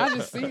shit went. I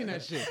just seen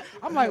that shit.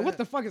 I'm like, what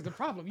the fuck is the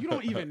problem? You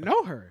don't even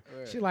know her.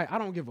 Right. She like, I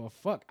don't give a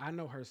fuck. I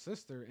know her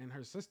sister, and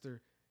her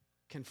sister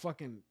can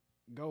fucking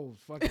go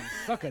fucking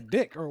suck a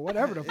dick or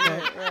whatever the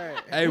fuck. Right.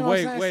 Hey, You know what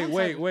I'm wait.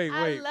 saying?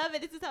 I love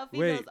it. This is how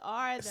females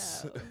are,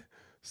 So, though.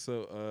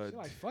 so She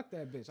like, fuck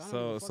that bitch. I don't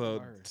so give a fuck so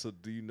about her. so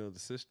do you know the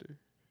sister?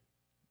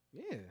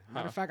 Yeah.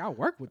 Matter of fact, I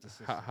work with the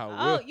sister. How Oh,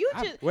 well? you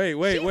I- just Wait,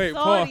 she's pause.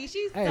 salty.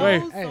 She's Hey,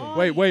 so hey,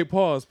 salty. Wait,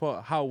 pause.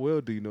 How well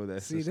do you know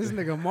that See, sister?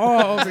 this nigga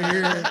Maul over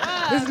here.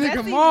 This nigga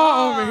Messy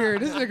Maul over Maul. here.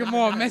 This nigga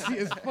Maul messy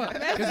as fuck.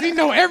 Because he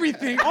know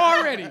everything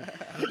already.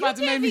 He about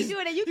to make can't me. be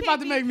doing that. You He can't about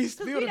to be- make me 'cause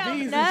spill we the don't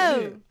beans know.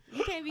 and shit.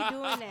 You can't be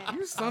doing that.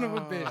 You son of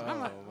a bitch. I'm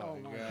like, Oh oh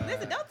my my God. god.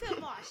 Listen, don't tell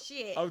them all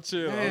shit. I'm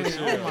chill. Man, I'm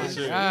chill. oh my I'm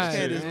chill. God, I'm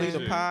Can't chill. just leave the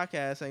I'm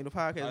podcast. Ain't the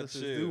podcast. I Let's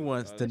just chill. do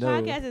wants I to The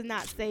know. podcast is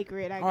not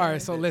sacred. I All right,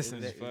 guess. so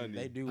listen. It's funny.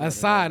 They do. A wanna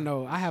side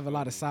know. note. I have a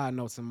lot of side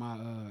notes in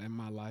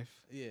my life.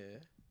 Yeah.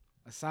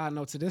 A side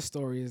note to this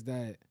story is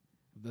that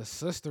the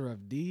sister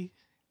of D,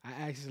 I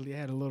actually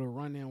had a little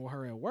run in with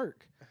her at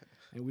work,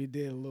 and we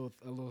did a little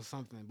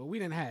something, but we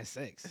didn't have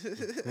sex.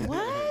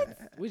 What?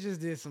 We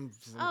just did some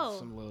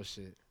Oh. little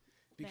shit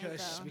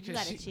Because you because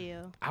gotta she,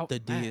 chill. The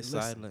D man, is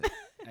listen. silent.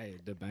 Hey,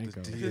 the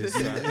banco. D is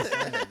silent.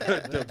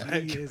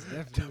 The D is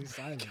definitely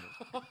silent.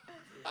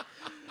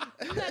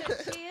 You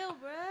gotta chill,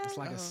 bro.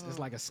 It's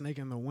like a snake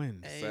in the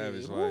wind. Hey,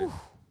 Savage woo. life.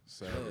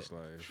 Savage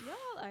life.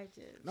 Y'all are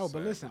just. No,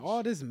 but listen, savage.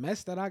 all this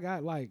mess that I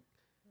got like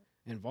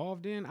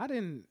involved in, I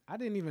didn't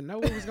even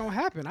know it was gonna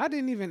happen. I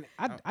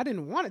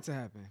didn't want it to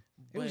happen.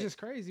 It was But just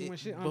crazy when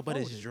shit but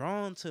unfolded. it's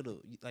drawn to the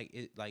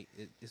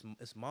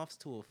it's moths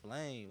to a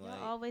flame. Y'all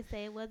Like always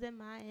say it wasn't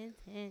my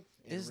intention.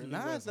 it's really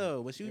not wasn't.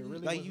 though. But you It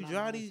really like was you not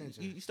draw my these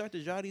intention. you start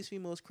to draw these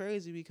females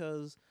crazy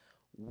because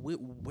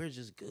we're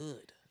just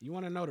good. You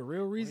want to know the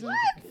real reason?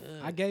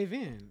 Good. I gave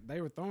in. They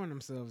were throwing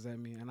themselves at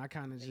me, and I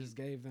kind of just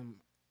gave them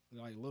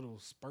like little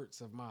spurts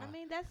of my. I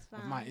mean, that's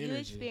fine. my You energy.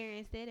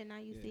 experienced it, and now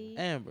you Yeah. see.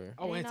 Amber.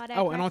 oh, ain't and, all that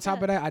oh, and on cracked top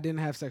up. of that, I didn't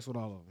have sex with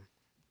all of them.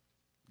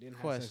 Didn't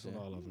have sex with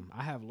Question. all of them.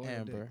 I have loyal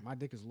Amber. dick. My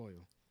dick is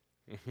loyal.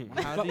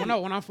 How do you- No,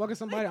 when I'm fucking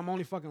somebody, I'm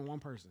only fucking one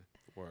person.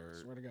 Word.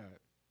 Swear to God.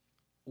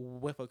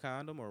 with a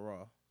condom or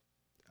raw?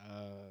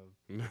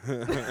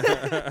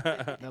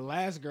 The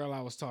last girl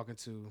I was talking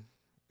to,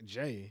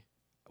 Jay,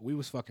 we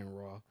was fucking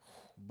raw,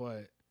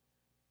 but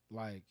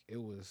like it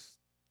was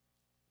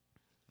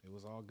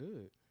all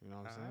good. You know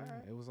what I'm saying?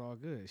 Alright. It was all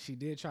good. She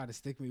did try to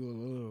stick me with a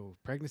little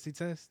pregnancy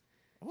test.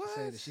 What?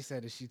 She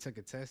said that she took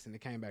a test and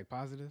it came back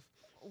positive.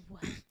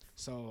 What?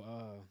 So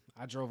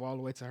I drove all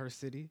the way to her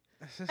city,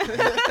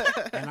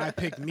 and I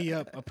picked me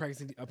up a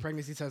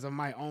pregnancy test of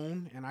my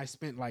own, and I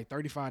spent like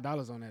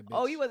 $35 on that bitch.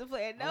 Oh, you wasn't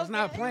playing. No I was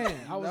not game? playing.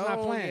 I was not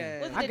No playing.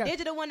 game. Was it I the got-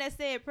 digital one that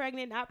said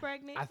pregnant, not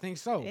pregnant? I think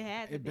so. It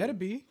had to It be. better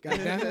be.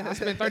 Goddamn it. I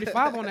spent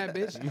 35 on that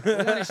bitch.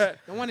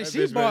 The one that That she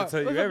bitch better bought. tell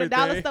you Was it the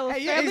dollar everything. store?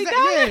 Hey, yeah, Family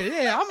exactly.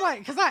 Dollar? yeah. I'm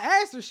like, cause I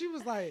asked her. She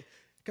was like,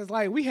 cause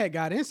like we had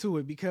got into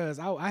it because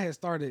I had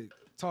started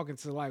talking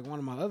to like one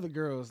of my other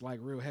girls like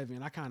real heavy,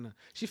 and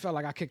she felt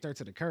like I kicked her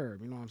to the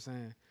curb. You know what I'm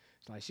saying?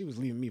 It's like she was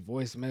leaving me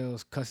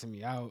voicemails, cussing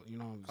me out. You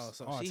know, Oh,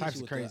 so all she types hit of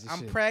you with crazy the, I'm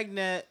shit.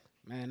 pregnant.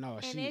 Man, no,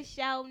 And she. it's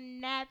your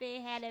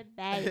nappy had a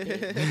baby.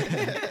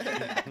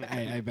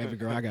 Hey, baby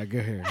girl, I got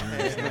good hair.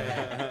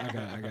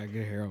 I got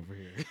good hair over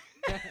here.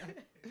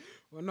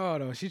 Well, no,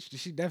 though, she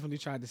definitely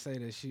tried to say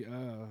that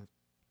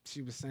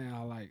she was saying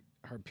how like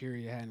her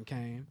period hadn't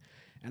came,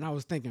 and I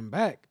was thinking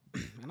back,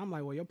 and I'm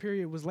like, well, your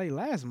period was late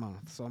last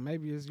month, so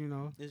maybe it's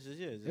This is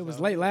it. it was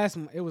late last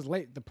month. It was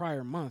late the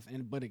prior month,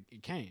 but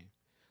it came.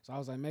 So I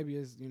was like, maybe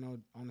it's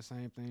on the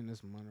same thing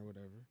this month or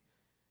whatever,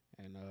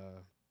 and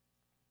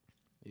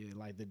yeah,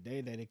 like the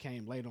day that it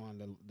came late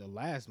on the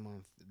last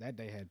month, that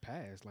day had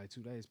passed, like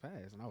 2 days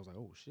passed, and I was like,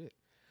 oh shit.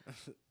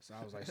 So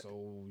I was like,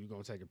 so you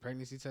gonna take a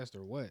pregnancy test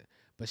or what?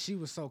 But she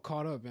was so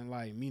caught up in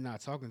like me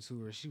not talking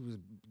to her, she was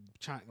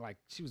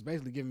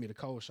basically giving me the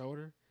cold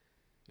shoulder.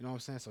 You know what I'm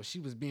saying? So she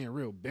was being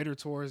real bitter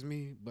towards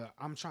me, but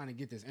I'm trying to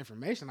get this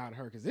information out of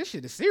her because this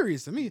shit is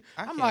serious to me.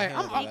 I I'm can't like,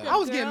 handle See, that. I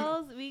was 'cause getting.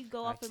 girls, we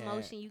go I off can't.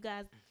 emotion. You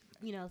guys,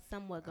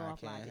 somewhat go I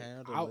off can't logic.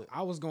 handle it.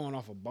 I was going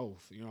off of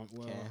both. Well,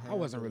 Can't I wasn't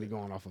handle really it.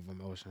 going off of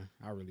emotion.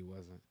 I really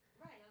wasn't.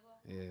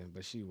 Yeah,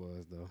 but she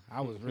was though.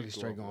 I was really Go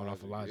straight off going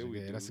off of logic. logic. Yeah,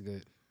 we Yeah, that's a do.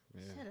 good.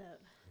 Yeah. Shut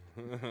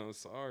up. I'm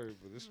sorry,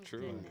 but it's Oh,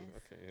 true. goodness. I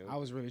can't help I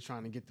was really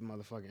trying to get the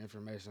motherfucking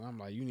information. I'm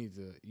like, you need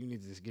to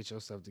just get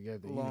yourself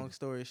together. You Long need-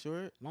 story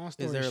short, long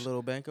story is there a sh-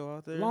 little banco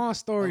out there? long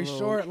story A little-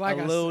 short, like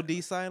a I little said,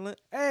 D silent.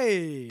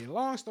 hey,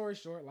 long story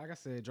short, like I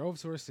said, drove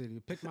to her city,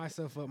 picked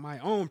myself up my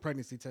own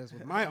pregnancy test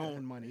with my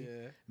own money.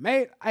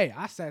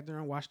 I sat there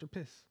and watched her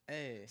piss.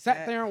 Hey,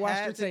 Sat there and watched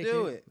had her to take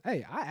do it.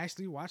 Hey, I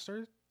actually watched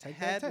her take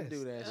Had that to test.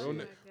 do that Oh Real,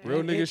 my ni- God. real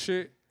And nigga it-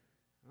 shit.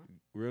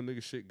 Real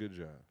nigga shit. Good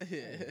job.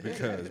 shit.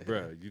 Because,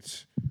 bruh,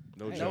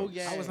 no Hey, jokes.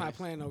 game. I was not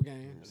playing no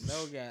games.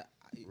 No guy.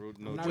 Real,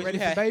 no I'm not jokes. ready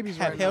you for had, babies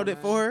had right held now, it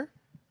for her.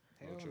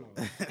 Hell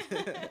no.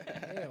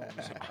 Hell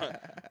no.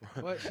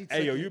 But she Hey,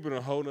 took yo, it. you been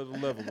a whole nother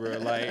level, bro.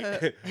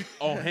 Like,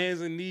 on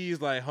hands and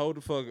knees, like, hold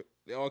the fuck.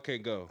 Okay,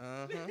 go.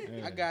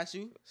 Yeah. I got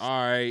you.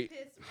 All right.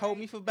 Hold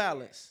me for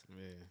balance.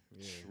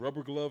 Yeah.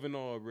 Rubber glove and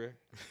all, bro.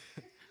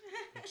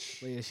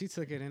 But yeah, she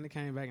took it and it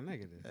came back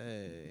negative.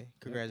 Hey,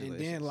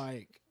 congratulations. And then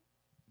like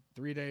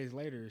 3 days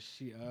later,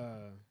 she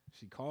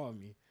called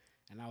me,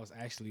 and I was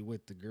actually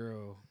with the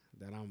girl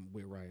that I'm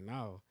with right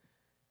now.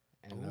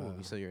 And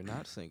Ooh, so you're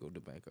not single,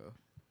 DeBanco.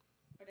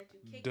 Or that you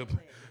kick The- it with.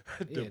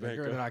 yeah, the girl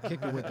Banco. that I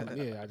kicked it with,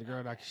 the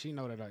girl that she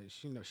know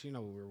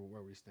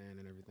where we stand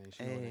and everything.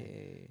 She know that.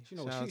 Hey, She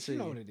know shout out she to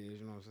know you. what it is.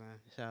 You know what I'm saying?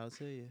 Shout out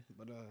to you.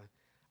 But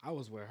I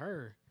was with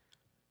her,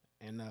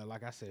 and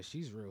like I said,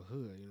 she's real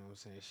hood. You know what I'm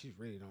saying? She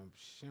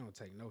don't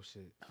take no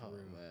shit for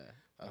real. man.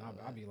 And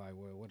I'll be like,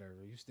 well, whatever.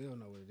 You still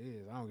know what it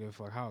is. I don't give a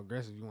fuck how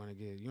aggressive you want to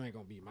get. You ain't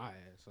gonna beat my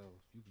ass, so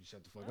you can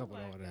shut the fuck Oh up with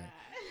my all God. that.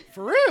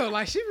 For real,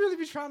 like she really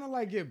be trying to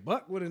like get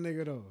buck with a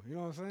nigga though. You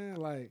know what I'm saying?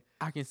 Like,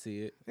 I can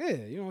see it. yeah,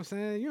 you know what I'm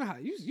saying. You know how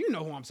you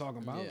know who I'm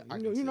talking about. Yeah, I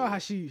you can know,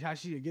 see how it.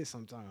 she get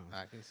sometimes.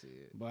 I can see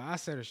it. But I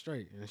set her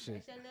straight and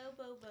shit. That's your little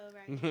boo-boo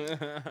right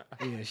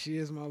there. Yeah, she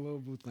is my little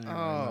boo thing. Oh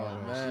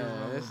right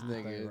now. She is my man, this little boo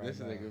thing nigga, right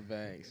now.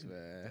 Banks,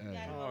 man. You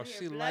got him Oh, over here she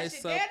blushing.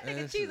 lights Damn, up-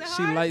 nigga, she's a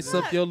She hard lights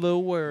slut. up your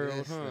little world,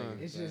 This huh? nigga.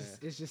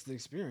 It's just the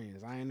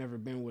experience. I ain't never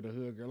been with a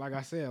hood girl. Like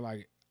I said,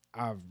 like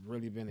I've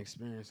really been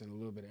experiencing a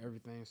little bit of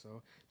everything.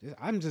 So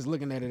I'm just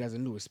looking at it as a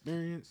new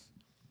experience.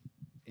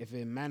 If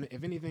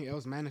anything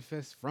else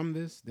manifests from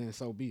this, then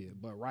so be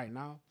it. But right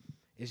now,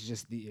 it's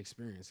just the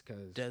experience.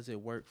 Cause Does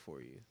it work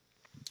for you?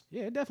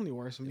 yeah, it definitely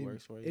works for It me.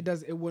 works for you? It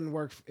does. It wouldn't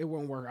work. It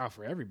wouldn't work out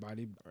for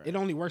everybody. Right. It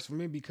only works for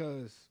me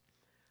because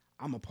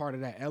I'm a part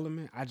of that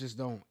element. I just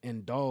don't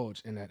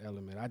indulge in that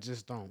element. I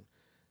just don't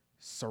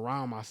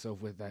surround myself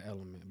with that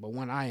element. But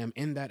when I am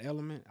in that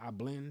element, I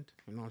blend.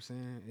 You know what I'm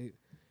saying?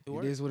 It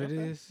works? is what it Okay,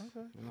 is.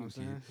 okay. You know what I'm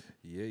saying?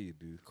 Yeah, you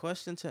do.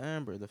 Question to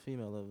Amber, the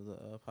female of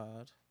the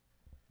pod: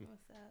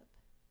 What's up?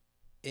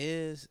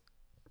 Is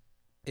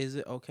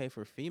it okay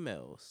for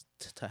females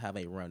to have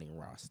a running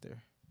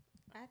roster?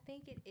 I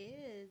think it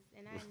is,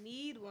 and I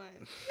need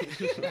one.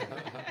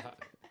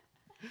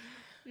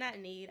 Not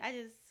need. I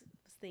just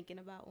was thinking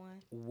about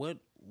one. What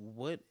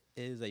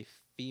is a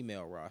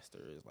female roster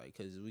is like?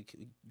 Because we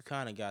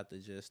kind of got the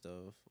gist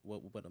of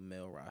what a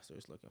male roster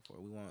is looking for.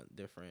 We want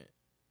different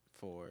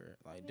for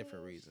like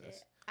different Yeah, reasons.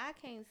 shit. I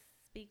can't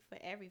speak for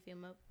every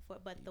female,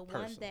 but the one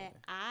Personally. that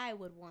I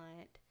would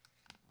want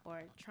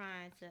or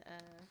trying to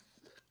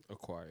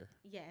Acquire.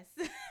 yes.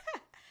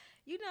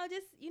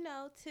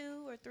 just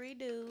 2 or 3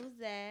 dudes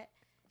that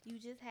you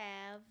just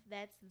have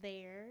that's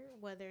there,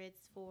 whether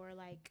it's for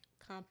like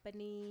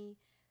company,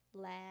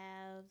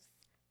 laughs,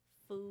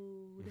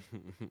 food,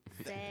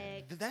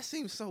 sex. That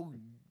seems so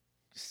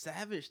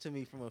savage to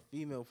me from a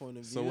female point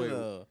of view. So wait,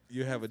 though.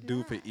 you have a It's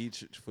dude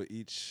not. for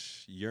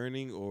each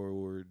yearning,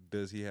 or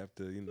does he have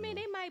to? You know. I mean,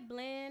 they might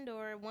blend,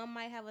 or one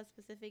might have a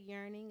specific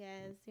yearning,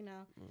 as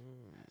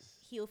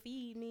he'll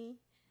feed me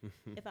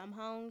if I'm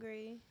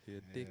hungry. He'll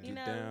dick You you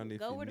know, down if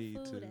go you where the need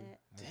food to. at.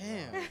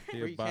 Damn. He'll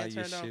Where you buy can't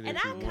your turn off shit free And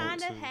if I you food. want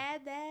kind of to.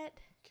 had that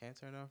Can't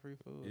turn off free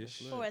food. Yeah, That's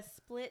shit. lit. for a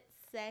split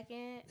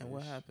second. And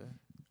what happened?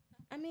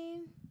 I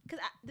mean, because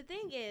the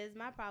thing is,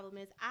 my problem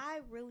is I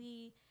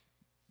really,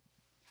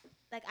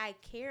 like, I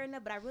care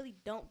enough, but I really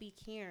don't be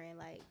caring.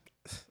 Like,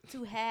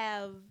 to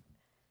have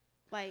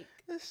like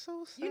It's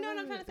so sad. you know what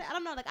I'm trying to say? I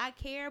don't know. Like I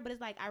care, but it's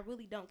like I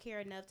really don't care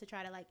enough to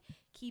try to like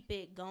keep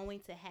it going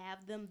to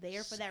have them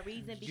there for that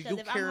reason. You Because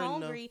if I'm care enough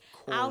hungry,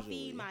 I'll cordially.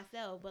 feed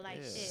myself. But like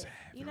Yeah. shit,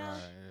 you know, Right,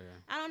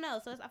 yeah. I don't know.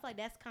 So I feel like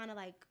that's kind of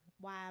like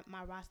why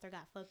my roster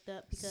got fucked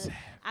up because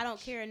I don't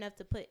care enough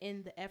to put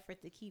in the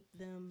effort to keep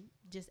them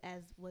just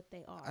as what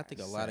they are. I think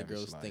a lot of Savage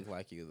girls life. think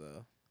like you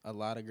though. A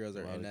lot of girls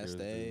A are lot in of that girls do.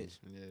 stage,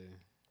 Yeah.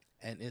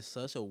 and it's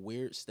such a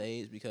weird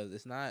stage because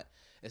it's not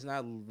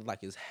like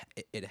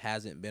it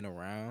hasn't been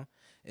around.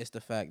 It's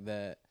the fact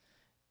that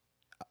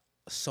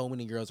so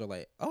many girls are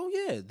like, oh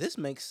yeah, this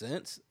makes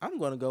sense. I'm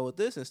gonna go with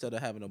this instead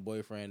of having a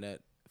boyfriend that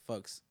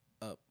fucks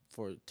up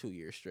for 2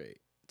 years straight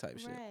type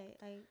shit. right.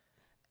 Like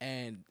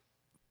And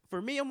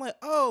for me, I'm like,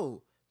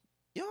 oh,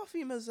 y'all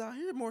females out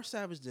here more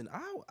savage than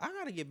I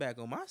gotta get back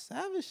on my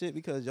savage shit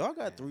because y'all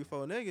got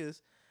 3-4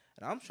 niggas,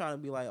 and I'm trying to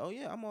be like, oh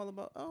yeah, I'm all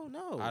about. Oh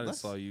no, I done let's-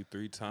 saw you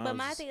 3 times. but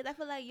my thing is, I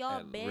feel like y'all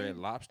at been Red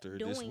Lobster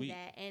this doing week.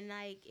 that, and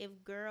like if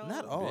girls,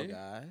 not all been.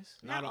 guys.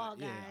 Not all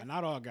Yeah, guys.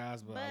 not all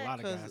guys, but a lot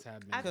of 'Cause guys have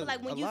been. I feel Because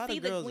like when a you lot see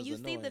of the girls when is you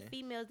see the annoying.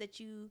 females that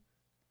you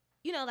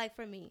know, like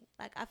for me,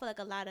 like I feel like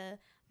a lot of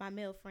my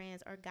male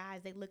friends or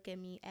guys, they look at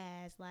me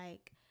as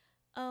like,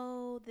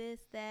 oh, this,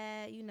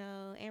 that, you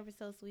know, Amber's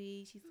so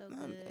sweet, she's so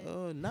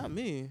good. Not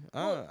me.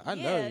 Well, I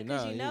know yeah, you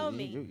 'cause now. you know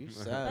me. You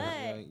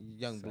savage,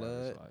 young Savage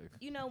blood. life.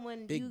 You know,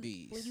 when Big you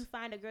B's. when you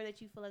find a girl that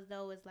you feel as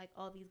though is like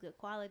all these good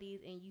qualities,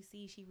 and you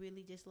see she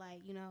really just like,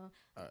 you know,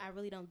 I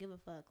really don't give a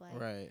fuck. Like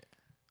Right.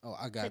 Oh,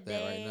 I got today,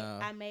 that right now.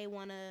 I may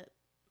wanna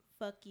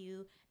fuck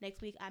you.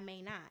 Next week, I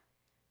may not.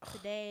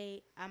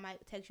 Today, I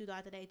might text you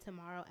throughout the day.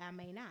 Tomorrow, I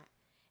may not.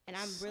 And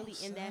I'm So really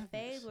in that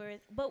phase savage. where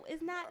but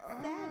it's not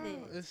savage.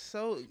 It's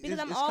so Because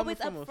I'm it's always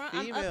coming from a upfront.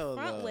 I'm female,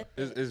 upfront though. with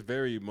it. It's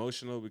very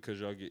emotional because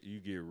you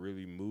get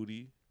really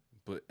moody,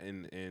 but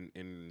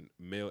in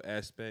male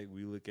aspect,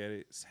 we look at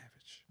it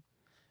savage.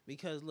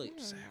 Because look,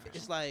 Yeah.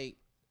 it's like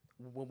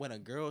when a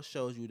girl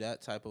shows you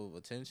that type of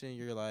attention,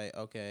 you're like,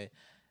 okay,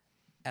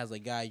 as a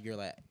guy, you're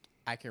like,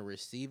 I can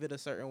receive it a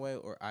certain way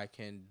or I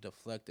can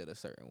deflect it a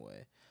certain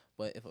way.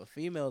 But if a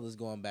female is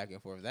going back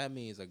and forth, that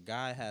means a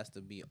guy has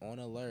to be on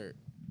alert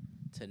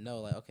to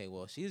know, like, okay,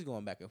 well, she's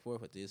going back and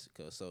forth with this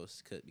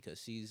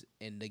because she's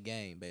in the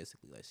game,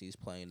 basically. Like, she's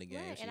playing the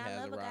game. Right, She and has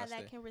I love a a guy roster.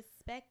 that can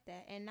respect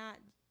that and not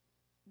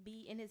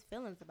be in his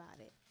feelings about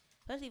it.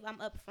 Especially if I'm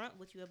upfront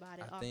with you about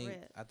it off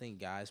rip. I think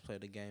guys play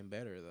the game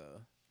better,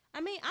 though. I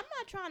mean, I'm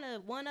not trying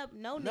to one up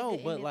no nigga No,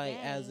 in but this like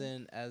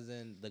game. as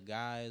in the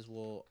guys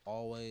will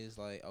always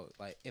like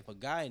if a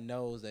guy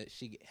knows that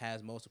she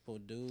has multiple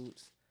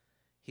dudes,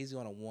 he's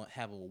gonna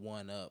have a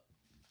one up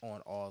on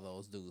all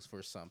those dudes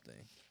for something.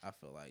 I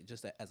feel like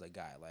just as a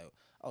guy, like,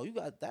 oh, you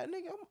got that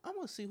nigga, I'm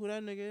gonna see who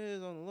that nigga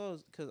is on the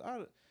lows because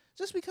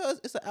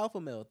it's an alpha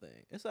male thing.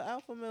 It's an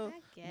alpha male.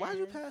 I Why'd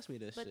you guess. pass me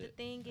this But the shit?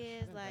 thing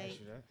is, like,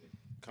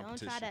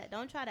 Competition.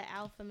 don't try to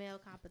alpha male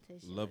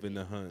competition. Loving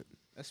with the me. hunt.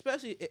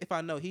 Especially if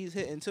I know he's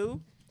hitting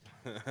too.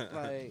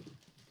 Like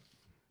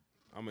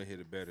I'm gonna hit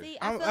it better. See,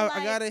 I feel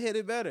like gotta hit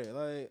it better.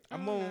 Like I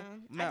I'm don't gonna,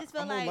 know. I just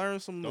feel I'm gonna like- learn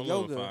some Don't let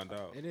yoga. them find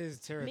out. It is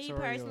me territorial.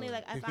 personally,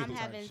 like if I'm type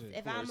having, shit.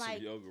 if Learn I'm some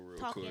like yoga real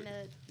talking quick.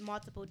 to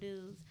multiple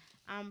dudes,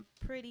 I'm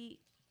pretty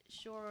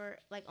sure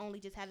like only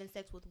just having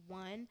sex with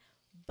one,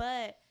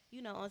 but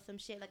you know, on some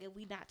shit like if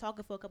we not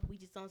talking for a couple, we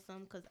just on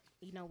some because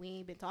you know we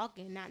ain't been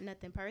talking, not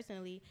nothing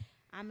personally.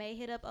 I may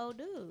hit up old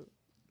dude,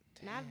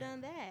 and I've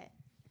done that.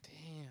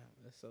 Damn,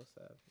 that's so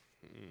sad.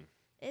 Mm.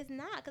 It's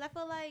not because I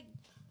feel like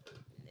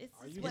it's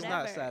Are just you- It's whatever.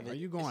 not savage. Are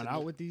you It's going a out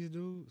good- with these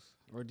dudes,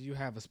 or do you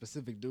have a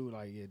specific dude?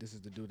 Like, yeah, this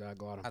is the dude that I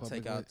go out in I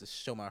public take out with. to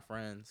show my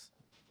friends.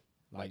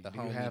 Like the do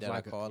you homie have that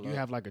like I call do you up.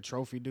 have like a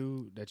trophy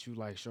dude that you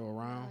like show No,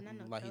 around? not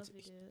no Like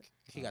trophy dude.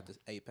 He got this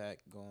 8-pack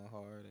going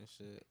hard and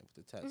shit with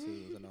the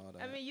tattoos and all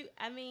that.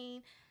 I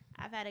mean,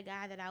 I've had a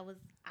guy that I was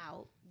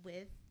out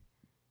with,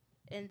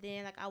 and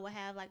then like I would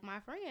have like my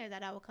friends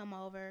that I would come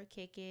over,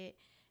 kick it.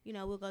 You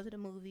know, we'll go to the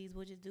movies.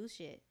 We'll just do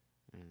shit.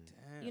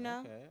 Damn, you know?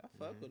 Okay, I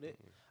fuck with it.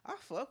 I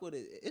fuck with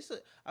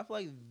it. I feel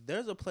like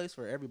there's a place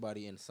for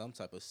everybody in some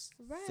type of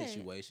Right.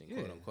 situation,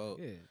 quote unquote.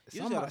 Yeah,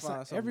 just gotta find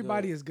something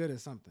everybody good. is good at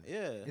something.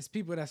 Yeah. It's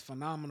people that's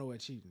phenomenal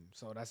at cheating,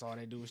 so that's all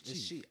they do is cheat.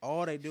 Just cheat.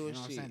 All they do You is know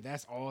what I'm cheat. saying?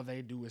 That's all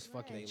they do is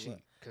fucking Right. cheat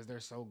because they're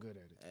so good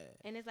at it.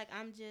 Yeah. And it's like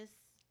I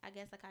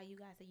guess like how you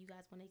guys say you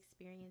guys want to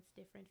experience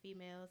different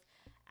females.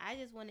 I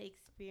just want to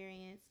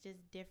experience just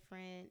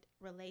different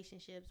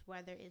relationships,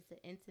 whether it's an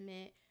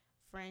intimate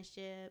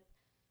friendship,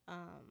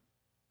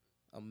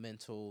 A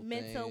mental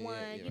mental thing. Yeah,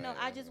 one. you're You know, right,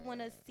 I right, just right, want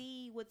to right.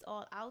 see what's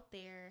all out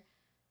there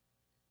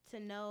to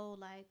know,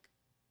 like,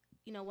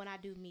 you know, when I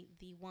do meet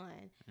the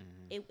one,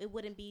 it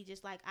wouldn't be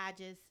just like I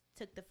just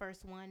took the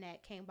first one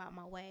that came about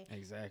my way.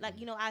 Exactly. Like,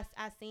 you know, I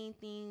seen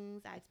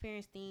things, I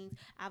experienced things,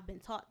 I've been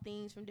taught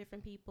things from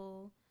different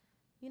people.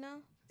 You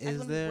know, I just Is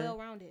want to be there well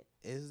rounded.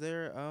 is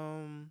there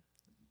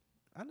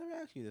I never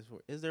asked you this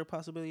before. Is there a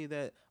possibility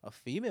that a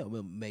female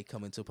may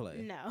come into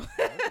play? No.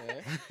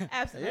 Okay.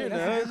 Absolutely You not.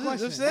 know, That's a good just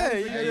question.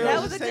 saying, That you was know,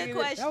 That was a just good taking it-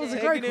 question. That was a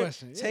taking great it-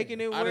 question. Yeah.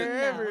 Taking it I didn't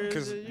wherever. know.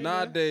 Because you know.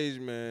 nowadays,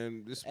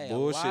 man, this Hey,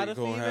 bullshit a lot of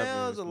gonna females,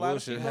 happen. a lot of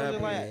Bullshit females are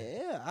like,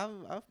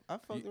 happen. yeah, I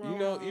fucked around. You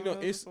know, with females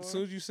it's, as before.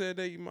 soon as you said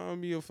that, you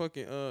remind me of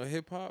fucking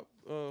hip hop,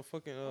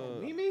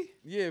 fucking Mimi?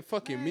 yeah,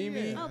 fucking Man,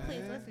 Mimi. yeah. Oh,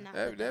 please, let's not.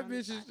 That put that on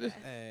this bitch is podcast.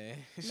 Hey.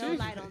 No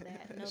light on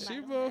that. No she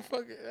light on that.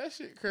 motherfucking that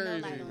shit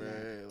crazy, light on man.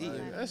 that. No Like,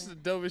 light on that's that. the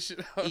dumbest shit.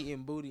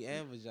 Eating booty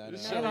and vagina.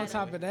 This No And on light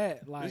top on of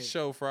that, like This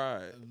show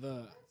fried.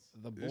 the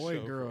This boy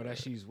show girl fried. that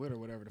she's with or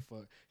whatever the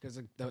fuck, because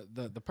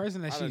the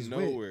person that Out she's of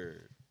with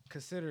nowhere.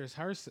 considers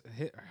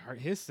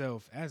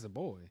himself as a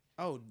boy.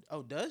 Oh,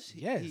 does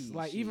he? Yes,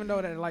 like even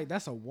though that like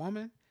that's a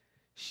woman,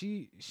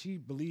 she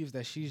believes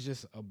that she's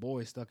just a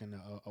boy stuck in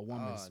a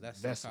woman's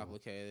that's so vessel.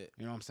 complicated.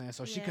 You know what I'm saying?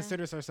 So she Yeah.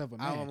 considers herself a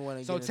I man. don't want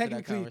to So get into that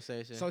technically,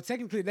 conversation. so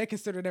technically, they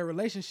consider their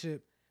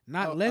relationship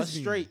not Oh,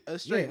 lesbian. a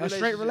straight Yeah, a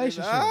straight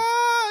relationship.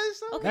 Ah, it's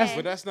so Okay. That's-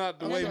 But that's not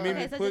the way Okay,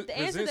 Mimi so put to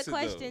answer the presents it,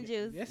 question, though.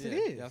 Juice. Yes, Yeah, it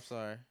is. yeah, I'm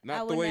sorry. I Not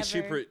the would way she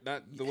never-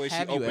 not the way she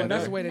Have you opened But ever-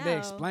 that's up. the way that they No.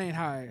 explain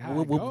how it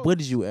What goes.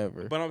 did you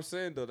ever But I'm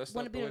saying though, that's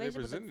Want to not be the in way a they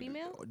relationship with a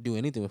presented it. female? do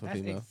anything with a That's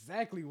female?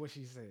 exactly what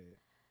she said.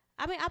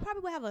 I mean, I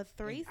probably would have a And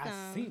threesome.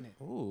 I seen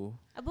it. Ooh,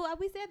 But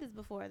we said this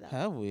before, though.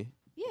 have we?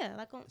 Yeah,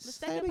 like on the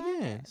Say it second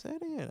again. podcast. Say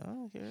it again. I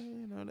don't care.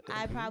 You know that.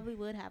 I probably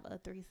would have a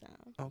threesome.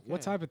 Okay.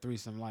 What type of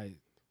threesome? Like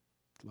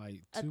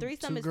A two,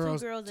 threesome two is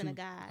girls, 2 girls and a two-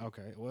 guy.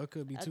 Okay, well it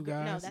could be A two gr-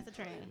 No, guys. that's a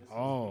train.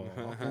 Oh,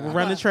 okay.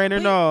 Run the trainer,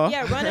 We- no.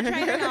 Yeah, run a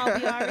trainer. No,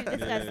 we already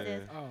discussed Yeah.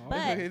 this. Oh,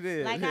 But He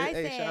did. like I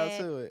Hey, shout out said,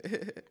 to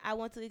it. I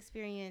want to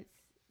experience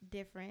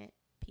different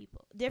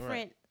people,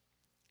 different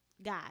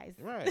guys.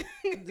 Right.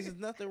 There's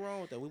nothing wrong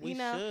with that. We you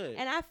know, should.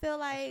 and I feel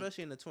like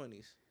Especially in the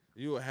 20s.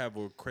 You would have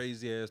a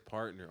crazy ass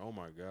partner. Oh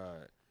my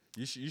god.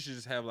 You should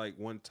just have like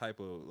one type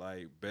of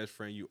like best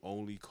friend you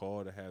only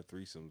call to have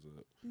threesomes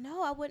with.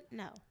 no, I wouldn't.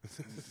 No,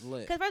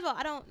 Lit. because first of all,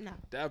 I don't know.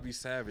 That'd be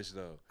savage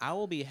though. I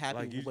will be happy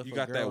Like, you with a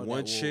got that girl one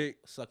will chick.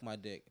 suck my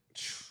dick.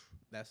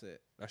 That's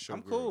it. That's your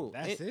I'm girl. cool.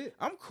 That's it.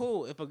 I'm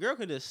cool. If a girl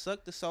can just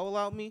suck the soul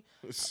out me,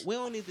 we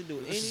don't need to do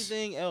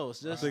anything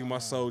else. I Just think my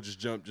soul just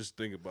jumped. Just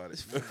think about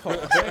it.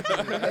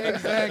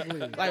 Exactly.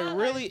 like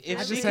really, if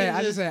I she just can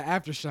had just,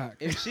 aftershock.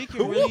 if she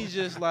can really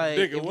just like,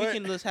 Nigga, if what? we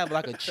can just have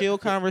like a chill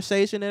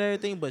conversation and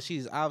everything, but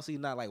she's obviously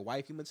not like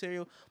wifey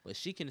material, but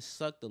she can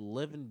suck the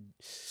living,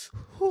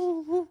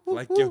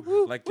 like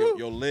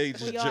your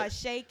legs When just y'all jumped.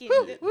 shaking,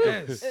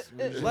 Yes.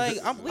 like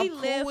I'm We cool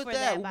live with for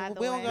that. that, by the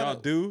we don't way. gotta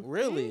Y'all do?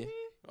 really.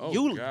 Oh,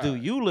 you God. do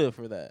you live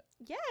for that?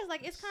 yes,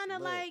 like it's kind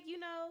of Lit. like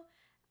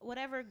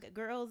whatever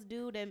girls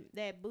do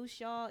that boost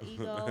y'all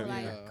ego,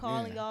 like Yeah.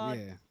 calling y'all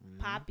Yeah.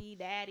 poppy,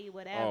 daddy,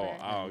 whatever. Oh,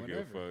 I don't give a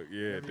Whatever. fuck.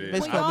 Yeah, dude.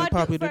 Miss when Call me y'all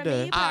Poppy do for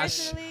today. me I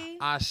personally,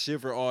 I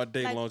shiver all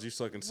day Like, long as you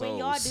sucking souls. when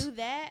y'all do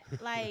that,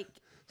 like,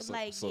 So-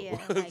 like so- yeah,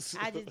 like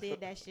I just did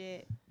that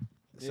shit.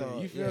 So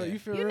So, you feel yeah. you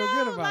feel You real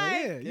know, good about like-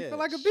 it. Yeah, you Yeah. feel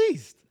like a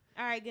beast.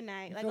 All right, good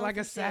night. You Like feel on like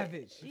a some shit.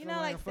 savage. You You feel know,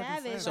 like like a fucking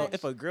savage. savage. So like-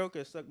 if a girl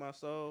can suck my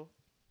soul,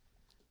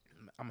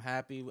 I'm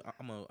happy.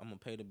 I'm gonna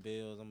pay the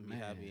bills. I'm gonna be Man.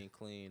 happy and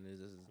clean. It's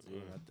just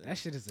doing my thing. That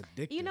shit is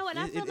addictive. you know what?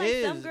 I It- feel it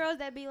like some is. girls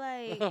that be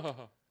like,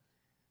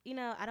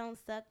 I don't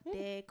suck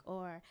dick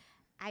or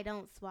I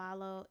don't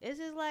swallow. It's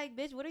just like,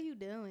 bitch, what are you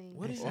doing?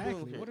 What are Exactly.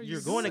 you doing? What are You're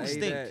you going doing?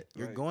 extinct. Say that,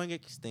 You're like- going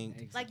extinct.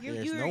 Exactly. Like you're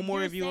There's you're, no more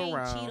you're of you saying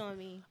around. cheat on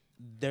me.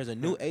 There's a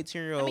new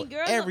 18-year-old I mean,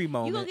 girls, every you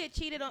moment. gonna get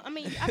cheated on. I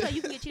mean, I feel like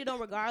you can get cheated on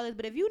regardless.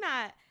 But if you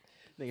not,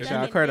 Nigga, sucking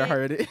Sean Carter dick-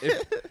 heard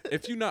it.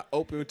 if you're not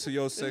open to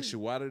your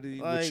sexuality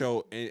Like, with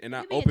your and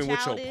not you being open with your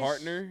childish,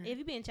 partner if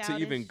you being to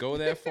childish, even go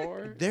that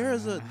far,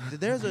 there's a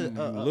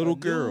Little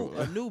girl.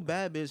 a new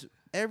bad bitch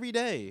every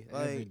day.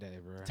 Like Every day,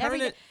 bro. Every turning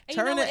day. And you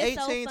know turning what? It's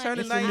so 18, funny.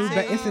 turning It's a new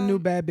 19. it's a new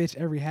bad bitch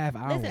every half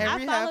hour. Listen,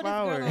 Every I follow half this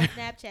hour. girl on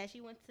Snapchat. She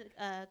went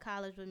to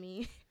college with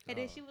me, and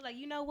then she was like,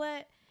 "You know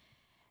what?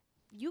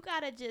 You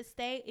gotta just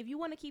stay. If you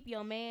want to keep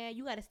your man,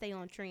 you gotta stay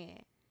on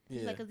trend."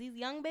 She's Yeah. like, "Cause these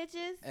young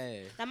bitches."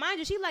 Hey. Now, mind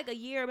you, she's like a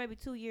year, maybe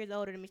 2 years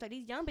older than me. She's like,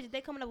 these young bitches,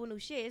 they coming up with new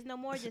shit. It's no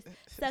more just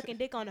sucking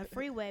dick on the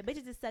freeway.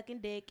 Bitches is sucking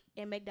dick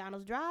in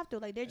McDonald's drive-thru.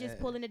 Like, they're just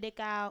Yeah. pulling the dick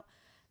out.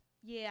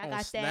 Yeah, I On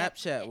got that.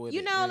 Snapchat with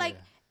You it. know, Yeah. like,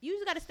 you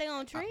just got to stay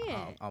on trend.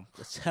 I'm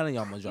telling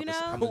you, I'm gonna drop. You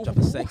I'm know? gonna drop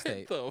a sex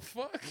tape. What the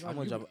fuck? I'm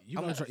gonna drop.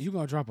 You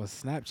gonna drop a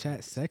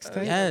Snapchat sex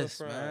tape? Yes,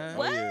 Oh, man.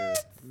 What? yeah.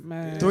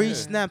 Man. 3 Yeah.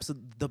 snaps, of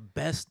the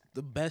best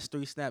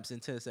 3 snaps in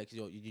 10 seconds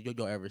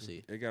you'll ever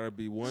see. It gotta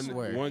be one.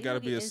 Swear. One gotta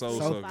You be a get soul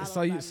so-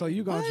 sucker. So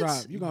you gonna What?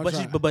 drop you gonna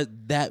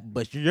but drop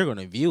but you're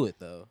gonna view it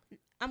though.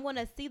 I'm going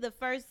to see the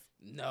first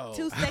No.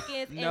 2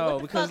 seconds. And No, what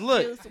the because fuck,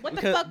 look, Juice? What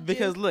because- the fuck,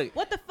 because Juice? look.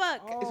 What the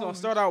fuck? It's gonna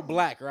start out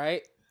black,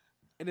 right?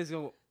 And it's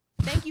gonna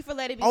Thank you for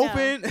letting me know.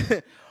 open.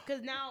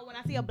 Because now when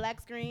I see a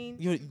black screen,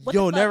 you'll What the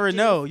fuck, never Juice?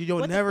 know. You'll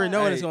What the never fuck?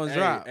 know when it's Hey, gonna hey,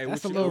 drop. hey,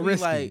 that's a what little It'll be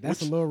risky. like-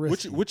 That's a little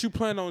risky. What you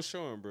plan on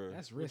showing, bro?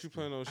 That's What you risky.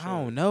 plan on I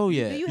showing? don't know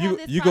yet. do you have You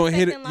this you gonna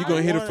hit it? prospecting You gonna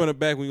line? hit it from the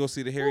back when you gonna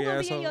see the hairy Who gonna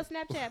be in asshole?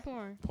 your Snapchat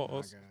porn?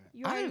 Pause.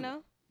 You already I-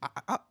 know.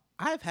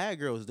 I've had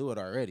girls do it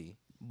already,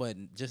 but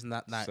just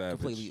not Savage.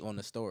 completely on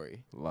the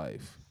story.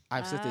 Life.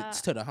 I've sent it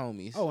to the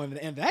homies. Oh,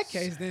 in that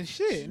case, then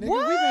shit. Nigga,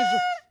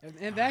 What?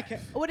 in that case,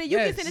 Well, then you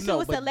yes. can send it to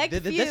No, a but select few.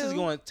 this is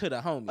going to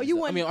the homies. Oh, you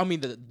though. want- I mean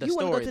the you want to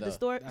story go to the though.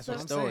 store? That's so-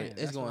 what I'm Story. saying.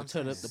 It's That's what going I'm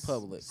to the saying.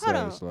 public. Hold So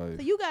on. it's like-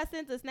 So you got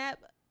sent a snap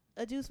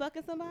a juice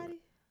fucking somebody?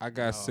 I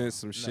got sent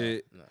some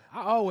shit. No.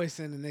 I always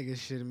send a nigga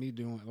shit of me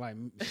doing like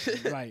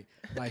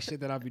shit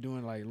that I be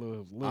doing like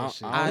little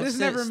shit. I And it's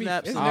sent never me.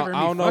 snaps. It's I never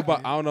don't me know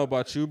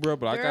about fucking. you, bro,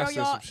 but I Girl, got sent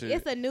y'all, some shit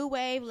it's a new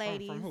wave,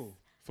 ladies. From who?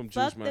 from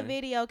Juice Fuck the Man.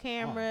 video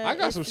camera. I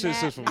got It's some shit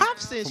sent from Snap.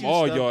 I've sent from you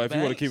all stuff, y'all. If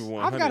you want to Banks. keep it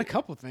 100, I've got a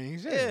couple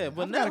things. Yeah,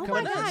 but I've got a no, Oh couple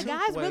my not God, too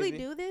guys really wavy.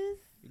 do this?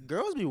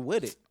 Girls be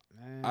with it.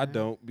 I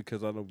don't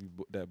because I don't be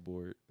that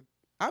bored.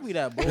 I be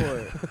that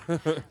bored.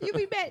 You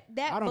be I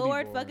that don't be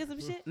bored bored. fucking some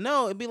shit?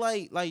 No, it'd be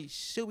like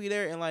she'll be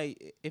there and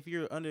like if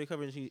you're under the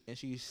cover and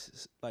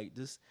she's like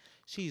this,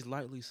 she's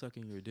lightly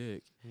sucking your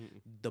dick.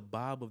 The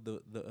bob of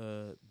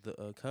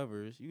the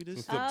covers, you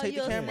just Oh, take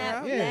the you'll camera snap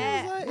out. Yeah.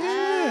 that. It's like,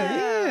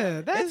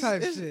 Yeah, that it's- type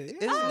it's- shit.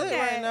 It's lit Okay,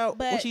 right now. When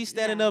but she's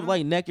standing nah. up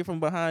like naked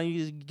from behind, you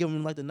just give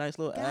them like the nice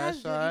little Guys ass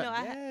do,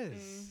 shot.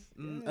 Yes.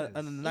 A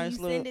And nice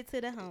you little. send it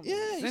to the homies.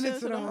 Yeah, you Send it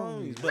to the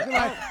homies. But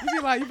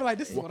You be like,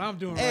 this is what I'm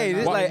doing Hey, right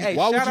this now. like, hey,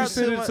 Why would shout you out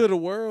send to it my- to the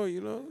world?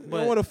 You know, you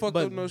don't want to fuck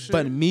up no shit.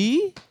 But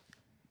me,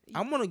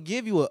 I'm gonna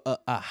give you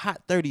a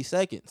hot 30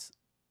 seconds.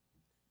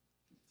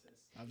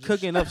 I'm just-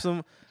 Cooking up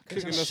some.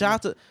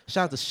 Shout to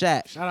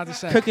Shaq. Shout out to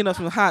Shaq. Cooking up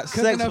some hot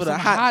Cooking sex up with a some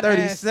hot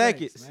 30 ass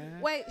seconds. sex,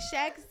 man. Wait,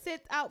 Shaq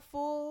sits out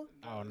full.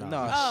 Oh no.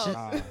 No,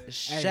 Oh.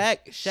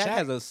 Shaq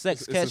has a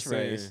sex It's a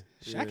catchphrase. saying.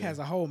 Shaq Yeah. has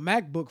a whole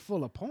MacBook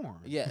full of porn.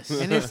 Yes.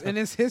 and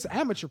it's his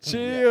amateur porn.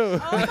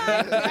 Chill. Oh my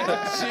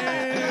God.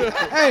 Chill.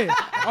 Hey,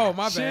 oh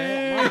my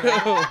bad.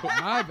 Chill.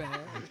 My bad.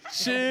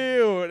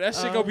 Chill. That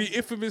shit gonna be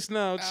infamous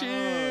now.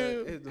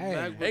 Chill.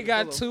 Hey. They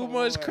got too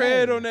much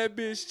cred on that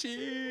bitch. Chill.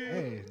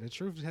 Hey, the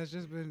truth has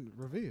just been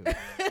revealed.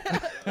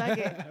 Fuck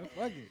it.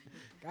 Fuck it.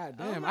 God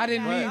Oh damn, my I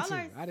didn't God, mean y'all to.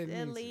 are I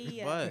didn't mean silly.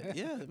 to. But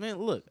yeah, man,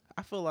 look,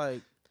 I feel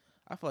like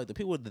the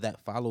people that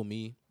follow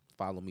me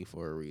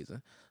for a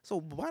reason.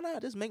 So why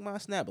not just make my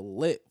snap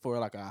lit for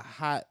like a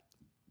hot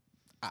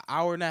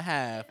hour and a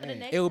half? For the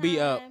next It will be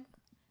up. time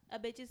a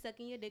bitch is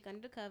sucking your dick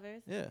under the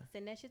covers. Yeah.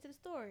 Send that shit to the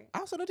story.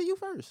 I'll send it to you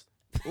first.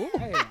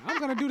 Hey, I'm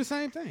gonna do the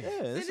same thing. Yeah,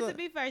 Send it's it a- to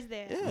me first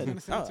then. yeah.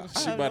 gonna send it to the I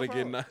She have about no to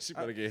get problem. She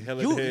about to get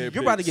hella You, head.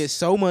 you're about to pics. get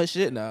so much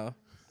shit now.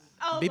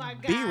 Oh Be, my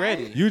God. be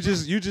ready. You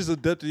just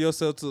adapted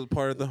yourself to the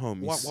part of the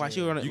homies. Why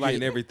you gonna You like?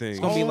 getting everything. It's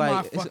gonna be oh like my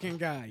it's- fucking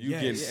god. You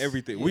yes. getting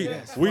everything.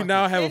 Yes. We Fuck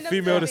now it. have a Send them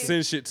female to to me.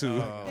 send shit to.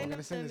 Oh. I'm Send gonna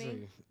them send to it to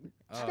me. you.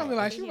 She's gonna be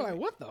like, Thank you.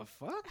 what the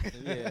fuck?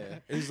 Yeah.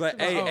 He's like, Oh,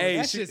 hey,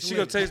 that she shit's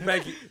gonna lit. text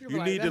back. You You be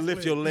like, need to that's lift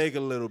lit. your leg a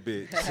little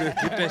bit. Get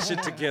that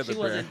shit together, She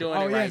bro. wasn't doing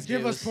Oh it yes, right.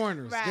 give us Juice.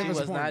 pointers. Right. Give She us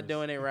was pointers. not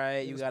doing it right.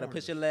 You Give us gotta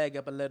push your pointers. leg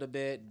up a little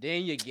bit.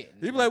 Then you're getting.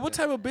 You be like, what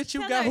type of bitch you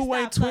Tell got her who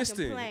ain't stop fucking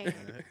twisting? playing.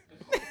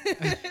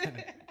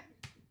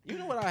 You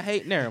know what I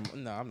hate? No,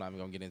 I'm not even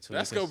gonna get into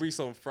That's it. gonna 'cause be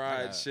some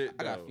fried I shit.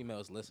 got though.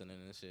 females listening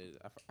and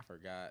shit. I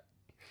forgot.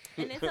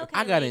 And it's okay.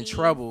 I got in ladies.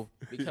 trouble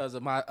because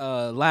of my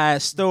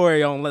last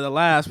story on the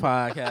last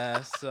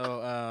podcast. So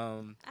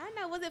I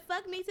know. Was it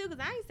fuck me too? Cause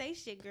I ain't say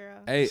shit, girl.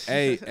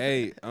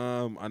 Hey.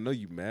 I know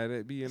you mad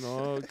at me and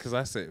all because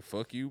I said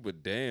fuck you,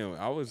 but damn,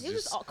 I was He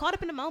was just, all caught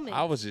up in the moment.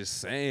 I was just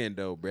saying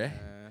though, bruh.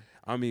 uh,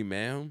 I mean,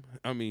 ma'am.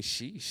 I mean,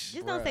 sheesh.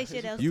 Just don't say Bruh.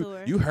 shit else to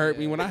her. You heard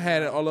me when I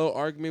had a little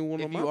argument with one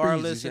if of my you are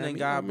breezes, listening, you know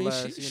God what I mean?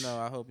 bless. Sheesh. You know,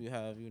 I hope you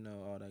have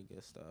all that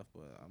good stuff.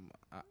 But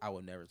I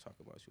would never talk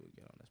about you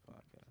again on this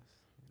podcast.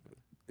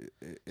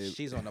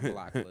 She's on the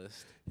block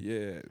list.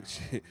 Yeah,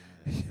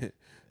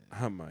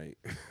 I might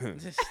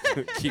This-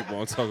 keep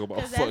on talking about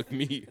 'Cause fuck that's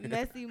me.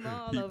 Messy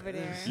Mall over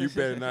there. You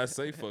better not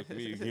say fuck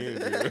me again,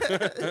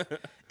 girl.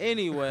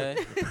 Anyway,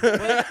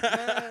 but,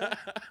 man,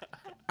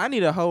 I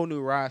need a whole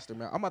new roster,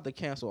 man. I'm about to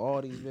cancel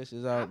all these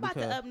bitches out I'm about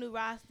because to up new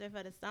roster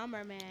for the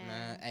summer, man.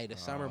 man, hey, the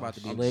summer about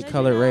to be I'm lit. just-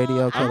 Colored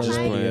radio, I I'm just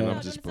like, playing, you know, I'm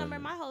during just the summer,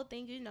 playing. my whole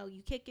thing, I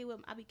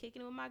be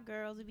kicking it with my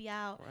girls. We be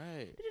out.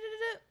 Right.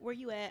 Where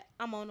you at?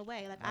 I'm on the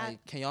way. Like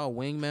Like, can y'all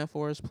wingman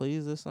for us,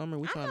 please, this summer?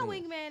 We I'm trying not to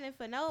wingmaning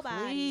for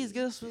nobody. please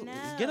get us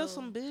No.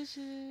 some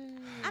bitches.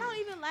 I don't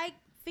even like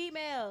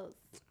females.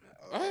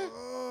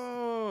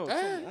 Oh,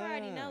 Eh. come You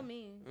already on. know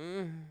me.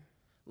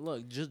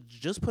 Look,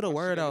 just put a Why she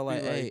word gotta out be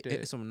like, like hey, that?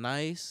 it's some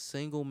nice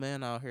single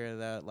men out here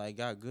that like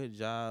got good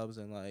jobs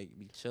and like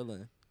be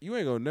chilling. You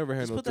ain't gonna never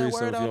have Just no put that word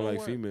threesome if you out don't on like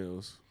work.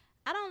 females.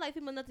 I don't like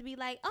people enough to be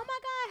like, oh my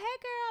god, hey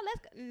girl,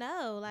 let's go.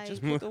 No, like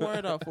Just put the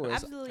word out for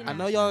us. absolutely I not.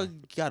 know y'all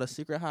got a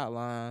secret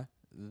hotline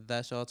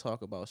that y'all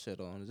talk about shit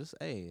on. Just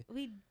hey,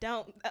 We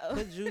don't. Though.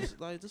 put juice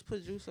just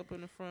put juice up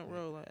in the front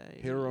row. Like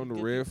hey, Hit her on the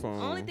get red people-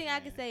 phone. Only thing I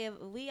can say if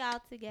we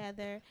out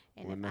together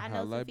and When if the I know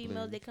some highlight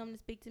females blink. that come to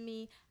speak to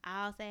me,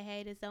 I'll say,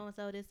 hey, this so and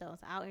so, this so and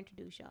so. I'll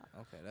introduce y'all.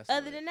 Okay, that's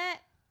Other lit. than that,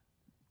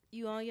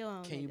 you on your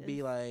own. Can you niggas.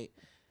 be like,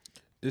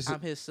 This, I'm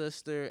his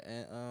sister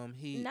and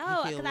he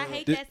No, he a because I little-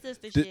 hate Thi- that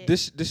sister shit.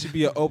 this should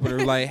be an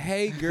opener. Like,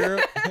 hey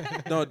girl,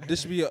 no,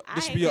 this should be I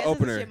this should hate be an that sister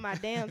opener. shit my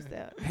damn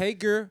self. Hey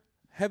girl,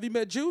 have you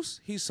met Juice?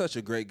 He's such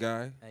a great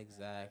guy.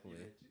 Exactly.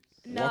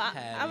 No, Walk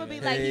I'm gonna be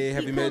past like, Hey, he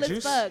have you cool met as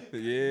Juice? fuck.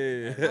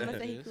 Yeah. I'm gonna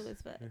say he cool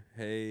as fuck.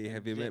 Hey,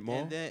 have you met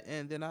Maul?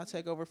 And then I'll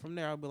take over from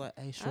there. I'll be like,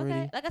 hey, shorty.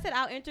 Okay, like I said,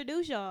 I'll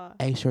introduce y'all.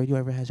 Hey, shorty, you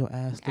ever had your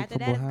ass licked After from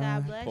that, it's God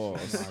behind? bless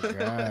Pause. you. Oh my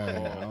god.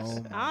 Pause.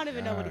 Oh my I don't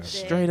even know what he God.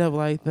 said. Straight up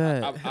like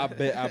that.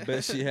 I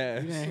bet she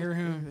has. You didn't hear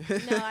him? No,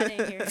 I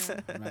didn't hear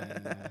him.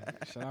 Man,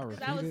 should I 'Cause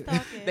repeat I was it?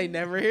 talking. They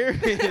never hear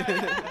me.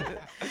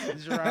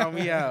 Just drown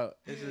me out.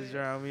 It just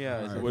drown me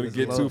out. Alright. It's When it just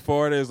get low. too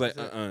far, there's like, It's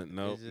a-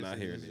 nope, It just- not it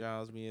hearing just it.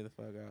 drowns me the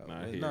fuck out. Not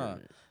But hearing nah.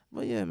 it.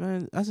 But yeah,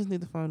 man, I just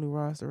need to find a new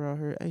roster out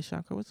here. Hey,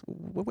 Shanka,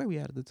 where we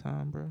at the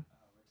time, bro?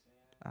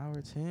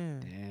 Hour 10.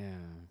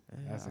 Damn.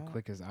 Yeah, That's the hour-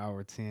 quickest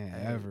hour 10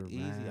 Hey, ever, easy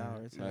man.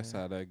 hour 10. That's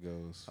how that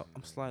goes. Oh,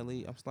 I'm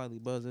slightly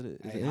buzzed. Is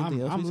Hey, there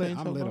anything else I'm we lit. saying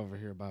I'm so lit far? over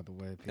here, by the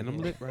way. And I'm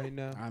people. lit right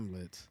now. I'm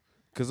lit.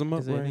 Cause I'm up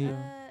Is there right any-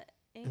 now.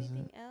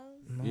 Anything else?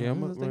 No, Yeah,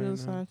 I'm let's up think of right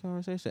the now. side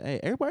conversation. Hey,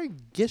 everybody,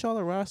 get y'all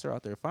a roster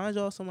out there. Find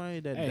y'all somebody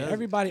that Hey, does.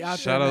 everybody out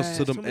Shout there, outs man.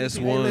 to them too many S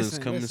people. Hey, ones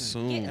listen, coming listen.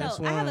 soon. No,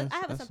 S1s, I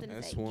have S- something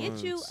to say. S1s.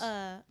 Get you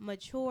a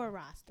mature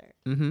roster.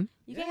 Mm-hmm.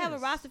 You can't have a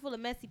Yes. roster full of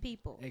messy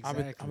people. Exactly. I've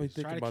been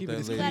thinking Try to about keep that it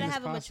as You lately. gotta clean as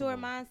have a mature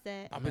possible.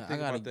 mindset I've been I thinking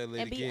gotta- about that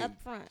lady and be again.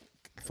 upfront.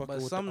 Fucking But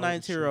with some the older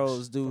 19-year-olds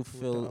chicks. do Fucking with the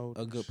feel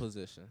older a good chicks.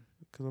 position.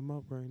 Cause I'm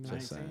up right now.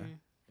 Just saying. 19?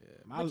 Yeah.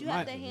 But you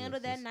have to handle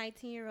that just-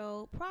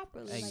 19-year-old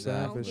properly. Exactly.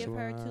 Like, don't give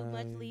her too Savage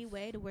much life.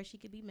 leeway to where she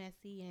could be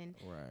messy and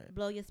Right.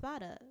 blow your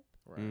spot up.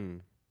 Right.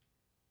 Mm,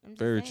 I'm just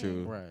very saying.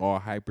 true. Right. All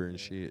hyper and Yeah.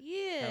 shit.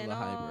 Yeah, and Hella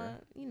all,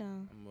 hyper. you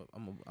know.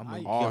 I'm I-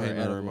 a All give her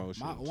hitting her edible.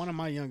 emotions. One of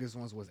my youngest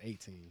ones was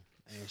 18,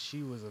 and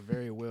she was a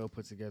very well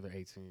put together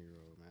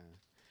 18-year-old, man.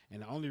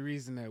 And the only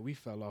reason that we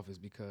fell off is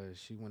because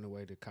she went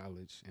away to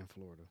college in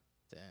Florida.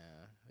 Damn.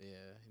 Yeah.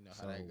 You know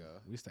So how that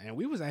go.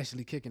 we was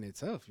actually kicking it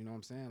tough. You know what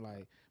I'm saying?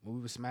 Like when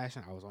we was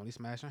smashing, I was only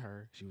smashing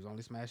her. She was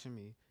only smashing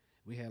me.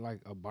 We had like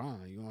a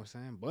bond. You know what I'm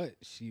saying? But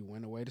she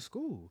went away to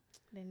school.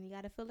 Then you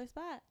gotta fill her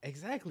spot.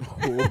 Exactly.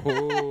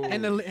 Oh.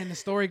 and the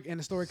story continues. And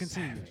the story You know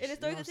what I'm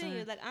continues.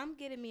 saying? Like I'm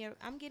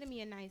getting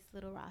me a nice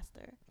little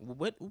roster.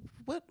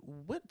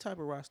 What type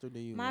of roster do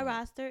you My want?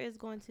 roster is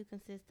going to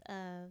consist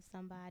of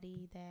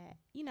somebody that,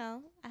 you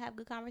know, I have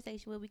good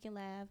conversation with. We can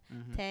laugh,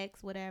 Mhm.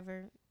 text,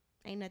 whatever.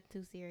 Ain't nothing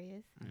too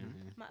serious.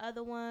 Mhm. My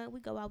other one, we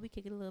go out, we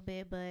kick it a little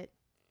bit, but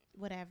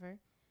whatever.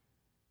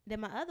 Then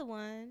my other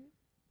one,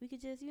 we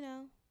could just, you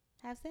know,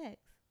 have sex.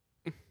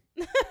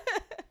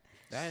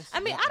 I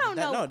mean, I don't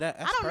know. I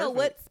don't know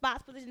what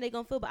spots position they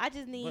gonna fill, but I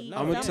just need. no,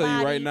 I'ma that's- tell you right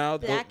somebody now,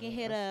 that though- I can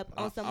hit up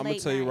on some I'm late gonna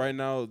tell you night. right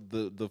now,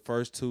 the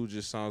first two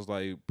just sounds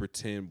like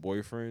pretend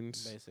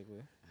boyfriends,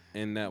 Basically.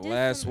 and that Just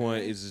last some one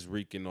nice- is just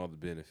reaping all the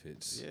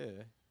benefits.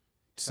 Yeah.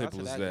 Simple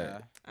Shout as out to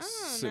that. guy. I don't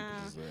Simple know.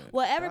 as that.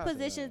 Whatever Shout out to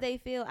positions that. they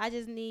fill, I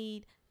just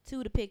need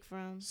two to pick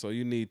from. So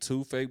you need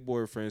two fake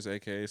boyfriends,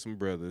 aka some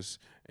brothers,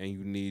 and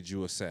you need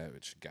you a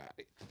savage. Got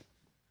it.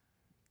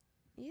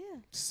 Yeah,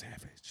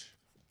 Savage.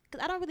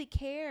 because I don't really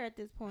care at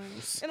this point.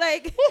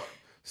 Like,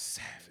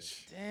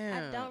 Savage.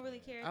 Damn. I don't really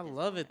care. At I this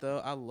love point. it though.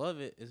 I love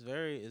it. It's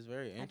very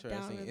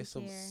interesting. really it's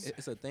care.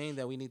 it's a thing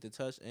that we need to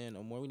touch in.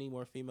 More we need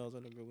more females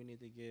on the group. We need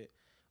to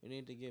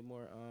get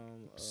more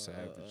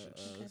Savages.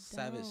 I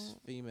savage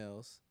don't.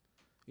 females.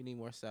 We need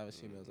more savage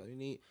females. Like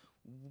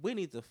we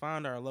need to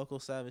find our local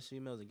savage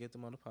females and get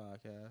them on the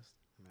podcast.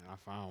 Man, I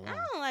found I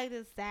one. don't like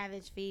this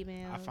savage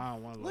female. I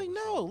found one. Like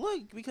local no,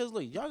 look because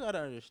look, y'all gotta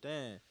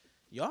understand,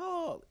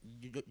 y'all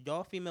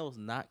females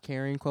not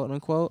caring, quote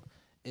unquote,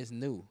 is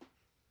new.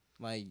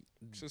 Like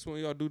Since when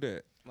y'all do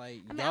that?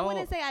 like I mean, I y'all.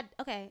 wouldn't say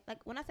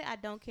like when I say I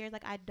don't care, it's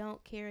like I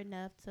don't care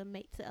enough to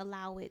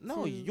allow it.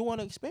 No, to, you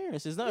want to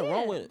experience. There's nothing Yeah.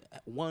 wong with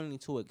wanting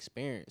to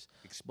experience.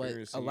 But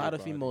Experiencing a your lot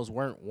of body. females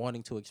weren't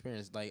wanting to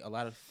experience. Like a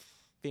lot of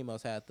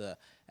females had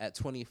at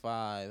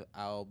 25,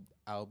 I'll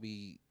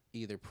be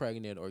either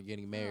pregnant or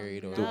getting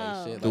married or no.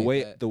 like shit The like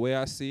way that. the way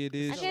I see it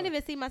is, I can't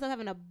even see myself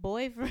having a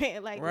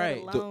boyfriend. Like,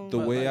 Right. let the, alone. the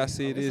But, way like, I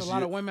see it There's is, a lot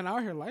you- of women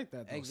out here like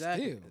that. Though,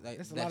 Exactly. Still. Like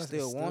There's a that lot of,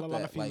 still still want a lot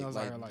that. of females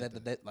out here like like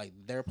that, that. Like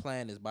their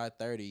plan is by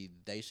 30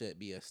 they should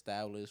be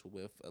established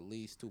with at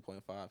least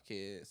 2.5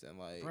 kids and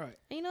like Right.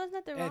 And you know, there's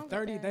nothing wrong At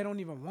 30, with they that.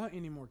 don't even want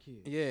any more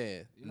kids.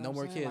 yeah, You know no what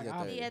more I'm saying? kids Like,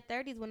 at I- 30. See, at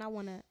 30 is when I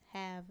want to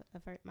have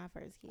my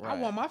first kid. Right. I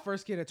want my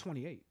first kid at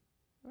 28.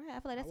 Right.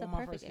 I feel like that's I a want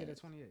my perfect first kid age. at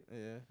 28. Yeah.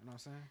 You know what I'm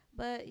saying?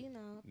 But you know,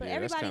 but Yeah,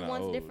 that's everybody kinda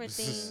wants old. different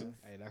things.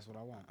 Hey, that's what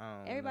I want. I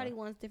don't Everybody know.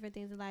 wants different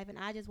things in life, and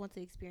I just want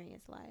to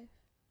experience life.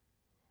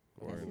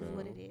 Word This is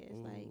what up. it is.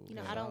 Like, you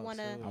know, Ooh, I don't shout want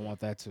to. out I want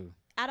that too.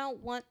 I don't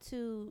want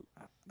to.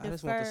 I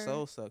just want the defer-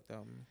 soul sucked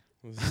out of me.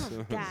 Oh,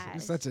 You're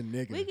gosh. such a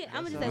nigga. We can.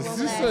 I'm gonna That's say all.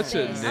 one You're last such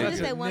a thing. I'm nigga. gonna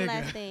say Such a one nigga.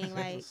 last thing.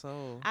 Like,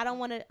 soul. I don't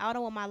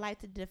want my life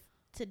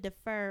to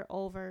defer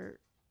over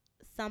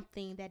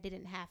something that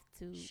didn't have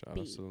to Shout out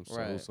be. to them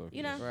Right. soul suckers.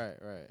 You know?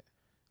 Right.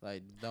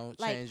 Like don't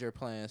Like, change your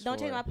plans. Don't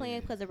for change my it.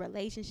 plans because of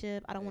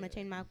relationship. I don't want to Yeah,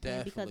 change my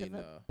plan because of definitely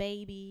a no.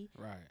 baby.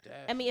 Right.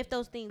 I mean, if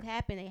those things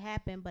happen, they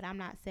happen. But I'm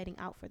not setting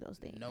out for those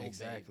things. No,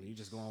 Exactly. baby. You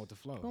just going with the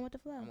flow. Going with the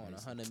flow. I'm on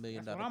 $100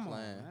 million That's what I'm on,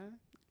 plan. man.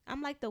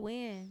 I'm like the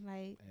wind.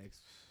 Like,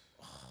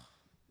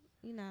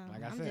 you know.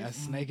 Like I I'm said, a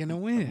just, snake in the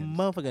wind.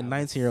 Motherfucking I'm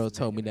 19-year-old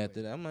told me snake in that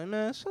the today. I'm like,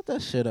 man, shut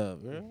that shit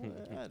up, bro.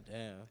 God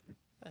damn.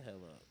 The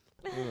hell up.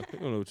 You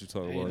don't know what you're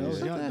talking Hey, about. those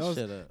yet. young- Shut that those-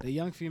 shit up. The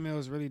young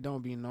females really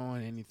don't be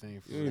knowing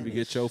anything. For You don't real. even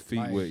get your feet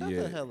Like, wet Shut the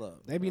yet. hell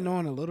up. They be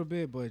knowing a little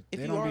bit, but If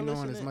they you don't are be knowing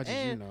as listening, much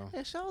as you know.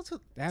 And shout out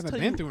to They haven't to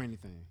been you, through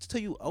anything.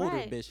 to you older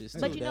Right. bitches.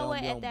 But too, you know that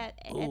what? don't be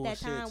At on that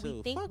time, bullshit, we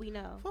too. think Fuck- we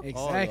know. fuck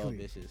all Exactly.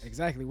 y'all bitches.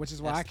 Exactly. Which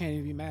is why I That's- can't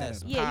even be mad at That's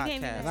them. Yeah, you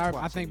can't podcast even- 'Cause I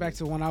watching think back bitches.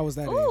 to when I was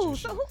that age. Ooh, and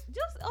so shit. who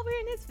just over here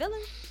in his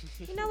feelings?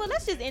 You know what?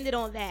 Let's just end it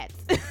on that.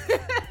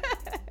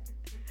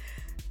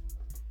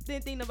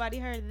 Didn't think nobody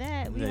heard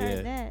that. We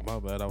heard that My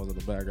bad. I was in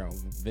the background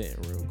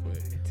venting real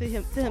quick. to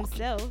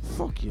himself.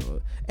 Fuck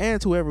you.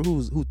 And to whoever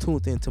who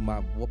tuned into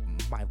my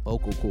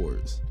vocal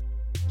cords.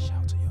 Shout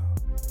out to y'all.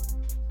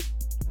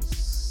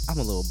 I'm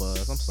a little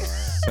buzzed. I'm sorry.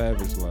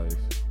 Savage life.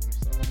 I'm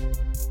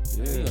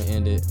sorry. Yeah. We gonna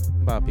end it.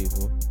 Bye,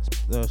 people.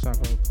 Sean,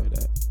 play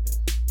that.